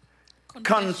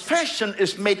 confession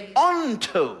is made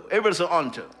unto. Everybody say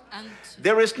unto. Unto.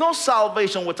 There is no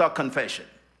salvation without confession.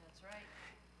 That's right.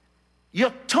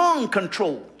 Your tongue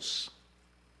controls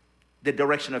the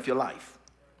direction of your life.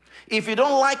 If you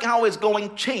don't like how it's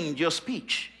going, change your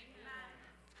speech.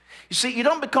 You see, you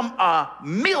don't become a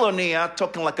millionaire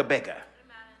talking like a beggar.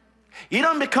 You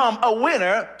don't become a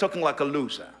winner talking like a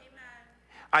loser.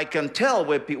 I can tell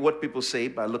what people say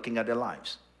by looking at their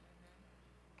lives.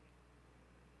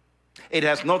 It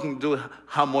has nothing to do with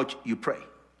how much you pray.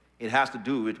 It has to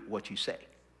do with what you say.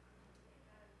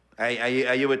 Are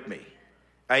you with me?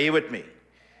 Are you with me?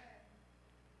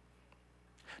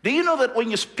 Do you know that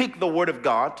when you speak the word of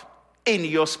God in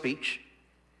your speech,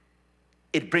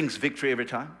 it brings victory every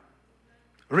time?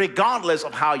 Regardless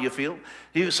of how you feel.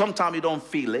 Sometimes you don't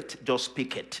feel it, just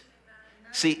speak it.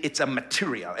 See, it's a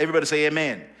material. Everybody say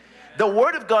amen. The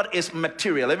word of God is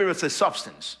material. Everybody say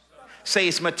substance. Say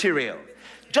it's material.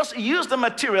 Just use the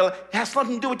material. It has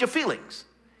nothing to do with your feelings.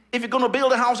 If you're going to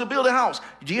build a house, you build a house.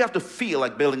 Do you have to feel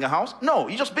like building a house? No,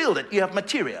 you just build it. You have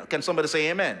material. Can somebody say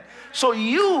amen? So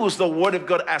use the word of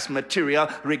God as material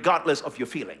regardless of your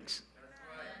feelings.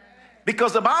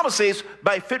 Because the Bible says,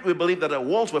 by faith we believe that the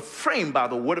walls were framed by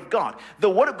the word of God. The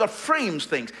word of God frames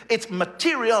things. It's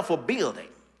material for building.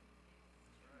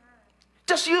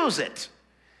 Just use it.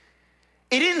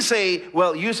 It didn't say,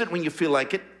 well, use it when you feel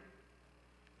like it.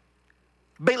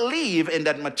 Believe in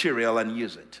that material and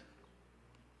use it.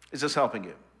 Is this helping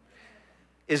you?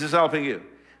 Is this helping you?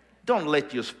 Don't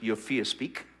let your fear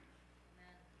speak.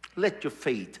 Let your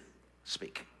faith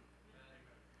speak.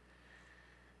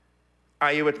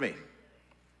 Are you with me?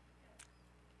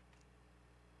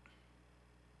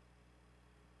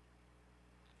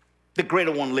 The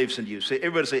greater one lives in you. Say,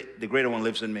 everybody say, the greater one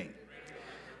lives in me.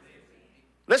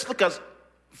 Let's look at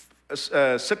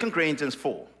 2 Corinthians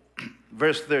 4,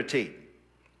 verse 13.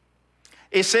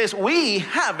 It says, we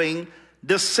having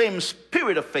the same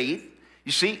spirit of faith.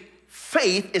 You see,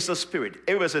 faith is a spirit.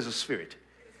 Everybody says a spirit.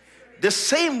 The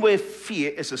same way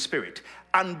fear is a spirit.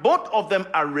 And both of them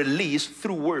are released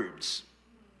through words.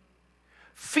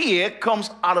 Fear comes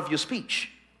out of your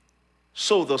speech.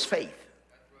 So does faith.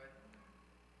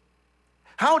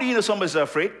 How do you know somebody's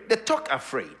afraid? They talk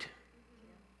afraid.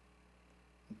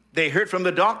 They heard from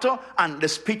the doctor and the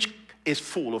speech is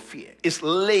full of fear. It's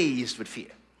laced with fear.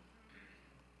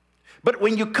 But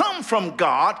when you come from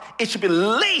God, it should be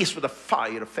laced with the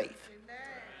fire of faith.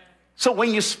 So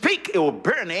when you speak, it will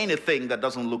burn anything that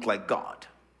doesn't look like God.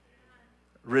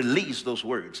 Release those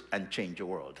words and change your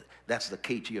world. That's the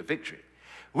key to your victory.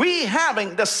 We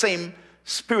having the same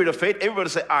spirit of faith. Everybody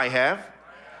say, I have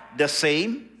the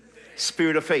same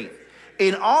spirit of faith.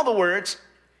 In other words,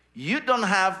 you don't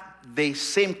have the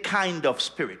same kind of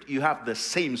spirit. You have the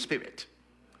same spirit.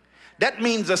 That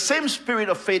means the same spirit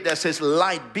of faith that says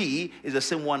light be is the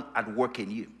same one at work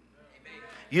in you.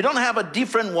 You don't have a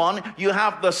different one. You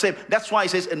have the same. That's why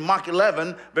it says in Mark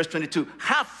 11, verse 22,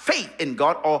 have faith in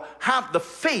God, or have the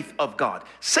faith of God.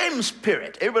 Same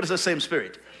spirit. Everybody's the same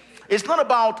spirit. It's not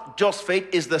about just faith.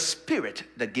 It's the spirit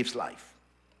that gives life.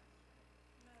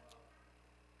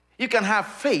 You can have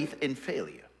faith in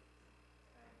failure.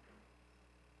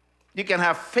 You can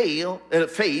have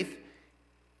faith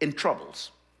in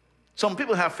troubles. Some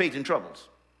people have faith in troubles.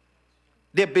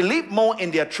 They believe more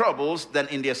in their troubles than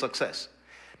in their success.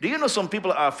 Do you know some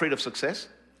people are afraid of success?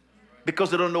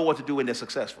 Because they don't know what to do when they're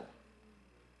successful.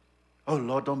 Oh,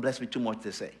 Lord, don't bless me too much,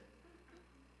 they say.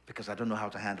 Because I don't know how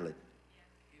to handle it.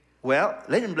 Well,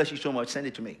 let him bless you so much, send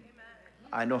it to me.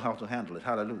 I know how to handle it.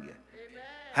 Hallelujah.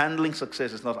 Handling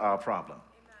success is not our problem.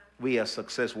 We are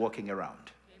success walking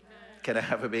around. Can I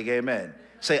have a big amen?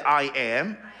 Say, I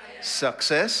am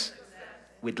success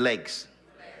with legs.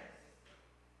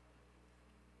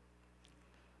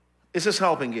 Is this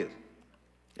helping you?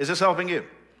 Is this helping you?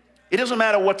 It doesn't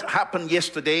matter what happened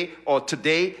yesterday or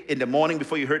today in the morning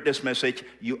before you heard this message,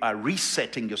 you are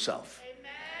resetting yourself.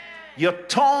 Amen. Your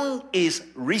tongue is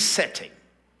resetting.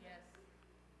 Yes.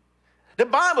 The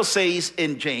Bible says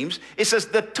in James, it says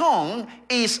the tongue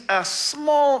is a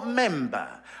small member,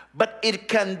 but it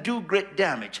can do great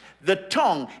damage. The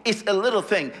tongue is a little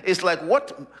thing. It's like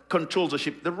what controls the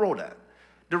ship? The rudder.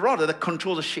 The rudder that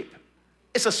controls the ship.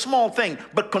 It's a small thing,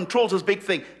 but controls this big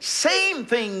thing. Same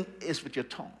thing is with your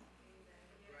tongue.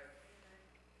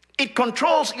 It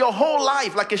controls your whole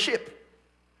life like a ship.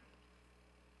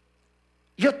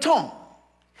 Your tongue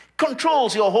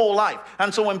controls your whole life.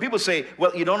 And so when people say,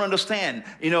 well, you don't understand,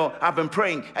 I've been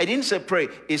praying. I didn't say pray.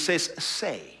 It says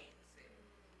say.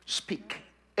 Speak.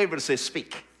 Everybody says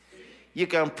speak. You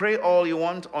can pray all you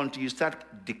want until you start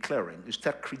declaring. You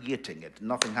start creating it.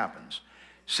 Nothing happens.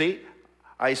 See,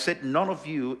 I said none of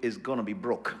you is going to be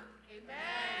broke. Amen.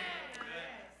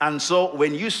 And so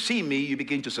when you see me, you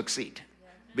begin to succeed.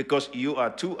 Because you are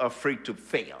too afraid to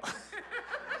fail.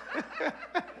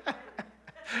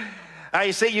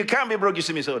 I say you can't be broke. You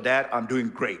see me say, oh, Dad, I'm doing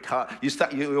great. Huh?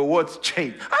 Your words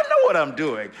change. I know what I'm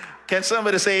doing. Can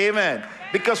somebody say amen?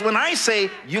 Because when I say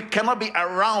you cannot be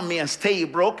around me and stay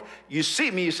broke, you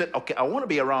see me, you said, okay, I want to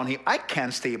be around him. I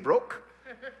can't stay broke.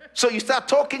 So you start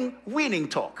talking winning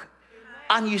talk.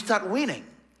 And you start winning.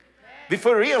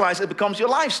 Before you realize it becomes your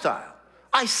lifestyle.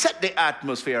 I set the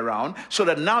atmosphere around so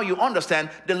that now you understand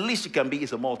the least you can be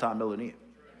is a multi-millionaire.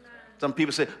 Some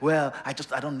people say, well, I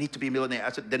don't need to be a millionaire.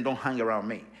 I said, then don't hang around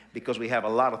me because we have a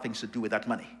lot of things to do with that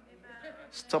money.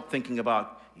 Stop thinking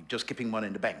about just keeping money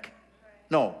in the bank.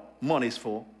 No, money is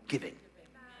for giving.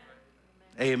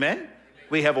 Amen?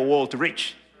 We have a world to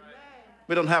reach.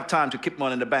 We don't have time to keep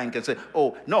money in the bank and say,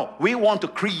 oh, no, we want to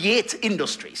create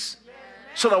industries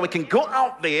so that we can go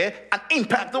out there and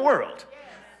impact the world.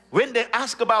 When they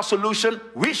ask about solution,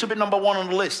 we should be number one on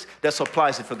the list that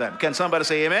supplies it for them. Can somebody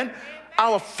say amen? Amen.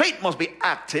 Our faith must be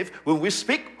active. When we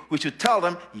speak, we should tell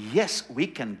them, yes, we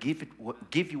can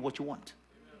give you what you want.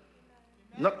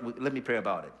 Not, let me pray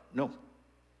about it. No.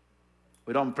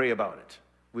 We don't pray about it.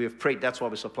 We have prayed. That's why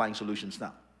we're supplying solutions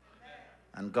now.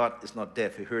 And God is not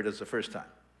deaf. He heard us the first time.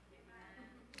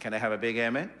 Can I have a big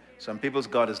amen? Some people's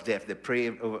God is deaf. They pray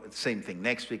over the same thing.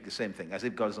 Next week, the same thing. As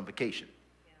if God is on vacation.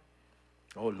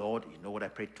 Oh, Lord, you know what I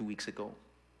prayed 2 weeks ago?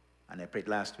 And I prayed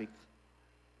last week.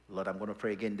 Lord, I'm going to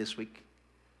pray again this week.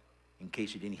 In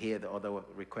case you didn't hear the other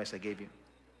request I gave you.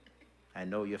 I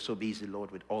know you're so busy,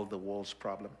 Lord, with all the world's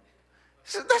problem.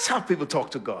 So that's how people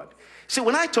talk to God. See,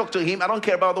 when I talk to him, I don't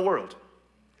care about the world.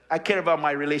 I care about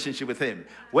my relationship with him.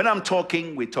 When I'm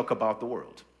talking, we talk about the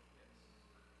world.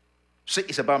 See,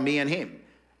 it's about me and him.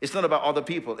 It's not about other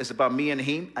people. It's about me and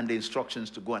him and the instructions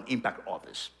to go and impact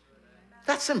others.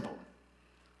 That's simple.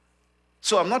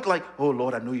 So I'm not like, oh,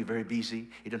 Lord, I know you're very busy.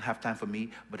 You don't have time for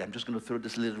me, but I'm just going to throw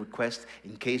this little request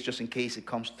just in case it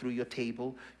comes through your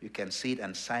table. You can see it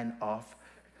and sign off.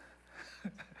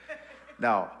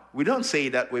 Now, we don't say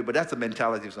it that way, but that's the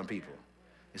mentality of some people.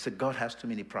 They say, God has too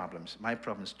many problems. My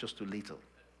problem is just too little.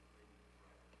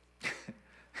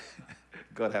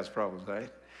 God has problems,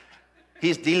 right?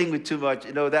 He's dealing with too much.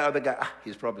 That other guy,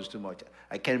 his problem is too much.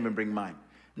 I can't even bring mine.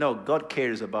 No, God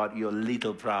cares about your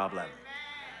little problem.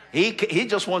 He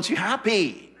just wants you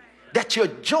happy, that your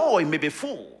joy may be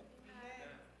full.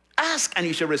 Ask and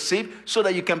you shall receive so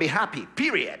that you can be happy,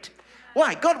 period.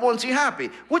 Why? God wants you happy.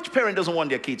 Which parent doesn't want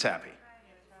their kids happy?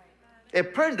 A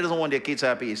parent that doesn't want their kids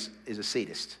happy is a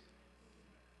sadist.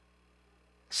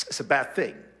 It's a bad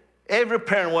thing. Every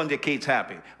parent wants their kids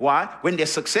happy. Why? When they're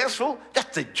successful,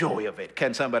 that's the joy of it.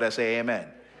 Can somebody say amen?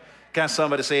 Can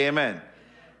somebody say amen?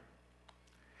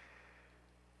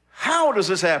 How does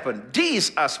this happen?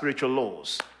 These are spiritual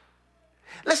laws.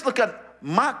 Let's look at 2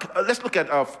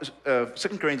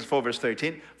 Corinthians 4 verse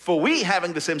 13. For we,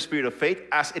 having the same spirit of faith,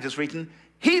 as it is written,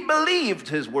 he believed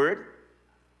his word.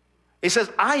 It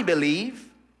says, I believe,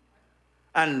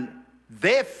 and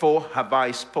therefore have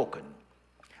I spoken.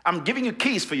 I'm giving you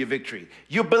keys for your victory.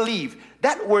 You believe.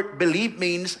 That word believe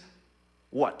means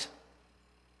what?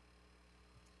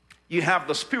 You have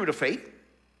the spirit of faith,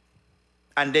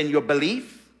 and then your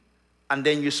belief, and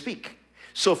then you speak.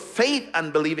 So faith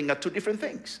and believing are two different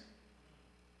things.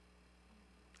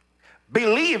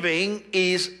 Believing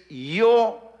is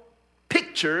your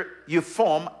picture you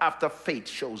form after faith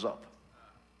shows up.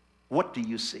 What do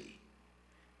you see?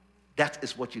 That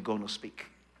is what you're going to speak.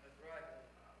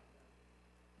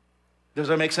 Does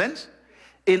that make sense?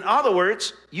 In other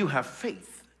words, you have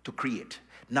faith to create.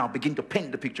 Now begin to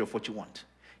paint the picture of what you want.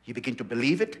 You begin to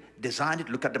believe it, design it,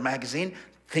 look at the magazine,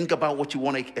 think about what you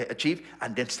want to achieve,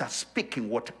 and then start speaking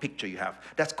what picture you have.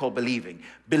 That's called believing.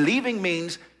 Believing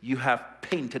means you have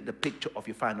painted the picture of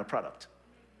your final product.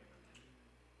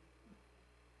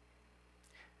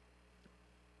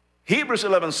 Hebrews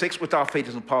 11:6, without faith it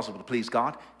is impossible to please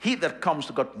God. He that comes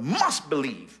to God must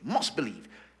believe,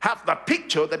 have that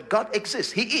picture that God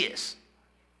exists. He is.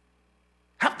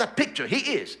 Have that picture,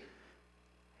 he is.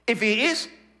 If he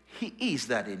is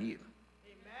that in you.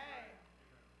 Amen.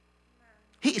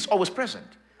 He is always present.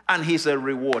 And he's a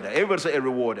rewarder. Everybody say a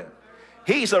rewarder.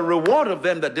 He is a rewarder of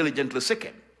them that diligently seek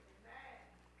him.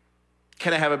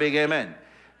 Can I have a big amen?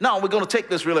 Now, we're going to take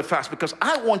this really fast because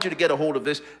I want you to get a hold of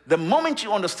this. The moment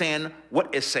you understand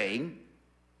what it's saying,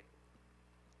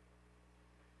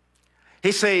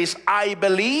 he says, I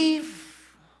believe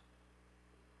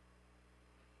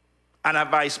and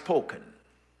have I spoken.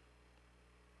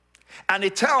 And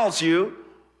it tells you,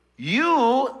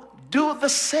 you do the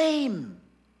same.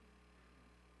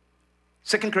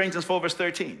 2 Corinthians 4 verse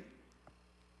 13.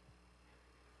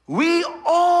 We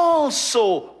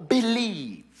also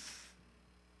believe.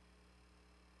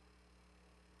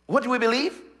 What do we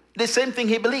believe? The same thing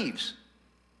he believes.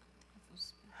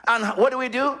 And what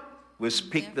do? We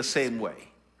speak the same way.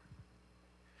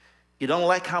 You don't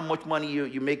like how much money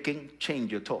you're making?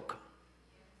 Change your talk.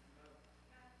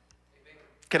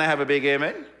 Can I have a big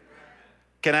amen?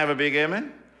 Can I have a big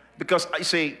amen? Because I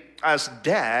say, as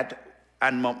dad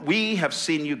and mom, we have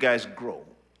seen you guys grow.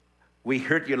 We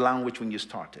heard your language when you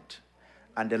started,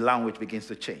 and the language begins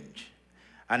to change.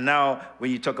 And now,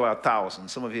 when you talk about 1,000,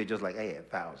 some of you are just like, hey,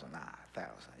 1,000,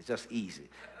 1,000. It's just easy.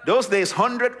 Those days,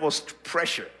 100 was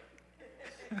pressure.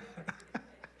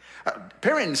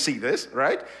 Parents see this,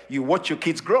 right? You watch your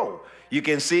kids grow. You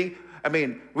can see, I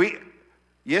mean,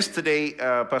 yesterday,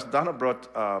 Pastor Donna brought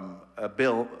a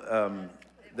bill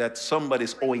that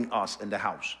somebody's owing us in the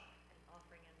house.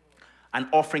 An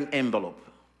offering envelope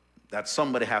that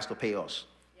somebody has to pay us.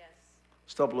 Yes.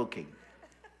 Stop looking.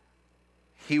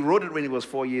 He wrote it when he was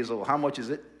 4 years old. How much is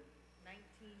it? 19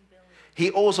 billion.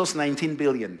 He owes us 19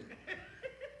 billion.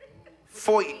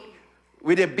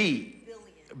 With a B.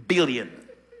 Billion.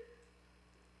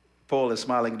 Paul is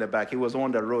smiling in the back. He was the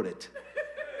one that wrote it.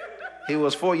 He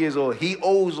was 4 years old. He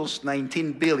owes us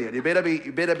 19 billion. You better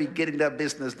be getting that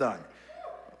business done.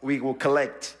 We will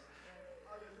collect.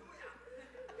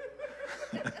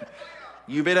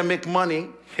 You better make money.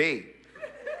 Hey.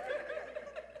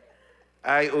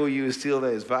 IOU is still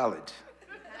there, is valid.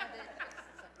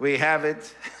 We have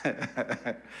it.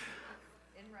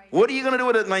 What are you going to do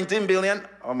with that 19 billion?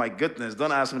 Oh my goodness,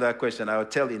 don't ask me that question. I'll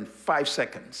tell you in 5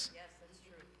 seconds. Yes, that's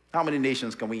true. How many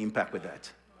nations can we impact with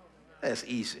that? That's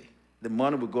easy. The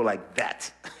money will go like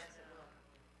that.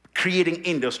 Creating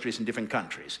industries in different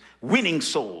countries, winning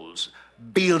souls,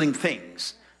 building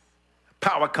things,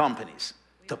 power companies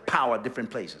to power different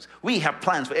places. We have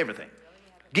plans for everything.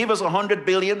 Give us 100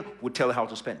 billion, we'll tell you how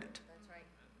to spend it. That's right.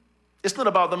 It's not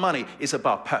about the money, it's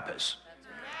about purpose.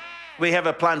 We have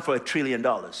a plan for $1 trillion.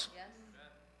 Yes.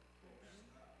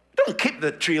 Don't keep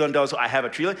the $1 trillion so I have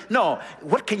 $1 trillion. No,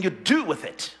 what can you do with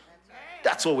it?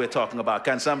 That's what we're talking about.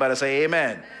 Can somebody say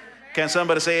amen? Can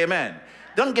somebody say amen?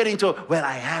 Don't get into, well,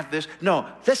 I have this. No,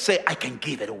 let's say I can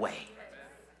give it away.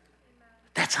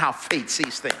 That's how faith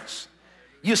sees things.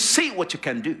 You see what you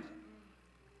can do.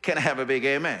 Can I have a big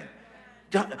amen?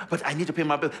 But I need to pay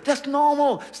my bill. That's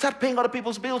normal. Start paying other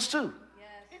people's bills too.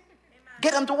 Yes.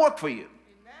 Get them to work for you.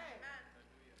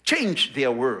 Change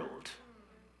their world.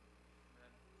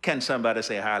 Can somebody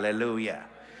say hallelujah?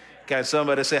 Can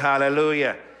somebody say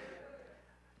hallelujah?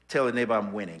 Tell the neighbor,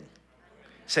 I'm winning.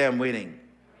 Say, I'm winning.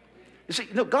 You see,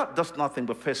 God does nothing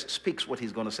but first speaks what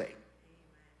he's going to say.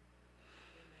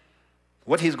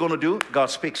 What he's going to do, God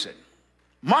speaks it.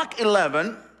 Mark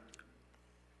 11,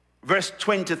 verse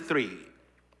 23.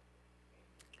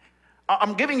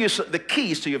 I'm giving you the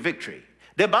keys to your victory.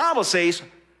 The Bible says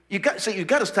you got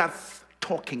to start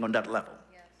talking on that level.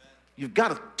 Yes. You've got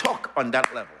to talk on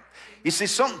that level. You see,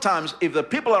 sometimes if the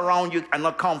people around you are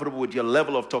not comfortable with your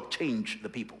level of talk, change the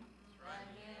people.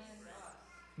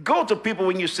 Go to people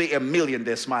when you say $1 million,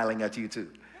 they're smiling at you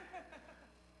too.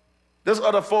 There's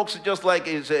other folks just like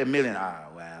you say $1 million.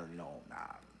 Well, nah.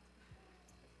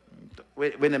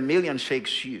 When $1 million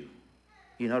shakes you,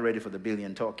 you're not ready for the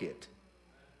billion talk yet.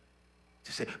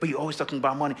 You say, but you're always talking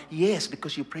about money. Yes,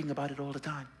 because you're praying about it all the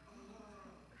time.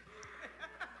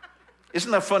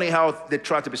 Isn't that funny how they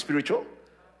try to be spiritual?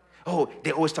 Oh,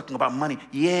 they're always talking about money.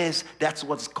 Yes, that's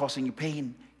what's causing you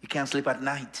pain. You can't sleep at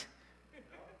night.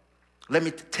 Let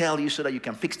me tell you so that you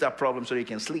can fix that problem so that you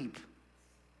can sleep.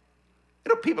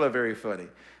 People are very funny.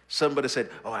 Somebody said,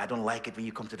 oh, I don't like it when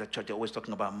you come to the church. You're always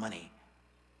talking about money.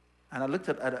 And I looked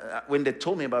at, when they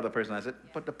told me about the person, I said,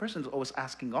 but the person's always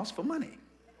asking us for money.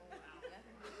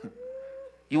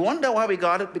 You wonder why we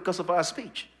got it? Because of our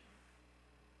speech.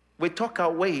 We talk our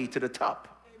way to the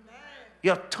top.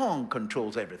 Your tongue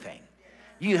controls everything.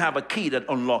 You have a key that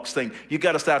unlocks things. You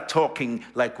got to start talking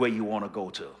like where you want to go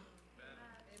to.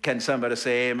 Can somebody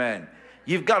say amen?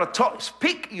 You've got to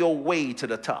speak your way to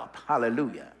the top.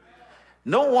 Hallelujah.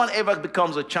 No one ever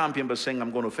becomes a champion by saying, I'm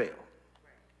going to fail.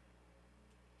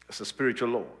 It's a spiritual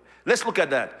law. Let's look at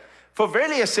that. For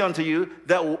verily I say unto you,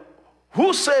 that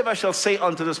whosoever shall say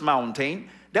unto this mountain,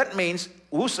 that means,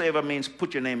 whosoever means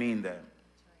put your name in there.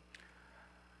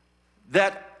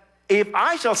 That if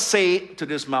I shall say to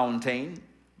this mountain,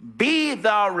 be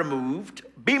thou removed,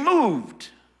 be moved,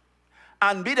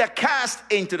 and be thou cast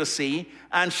into the sea,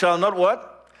 and shall not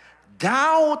what?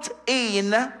 Doubt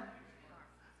in,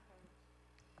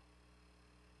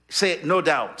 say no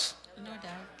doubts. No doubt.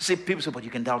 See, people say, but you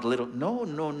can doubt a little. No,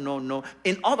 no, no, no.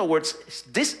 In other words,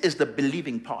 this is the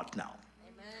believing part now.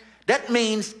 Amen. That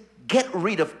means get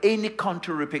rid of any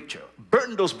contrary picture.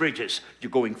 Burn those bridges.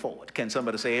 You're going forward. Can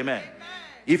somebody say amen? Amen.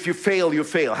 If you fail, you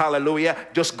fail. Hallelujah.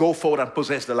 Just go forward and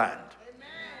possess the land. Amen.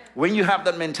 When you have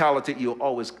that mentality, you'll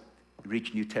always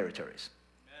reach new territories.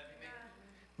 Amen.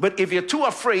 But if you're too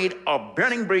afraid of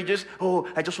burning bridges, oh,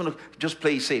 I just want to just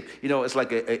play safe. You know, it's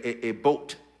like a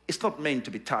boat. It's not meant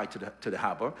to be tied to the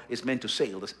harbor. It's meant to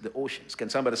sail the oceans. Can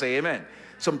somebody say amen?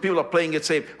 Some people are playing it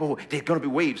safe. Oh, there are going to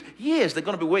be waves. Yes, there are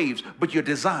going to be waves, but you're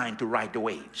designed to ride the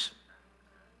waves.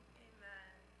 Amen.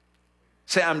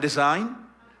 Say, I'm designed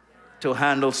to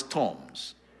handle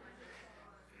storms.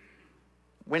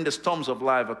 When the storms of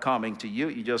life are coming to you,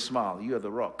 you just smile. You are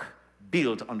the rock,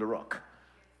 built on the rock.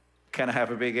 Can I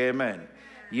have a big amen?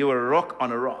 You are a rock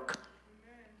on a rock.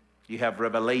 You have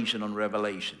revelation on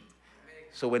revelation.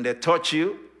 So when they touch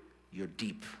you, you're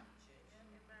deep.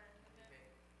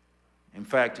 In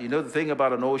fact, you know the thing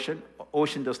about an ocean?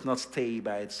 Ocean does not stay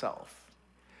by itself.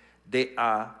 There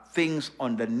are things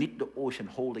underneath the ocean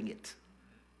holding it.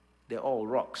 They're all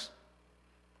rocks.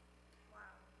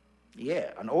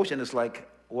 Yeah, an ocean is like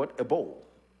what? A bowl.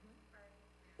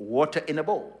 Water in a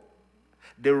bowl.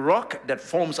 The rock that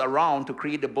forms around to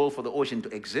create the bowl for the ocean to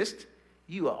exist,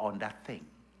 you are on that thing.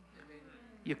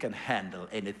 You can handle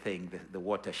anything the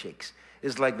water shakes.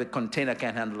 It's like the container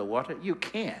can't handle the water. You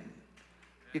can.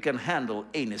 You can handle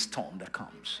any storm that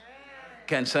comes.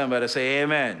 Can somebody say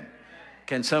amen?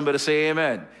 Can somebody say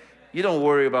amen? You don't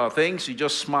worry about things. You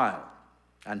just smile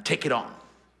and take it on.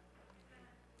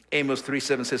 Amos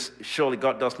 3:7 says, surely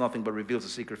God does nothing but reveals the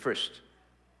secret first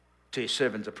to his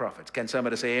servants, the prophets. Can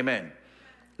somebody say amen?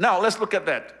 Now, let's look at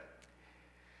that.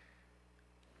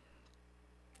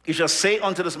 You shall say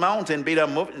unto this mountain, be thou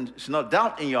moved, and it's not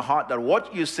doubt in your heart that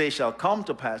what you say shall come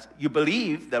to pass. You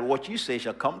believe that what you say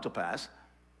shall come to pass.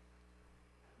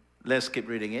 Let's keep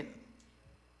reading it.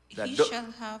 He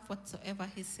shall have whatsoever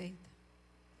he said.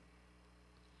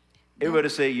 Everybody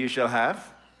say, you shall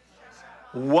have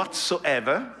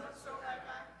whatsoever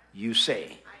you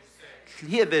say.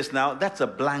 Hear this now. That's a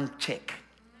blank check.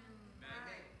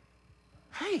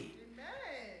 Hey,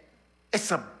 it's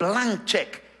a blank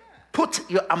check. Put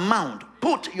your amount,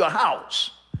 put your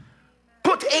house,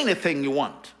 put anything you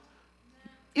want.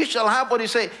 You shall have what you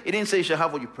say. It didn't say you shall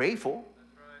have what you pray for.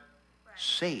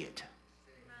 Say it.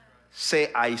 Say,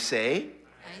 I say,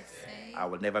 I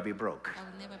will never be broke. I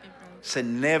will never be broke. Say,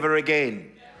 never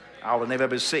again. I will never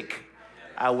be sick.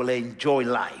 I will enjoy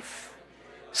life.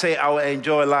 Say, I will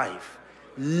enjoy life.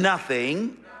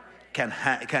 Nothing can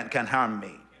harm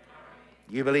me.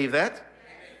 You believe that?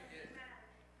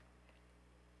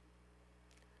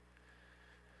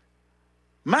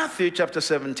 Matthew chapter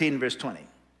 17, verse 20.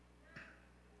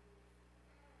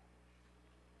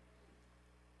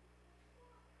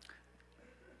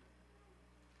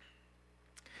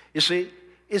 You see,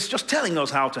 it's just telling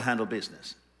us how to handle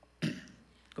business.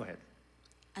 Go ahead.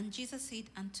 And Jesus said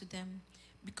unto them,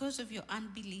 because of your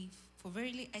unbelief, for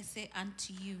verily I say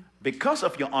unto you. Because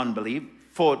of your unbelief,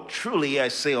 for truly I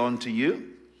say unto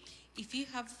you. If you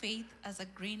have faith as a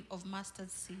grain of mustard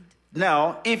seed.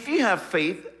 Now, if you have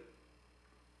faith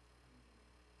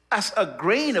as a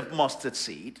grain of mustard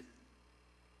seed,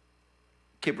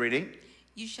 keep reading.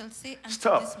 You shall say unto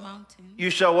Stop. this mountain. You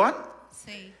shall what?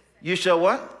 Say. You shall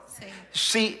what? Say.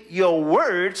 See, your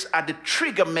words are the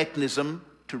trigger mechanism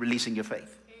to releasing your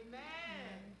faith. Amen.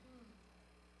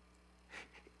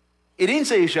 It didn't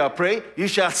say you shall pray. You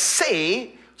shall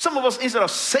say. Some of us, instead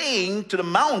of saying to the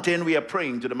mountain, we are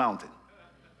praying to the mountain.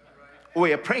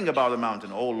 We are praying about the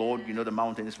mountain. Oh, Lord, you know the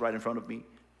mountain is right in front of me.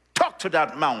 Talk to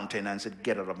that mountain and said,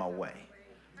 get out of my way.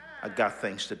 I got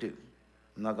things to do.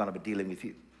 I'm not going to be dealing with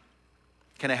you.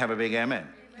 Can I have a big amen?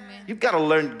 Amen. You've got to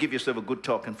learn to give yourself a good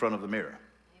talk in front of the mirror.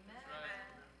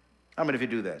 How many of you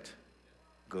do that?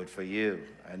 Good for you.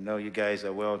 I know you guys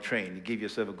are well trained. You give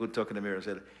yourself a good talk in the mirror and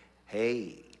say,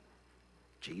 hey,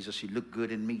 Jesus, you look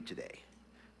good in me today.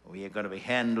 We are going to be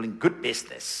handling good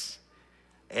business.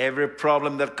 Every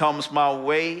problem that comes my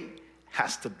way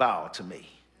has to bow to me. Amen.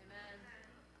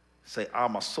 Say,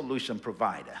 I'm a solution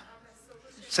provider.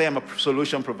 Say, I'm a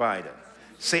solution provider.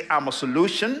 Say, I'm a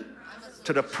solution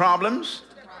to the problems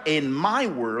in my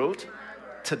world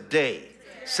today.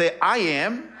 Say, I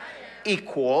am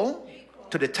equal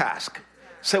to the task.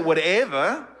 Say,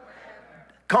 whatever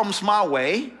comes my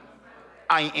way,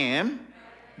 I am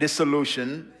the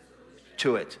solution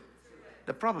to it.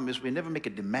 The problem is we never make a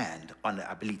demand on the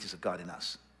abilities of God in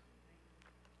us.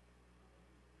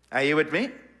 Are you with me?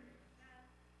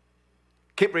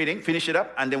 Keep reading, finish it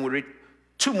up, and then we'll read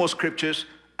 2 more scriptures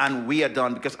and we are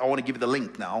done, because I want to give you the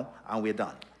link now and we're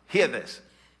done. Hear this.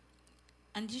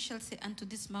 And you shall say unto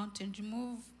this mountain,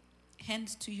 remove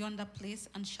hence to yonder place,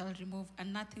 and shall remove,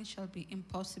 and nothing shall be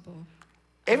impossible.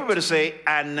 Everybody say,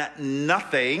 and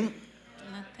nothing.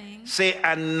 Nothing. Say,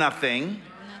 and nothing.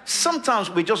 Sometimes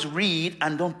we just read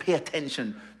and don't pay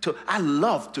attention to. I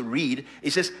love to read.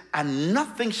 It says, and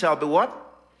nothing shall be what?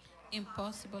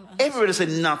 Impossible. Everybody say,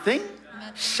 nothing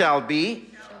shall be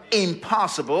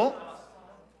impossible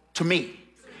to me.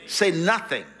 Say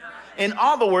nothing. In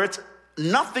other words,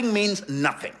 nothing means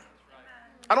nothing.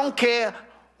 I don't care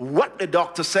what the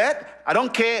doctor said. I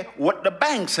don't care what the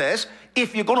bank says.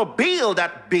 If you're going to build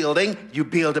that building, you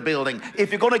build a building.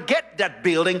 If you're going to get that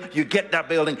building, you get that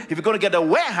building. If you're going to get a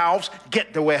warehouse,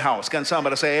 get the warehouse. Can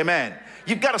somebody say amen?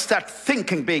 You've got to start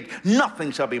thinking big.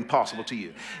 Nothing shall be impossible to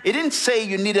you. It didn't say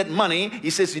you needed money.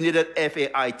 It says you needed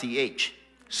faith.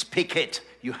 Speak it.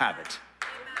 You have it.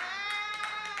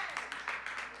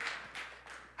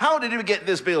 How did we get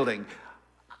this building?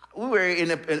 We were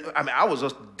I was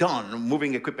just done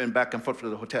moving equipment back and forth to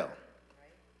the hotel.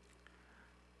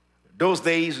 Those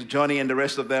days, Johnny and the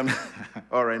rest of them,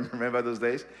 Oren, remember those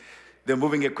days? They're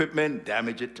moving equipment,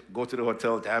 damage it, go to the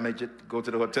hotel, damage it, go to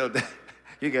the hotel.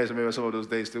 You guys remember some of those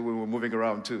days too, we were moving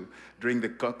around too, during the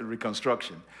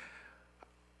reconstruction.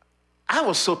 I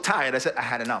was so tired, I said, I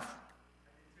had enough.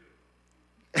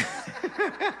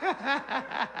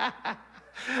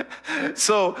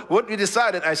 So what we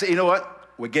decided, I said, you know what?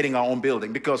 We're getting our own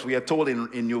building, because we are told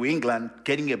in New England,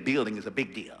 getting a building is a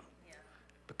big deal. Yeah.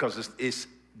 Because it's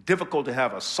difficult to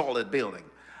have a solid building.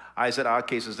 I said, our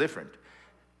case is different.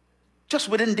 Just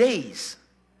within days,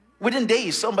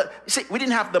 somebody, see, we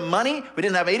didn't have the money, we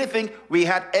didn't have anything, we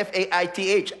had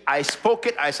faith. I spoke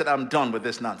it, I said, I'm done with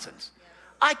this nonsense.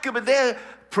 Yeah. I could be there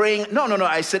praying, no,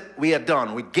 I said, we are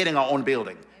done, we're getting our own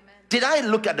building. Amen. Did I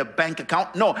look at the bank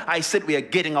account? No, I said, we are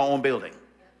getting our own building.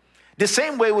 The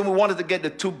same way when we wanted to get the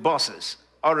 2 buses.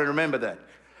 I already remember that.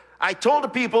 I told the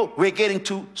people, we're getting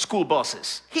 2 school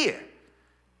buses here.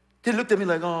 They looked at me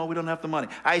like, oh, we don't have the money.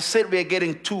 I said, we're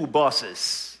getting 2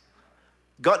 buses.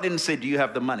 God didn't say, do you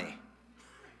have the money?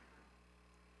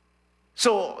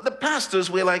 So the pastors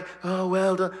were like, oh,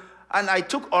 well, and I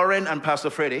took Oren and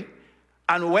Pastor Freddie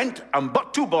and went and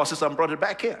bought 2 buses and brought it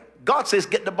back here. God says,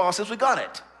 get the buses, we got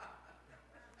it.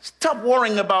 Stop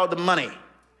worrying about the money.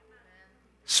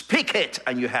 Speak it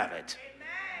and you have it.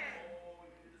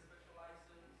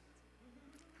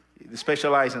 The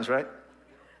special license, right?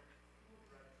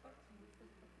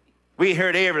 We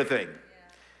heard everything.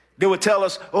 They would tell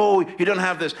us, oh, you don't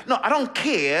have this. No, I don't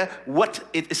care what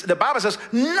it is. The Bible says,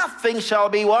 nothing shall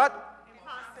be what?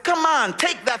 Impossible. Come on,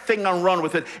 take that thing and run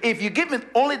with it. If you give me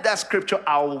only that scripture,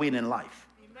 I'll win in life.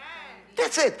 Amen.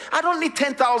 That's it. I don't need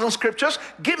 10,000 scriptures.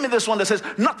 Give me this one that says,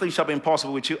 nothing shall be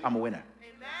impossible with you. I'm a winner.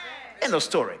 End of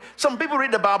story. Some people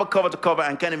read the Bible cover to cover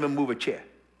and can't even move a chair.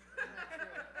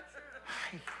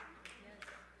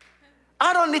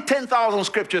 I don't need 10,000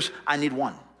 scriptures. I need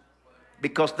one.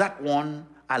 Because that one,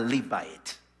 I live by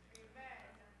it.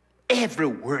 Every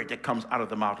word that comes out of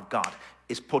the mouth of God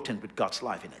is potent with God's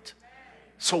life in it.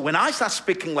 So when I start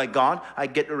speaking like God, I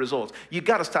get the results. You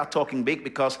got to start talking big,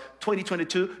 because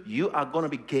 2022, you are going to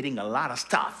be getting a lot of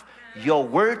stuff. Your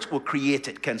words will create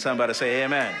it. Can somebody say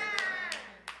amen?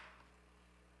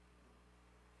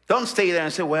 Don't stay there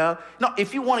and say, well, no,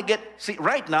 if you want to get, see,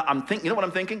 right now, I'm thinking, you know what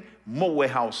I'm thinking? More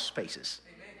warehouse spaces.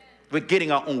 Amen. We're getting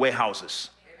our own warehouses.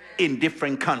 Amen. In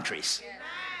different countries. Yes.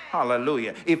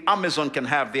 Hallelujah. If Amazon can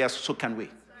have theirs, so can we.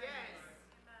 Yes.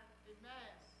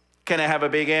 Can I have a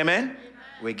big amen? Amen.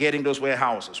 We're getting those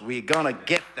warehouses. We're going to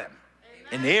get them. Amen.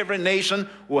 In every nation,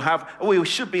 we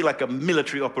should be like a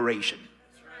military operation.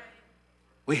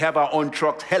 We have our own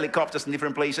trucks, helicopters in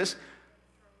different places,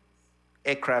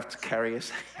 aircraft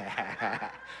carriers.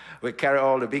 We carry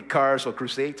all the big cars for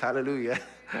crusades. Hallelujah.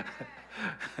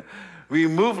 We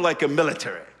move like a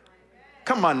military.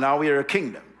 Come on now, we are a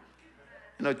kingdom.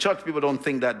 You know, church people don't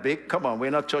think that big. Come on,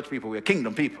 we're not church people, we're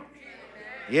kingdom people.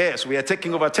 Yes, we are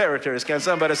taking over territories. Can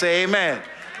somebody say amen?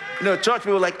 You know, church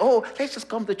people are like, oh, let's just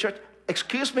come to church.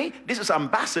 Excuse me, this is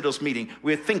ambassadors meeting.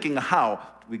 We're thinking how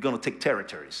we're going to take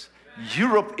territories.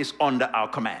 Europe is under our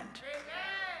command.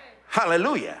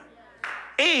 Hallelujah.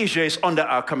 Asia is under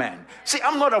our command. See,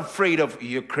 I'm not afraid of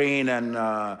Ukraine and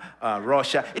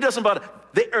Russia. It doesn't matter.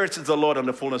 The earth is the Lord and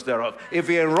the fullness thereof. If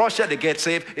you're in Russia, they get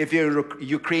saved. If you're in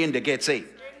Ukraine, they get saved.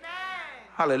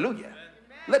 Hallelujah.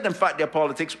 Let them fight their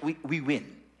politics. We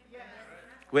win.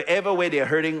 Wherever where they're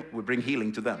hurting, we bring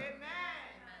healing to them.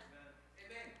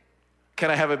 Can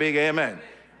I have a big amen?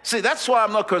 See, that's why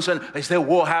I'm not concerned. Is there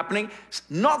war happening?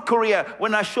 North Korea,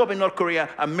 when I show up in North Korea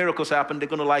and miracles happen, they're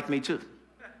going to like me too.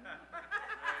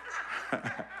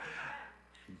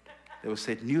 They will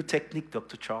say, new technique,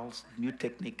 Dr. Charles, new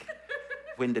technique.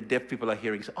 When the deaf people are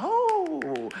hearing, say,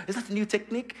 oh, is that a new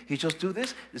technique? You just do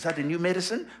this? Is that a new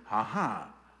medicine?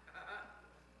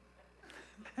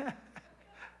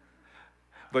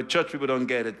 But church people don't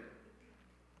get it.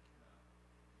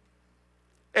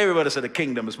 Everybody said the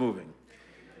kingdom is moving.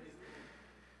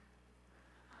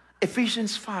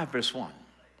 Ephesians 5 verse 1.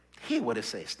 Hear what it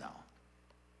says now.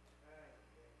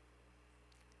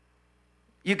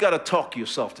 You got to talk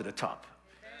yourself to the top.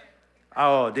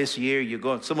 Oh, this year you're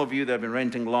going, some of you that have been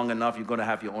renting long enough, you're going to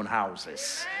have your own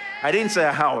houses. I didn't say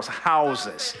a house,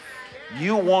 houses.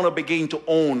 You want to begin to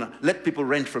own, let people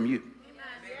rent from you.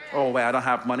 Oh, well, I don't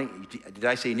have money. Did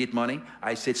I say you need money?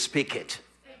 I said speak it.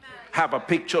 Have a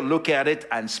picture, look at it,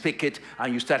 and speak it,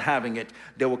 and you start having it.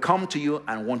 They will come to you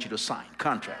and want you to sign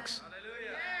contracts.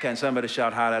 Can somebody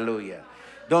shout hallelujah?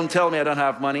 Don't tell me I don't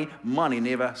have money. Money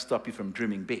never stops you from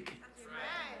dreaming big.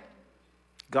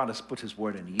 God has put his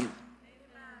word in you.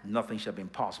 Nothing shall be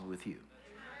impossible with you.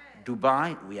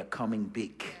 Dubai, we are coming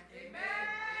big.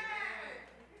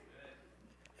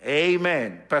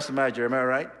 Amen. Pastor Major, am I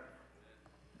right?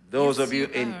 Those of you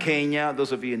in Kenya,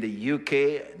 those of you in the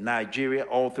UK, Nigeria,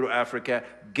 all through Africa,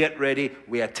 get ready.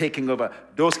 We are taking over.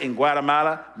 Those in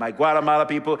Guatemala, my Guatemala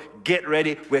people, get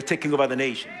ready. We're taking over the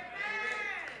nation.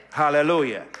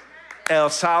 Hallelujah. El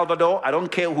Salvador, I don't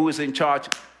care who is in charge.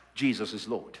 Jesus is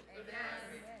Lord.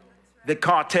 The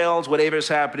cartels, whatever is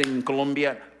happening in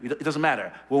Colombia, it doesn't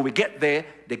matter. When we get there,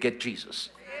 they get Jesus.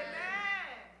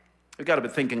 We've got to be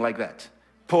thinking like that.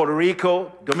 Puerto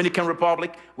Rico, Dominican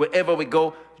Republic, wherever we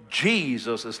go,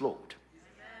 Jesus is Lord.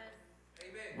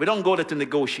 We don't go there to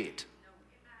negotiate.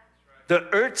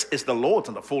 The earth is the Lord's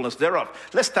and the fullness thereof.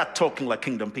 Let's start talking like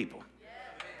kingdom people.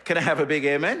 Can I have a big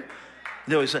amen?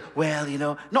 No, say, well, you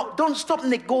know, no, don't stop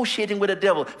negotiating with the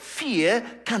devil. Fear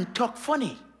can talk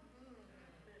funny.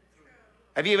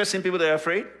 Have you ever seen people that are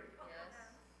afraid?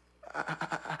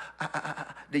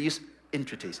 They use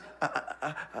entreaties.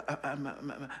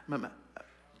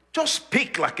 Just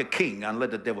speak like a king and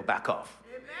let the devil back off.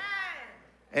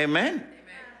 Amen. Amen.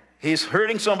 He's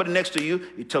hurting somebody next to you.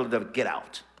 You tell the devil, get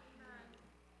out.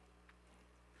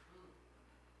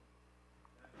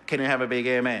 Can you have a big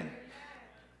amen?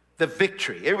 The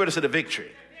victory. Everybody say the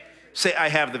victory. Say, I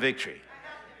have the victory.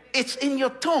 It's in your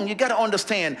tongue. You got to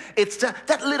understand. It's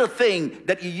that little thing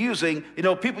that you're using. You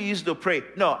know, people used to pray.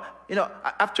 No, you know,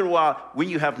 after a while, when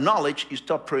you have knowledge, you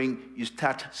stop praying. You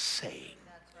start saying.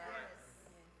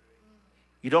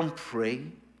 You don't pray,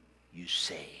 you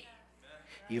say.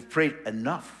 You've prayed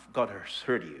enough. God has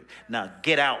heard you. Now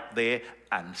get out there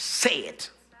and say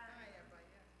it.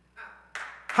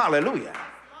 Hallelujah.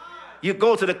 You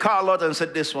go to the car lot and say,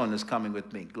 this one is coming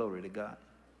with me. Glory to God.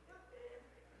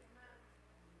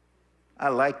 I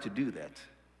like to do that.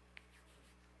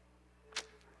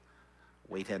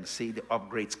 Wait and see the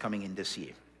upgrades coming in this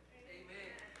year.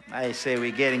 I say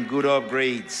we're getting good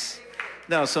upgrades.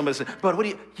 Now somebody said, but what do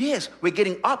you, yes, we're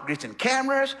getting upgrades in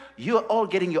cameras. You're all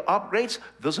getting your upgrades.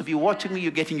 Those of you watching me,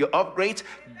 you're getting your upgrades.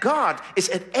 God is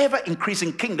an ever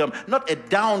increasing kingdom, not a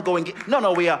downgoing.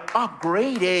 No, we are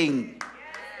upgrading.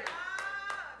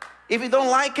 If you don't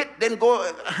like it, then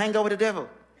go hang out with the devil.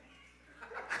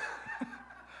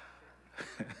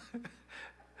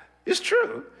 It's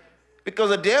true.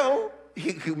 Because the devil,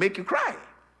 he'll make you cry.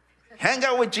 Hang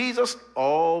out with Jesus,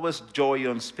 always joy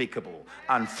unspeakable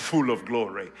and full of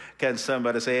glory. Can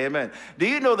somebody say amen? Do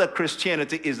you know that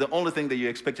Christianity is the only thing that you're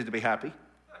expected to be happy?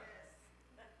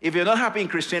 If you're not happy in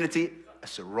Christianity,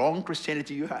 it's the wrong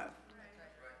Christianity you have.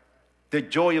 The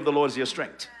joy of the Lord is your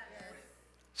strength.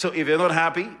 So if you're not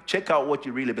happy, check out what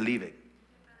you really believe in.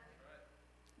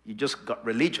 You just got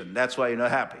religion. That's why you're not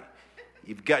happy.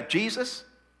 You've got Jesus,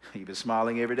 you've been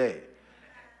smiling every day.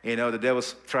 You know, the devil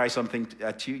tries something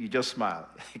at you, you just smile.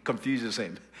 It confuses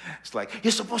him. It's like,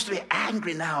 you're supposed to be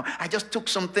angry now. I just took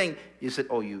something. You said,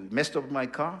 oh, you messed up my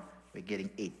car? We're getting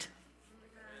 8.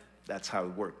 That's how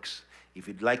it works. If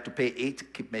you'd like to pay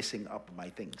 8, keep messing up my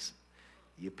things.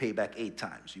 You pay back 8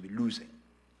 times. You'll be losing.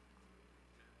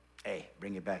 Hey,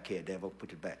 bring it back here, devil.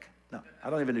 Put it back. No, I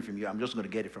don't even need it from you. I'm just going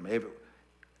to get it from everyone.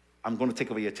 I'm going to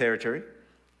take over your territory.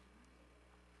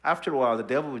 After a while, the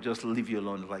devil will just leave you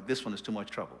alone. Like, this one is too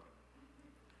much trouble.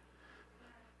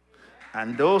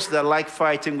 And those that like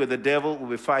fighting with the devil will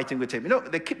be fighting with him. You know,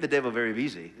 they keep the devil very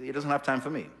busy. He doesn't have time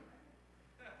for me.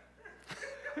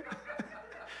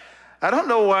 I don't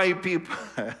know why people...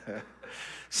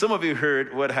 Some of you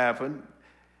heard what happened,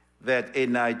 that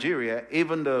in Nigeria,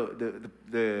 even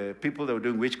the people that were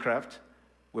doing witchcraft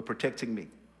were protecting me.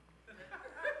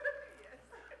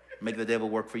 Make the devil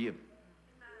work for you.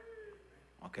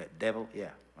 Okay, devil, yeah,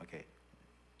 okay.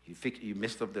 You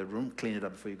messed up the room, clean it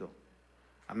up before you go.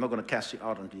 I'm not going to cast you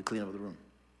out until you clean up the room.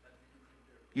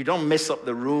 You don't mess up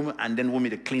the room and then want me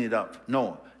to clean it up.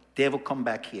 No, devil, come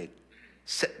back here.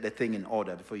 Set the thing in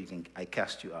order before I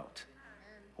cast you out.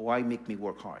 Why make me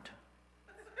work hard?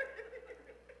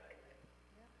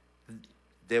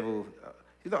 Devil,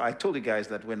 you know, I told you guys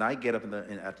that when I get up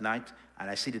at night and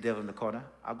I see the devil in the corner,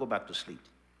 I'll go back to sleep.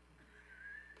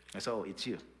 I say, oh, it's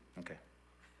you. Okay.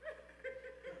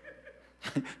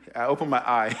 I open my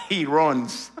eye. He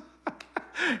runs.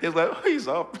 He's like, oh, he's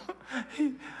up.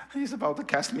 He's about to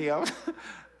cast me out.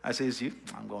 I say, it's you.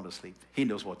 I'm going to sleep. He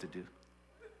knows what to do.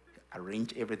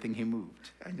 Arrange everything he moved.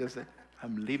 I just said,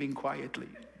 I'm living quietly.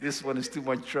 This one is too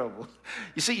much trouble.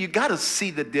 You see, you got to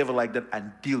see the devil like that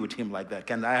and deal with him like that.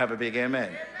 Can I have a big amen?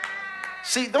 Amen.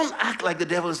 See, don't act like the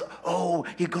devil is, oh,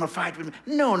 he's going to fight with me.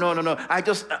 No. I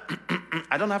just,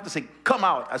 I don't have to say, come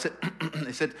out. I said,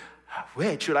 he said,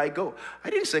 where should I go? I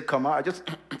didn't say come out.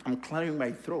 I'm clearing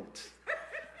my throat.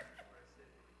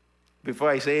 Before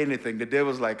I say anything, the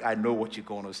devil's like, I know what you're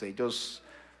going to say. Just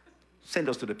send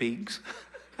us to the pigs.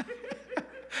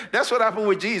 That's what happened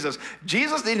with Jesus.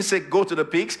 Jesus didn't say, go to the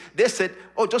pigs. They said,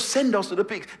 oh, just send us to the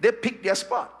pigs. They picked their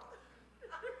spot.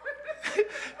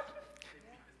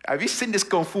 Have you seen this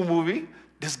Kung Fu movie?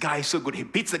 This guy is so good. He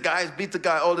beats the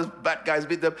guy, all these bad guys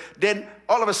beat them. Then,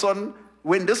 all of a sudden,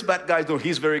 when this bad guy knows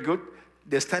he's very good,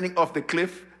 they're standing off the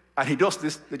cliff, and he does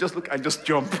this. They just look and just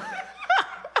jump.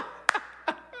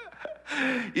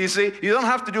 You see, you don't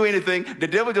have to do anything. The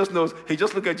devil just knows. He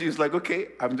just looks at you. He's like, okay,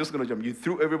 I'm just going to jump. You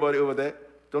threw everybody over there.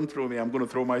 Don't throw me. I'm going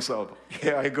to throw myself.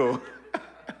 Here I go.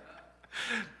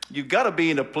 You've got to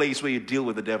be in a place where you deal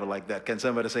with the devil like that. Can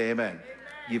somebody say amen? Amen.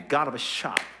 You've got to be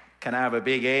sharp. Can I have a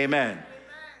big amen? Amen.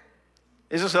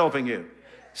 Is this helping you?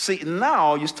 See,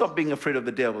 now you stop being afraid of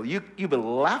the devil. You'll be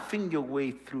laughing your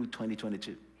way through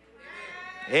 2022.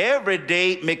 Every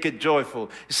day, make it joyful.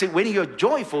 You see, when you're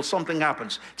joyful, something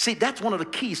happens. See, that's one of the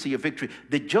keys to your victory.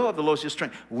 The joy of the Lord is your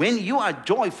strength. When you are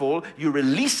joyful, you're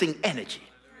releasing energy.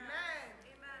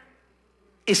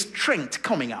 It's strength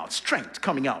coming out. Strength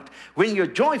coming out. When you're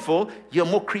joyful, you're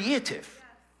more creative.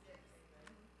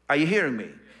 Are you hearing me?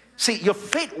 See, your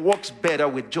faith works better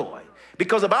with joy.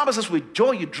 Because the Bible says with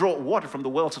joy you draw water from the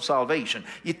wells of salvation.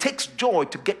 It takes joy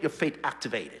to get your faith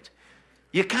activated.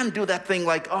 You can't do that thing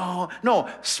like, oh, no,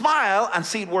 smile and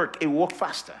see it work. It will work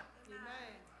faster. Amen.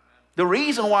 The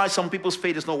reason why some people's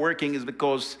faith is not working is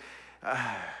because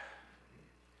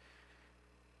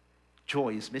joy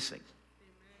is missing.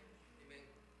 Amen.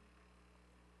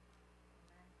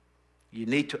 You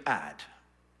need to add.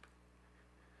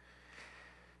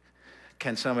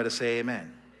 Can somebody say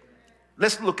amen?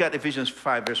 Let's look at Ephesians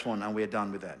 5 verse 1 and we're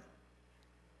done with that.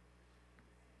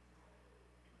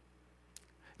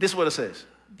 This is what it says.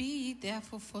 Be ye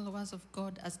therefore followers of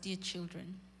God as dear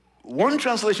children. One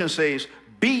translation says,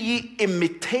 be ye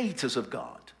imitators of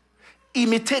God.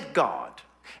 Imitate God.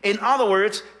 In other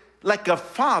words, like a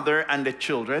father and the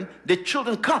children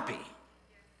copy.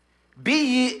 Be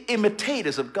ye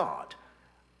imitators of God.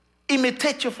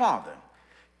 Imitate your father.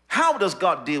 How does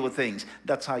God deal with things?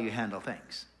 That's how you handle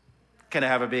things. Can I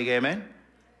have a big amen?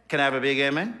 Can I have a big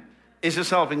amen? Is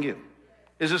this helping you?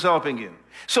 Is this helping you?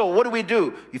 So what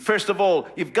do? First of all,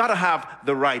 you've got to have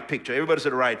the right picture. Everybody say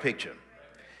the right picture.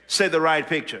 Say the right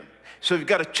picture. So you've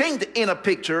got to change the inner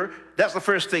picture. That's the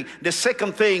first thing. The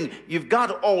second thing, you've got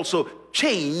to also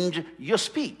change your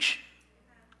speech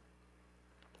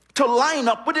to line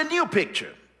up with a new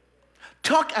picture.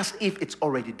 Talk as if it's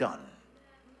already done.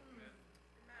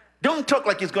 Don't talk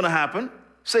like it's going to happen.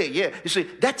 Say, yeah. You see,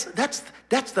 that's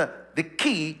the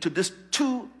key to these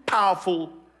two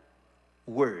powerful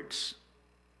words.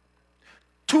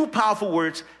 Two powerful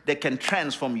words that can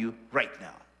transform you right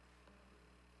now.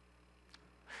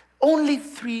 Only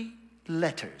 3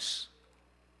 letters.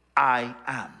 I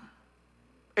am.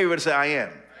 Everybody say, I am.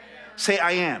 Say,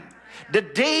 I am. The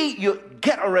day you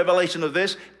get a revelation of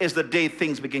this is the day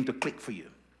things begin to click for you.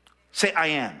 Say, I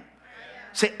am.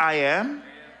 Say, I am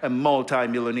a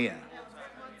multi-millionaire.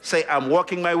 Say, I'm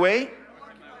walking my way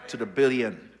to the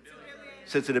billion.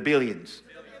 Say, to the billions.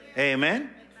 Amen.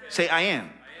 Say, I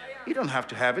am. You don't have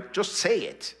to have it. Just say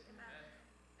it.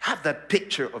 Have that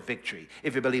picture of victory.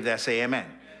 If you believe that, say amen.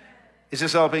 Is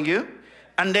this helping you?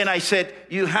 And then I said,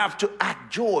 you have to add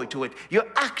joy to it. Your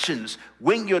actions,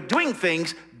 when you're doing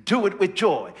things, do it with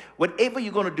joy. Whatever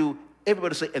you're going to do,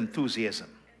 everybody say enthusiasm.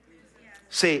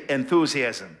 Say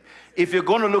enthusiasm. If you're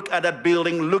going to look at that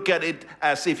building, look at it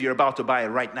as if you're about to buy it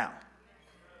right now.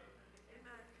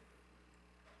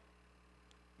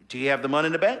 Do you have the money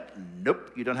in the bank?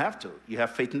 Nope, you don't have to. You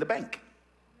have faith in the bank.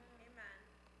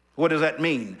 What does that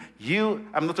mean?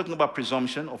 I'm not talking about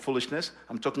presumption or foolishness.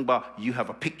 I'm talking about you have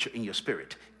a picture in your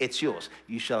spirit. It's yours.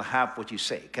 You shall have what you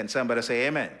say. Can somebody say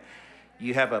amen?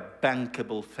 You have a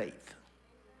bankable faith.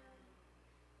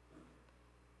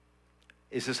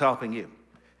 Is this helping you?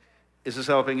 Is this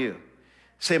helping you?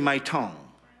 Say, my tongue.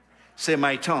 Say,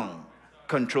 my tongue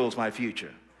controls my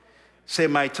future. Say,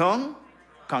 my tongue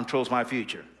controls my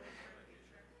future.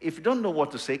 If you don't know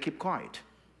what to say, keep quiet.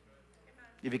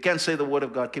 If you can't say the word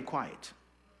of God, keep quiet.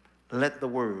 Let the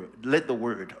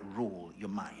word rule your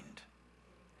mind.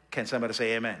 Can somebody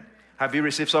say amen? Have you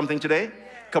received something today?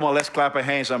 Come on, let's clap our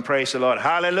hands and praise the Lord.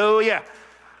 Hallelujah.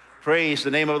 Praise the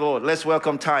name of the Lord. Let's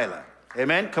welcome Tyler.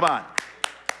 Amen. Come on.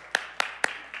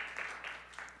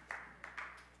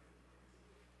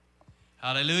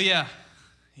 Hallelujah.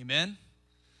 Amen.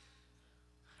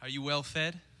 Are you well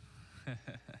fed?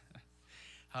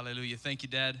 Hallelujah. Thank you,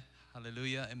 Dad.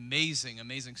 Hallelujah. Amazing,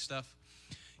 amazing stuff.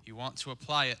 You want to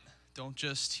apply it. Don't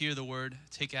just hear the word.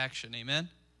 Take action. Amen.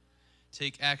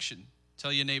 Take action.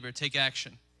 Tell your neighbor, take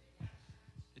action.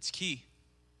 It's key.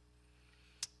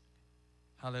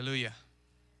 Hallelujah.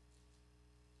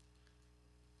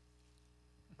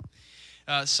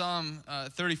 Psalm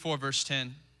 34, verse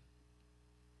 10.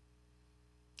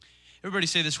 Everybody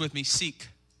say this with me. Seek.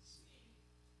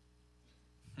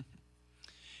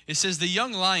 It says, the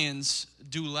young lions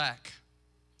do lack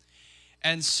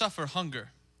and suffer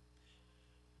hunger,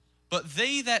 but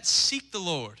they that seek the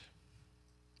Lord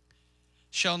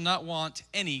shall not want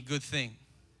any good thing.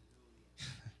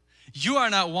 You are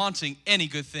not wanting any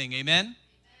good thing. Amen?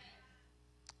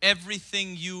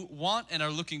 Everything you want and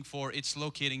are looking for, it's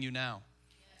locating you now.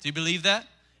 Do you believe that?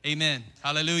 Amen.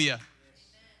 Hallelujah.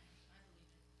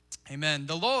 Amen.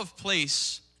 The law of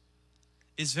place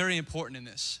is very important in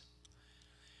this.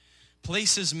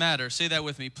 Places matter. Say that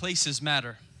with me. Places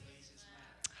matter.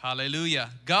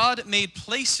 Hallelujah. God made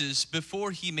places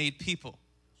before He made people.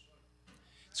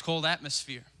 It's called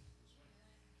atmosphere.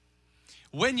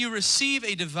 When you receive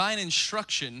a divine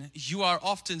instruction, you are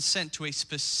often sent to a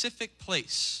specific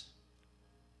place.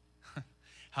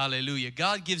 Hallelujah.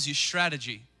 God gives you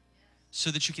strategy so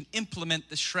that you can implement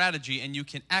the strategy and you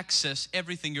can access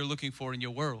everything you're looking for in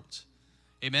your world.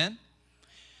 Amen?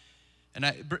 And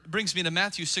that brings me to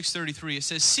Matthew 6:33. It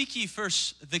says, seek ye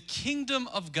first the kingdom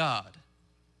of God.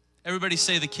 Everybody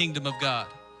say the kingdom of God.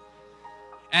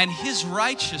 And His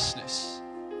righteousness.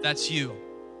 That's you.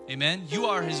 Amen? You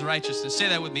are His righteousness. Say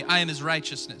that with me. I am His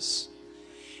righteousness.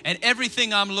 And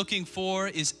everything I'm looking for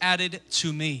is added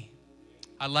to me.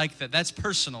 I like that. That's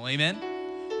personal. Amen?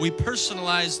 We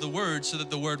personalize the word so that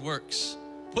the word works.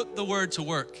 Put the word to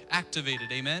work. Activate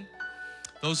it. Amen?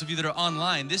 Those of you that are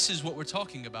online, this is what we're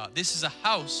talking about. This is a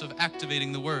house of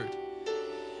activating the word.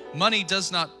 Money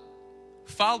does not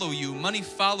follow you. Money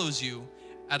follows you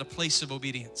at a place of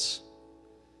obedience.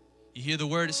 You hear the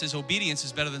word, it says obedience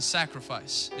is better than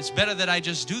sacrifice. It's better that I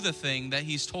just do the thing that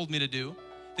He's told me to do.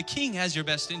 The King has your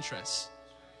best interests.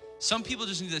 Some people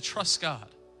just need to trust God.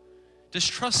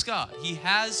 Just trust God. He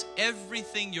has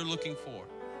everything you're looking for.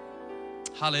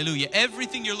 Hallelujah.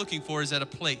 Everything you're looking for is at a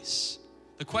place.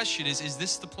 The question is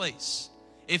this the place?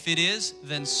 If it is,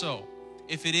 then sow.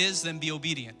 If it is, then be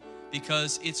obedient,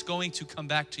 because it's going to come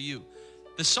back to you.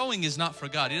 The sowing is not for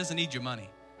God. He doesn't need your money.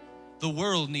 The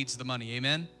world needs the money.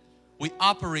 Amen? We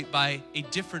operate by a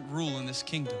different rule in this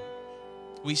kingdom.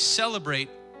 We celebrate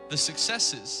the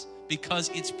successes because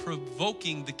it's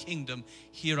provoking the kingdom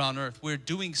here on earth. We're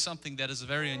doing something that is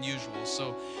very unusual.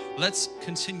 So let's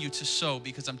continue to sow,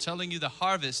 because I'm telling you the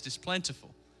harvest is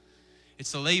plentiful.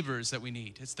 It's the laborers that we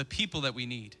need. It's the people that we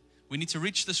need. We need to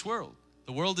reach this world.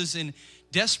 The world is in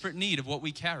desperate need of what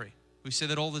we carry. We say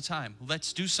that all the time.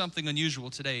 Let's do something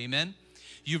unusual today. Amen?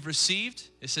 You've received.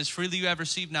 It says, freely you have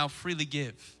received, now freely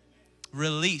give.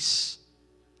 Release.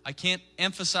 I can't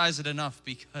emphasize it enough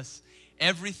because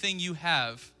everything you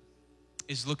have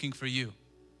is looking for you.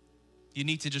 You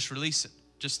need to just release it.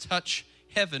 Just touch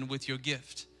heaven with your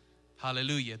gift.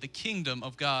 Hallelujah. The kingdom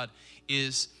of God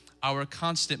is our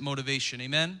constant motivation.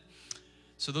 Amen?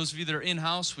 So those of you that are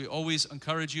in-house, we always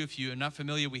encourage you, if you are not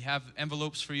familiar, we have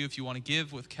envelopes for you. If you want to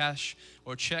give with cash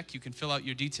or check, you can fill out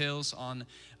your details on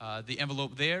the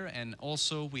envelope there. And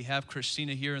also, we have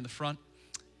Christina here in the front.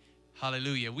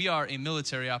 Hallelujah. We are a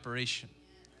military operation.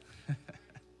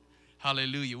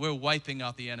 Hallelujah. We're wiping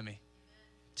out the enemy,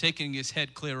 taking his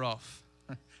head clear off.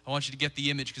 I want you to get the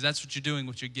image because that's what you're doing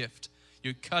with your gift.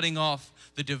 You're cutting off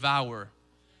the devourer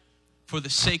for the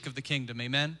sake of the kingdom.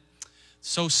 Amen.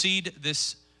 Sow seed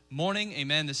this morning.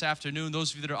 Amen. This afternoon.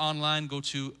 Those of you that are online, go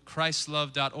to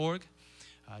christlove.org.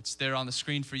 It's there on the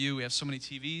screen for you. We have so many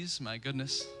TVs. My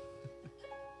goodness.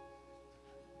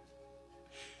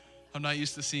 I'm not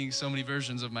used to seeing so many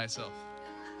versions of myself.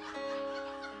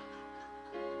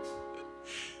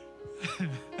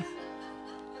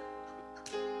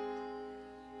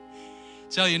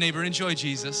 Tell your neighbor, enjoy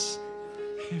Jesus.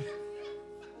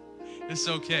 It's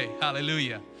okay.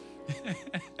 Hallelujah.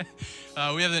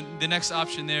 We have the next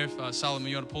option there. If, Solomon,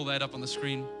 you want to pull that up on the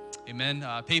screen. Amen.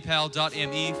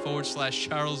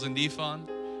 PayPal.me/Charles and Ndifon.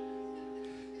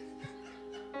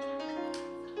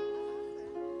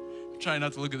 Try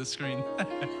not to look at the screen.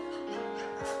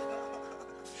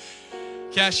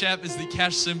 Cash App is the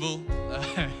cash symbol.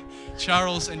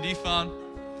 Charles and Ndifon.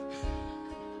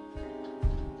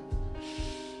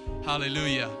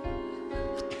 Hallelujah.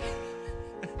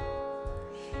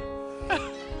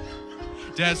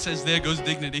 Dad says, there goes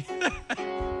dignity.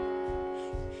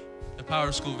 The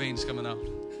Power School veins coming out.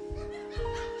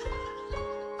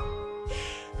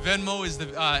 Venmo is the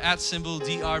 @ symbol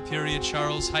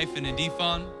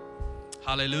dr.Charles-Ndifon.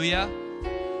 Hallelujah.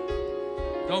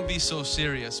 Don't be so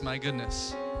serious, my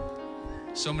goodness.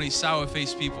 So many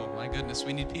sour-faced people, my goodness.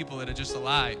 We need people that are just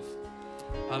alive.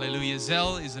 Hallelujah.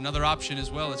 Zelle is another option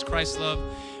as well. It's Christ Love,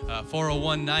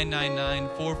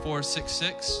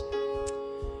 401-999-4466.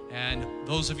 And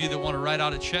those of you that want to write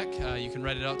out a check, you can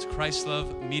write it out to Christ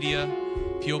Love Media,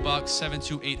 P.O. Box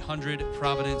 72800,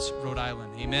 Providence, Rhode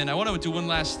Island. Amen. I want to do one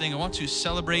last thing. I want to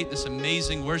celebrate this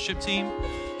amazing worship team.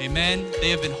 Amen.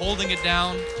 They have been holding it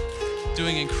down,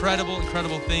 doing incredible,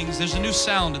 incredible things. There's a new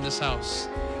sound in this house.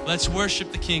 Let's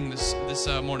worship the King this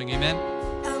morning. Amen.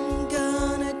 I'm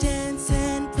gonna dance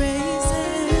and praise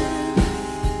Him.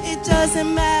 It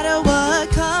doesn't matter what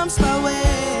comes my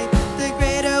way. The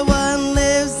greater one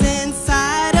lives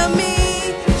inside of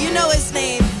me. You know His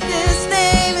name. His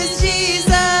name is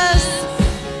Jesus.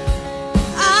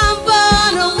 I'm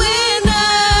born a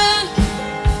winner,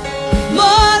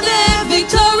 more than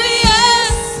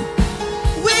victorious.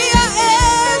 We are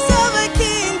heirs of a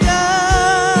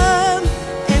kingdom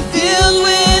and filled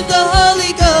with the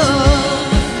Holy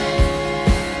Ghost.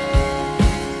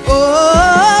 Oh,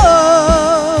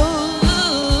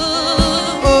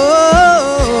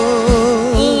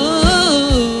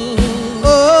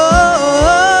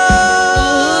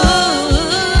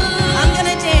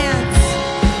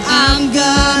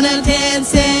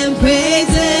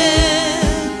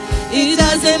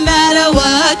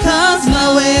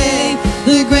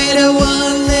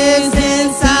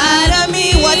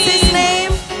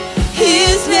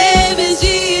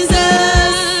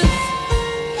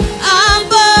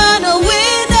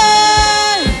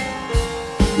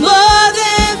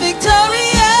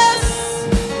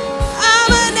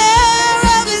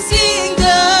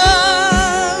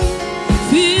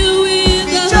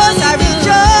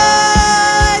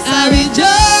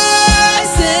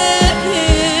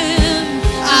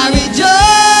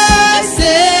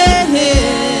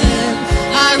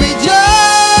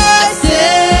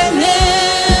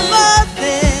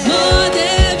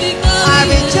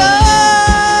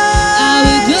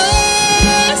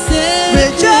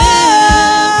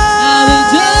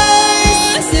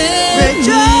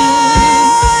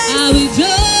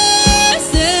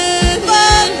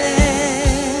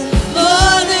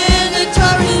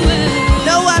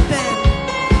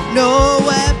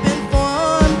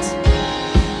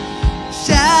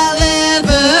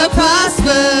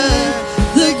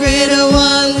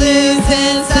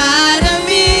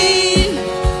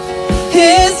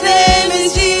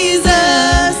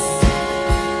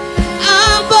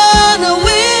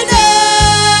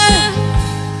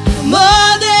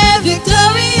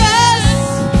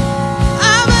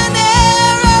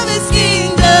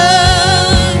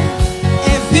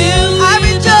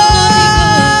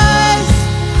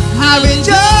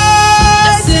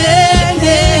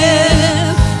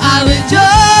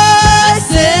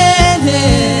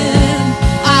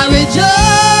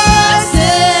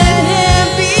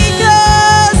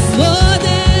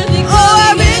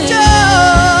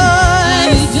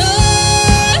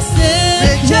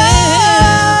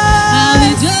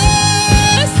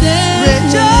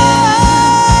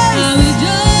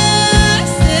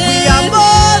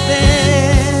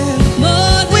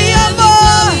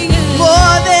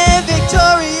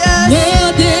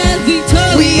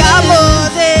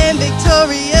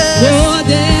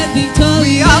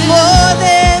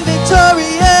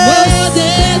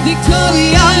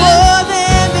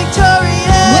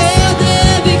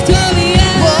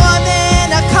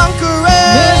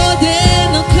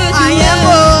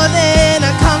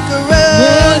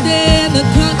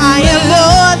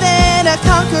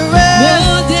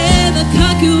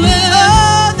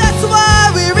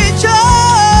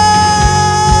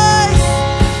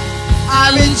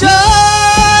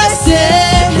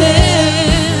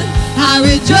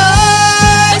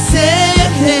 rejoice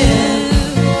in Him.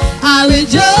 I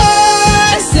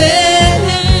rejoice in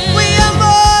Him. We are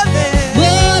more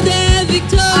than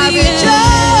victorious. I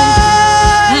rejoice.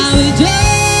 I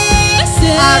rejoice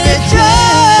in I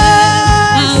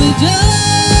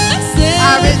rejoice in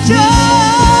I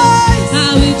rejoice. I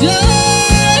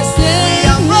rejoice in We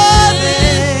are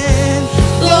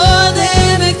more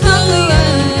than a conqueror.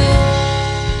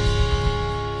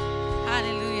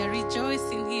 Hallelujah. Rejoice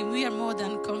in Him. We are more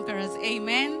than conquerors.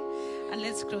 Amen. And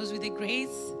let's close with the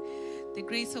grace. The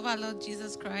grace of our Lord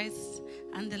Jesus Christ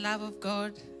and the love of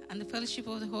God and the fellowship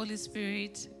of the Holy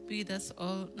Spirit be with us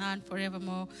all now and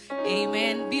forevermore.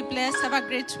 Amen. Be blessed. Have a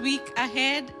great week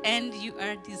ahead, and you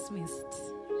are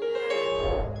dismissed.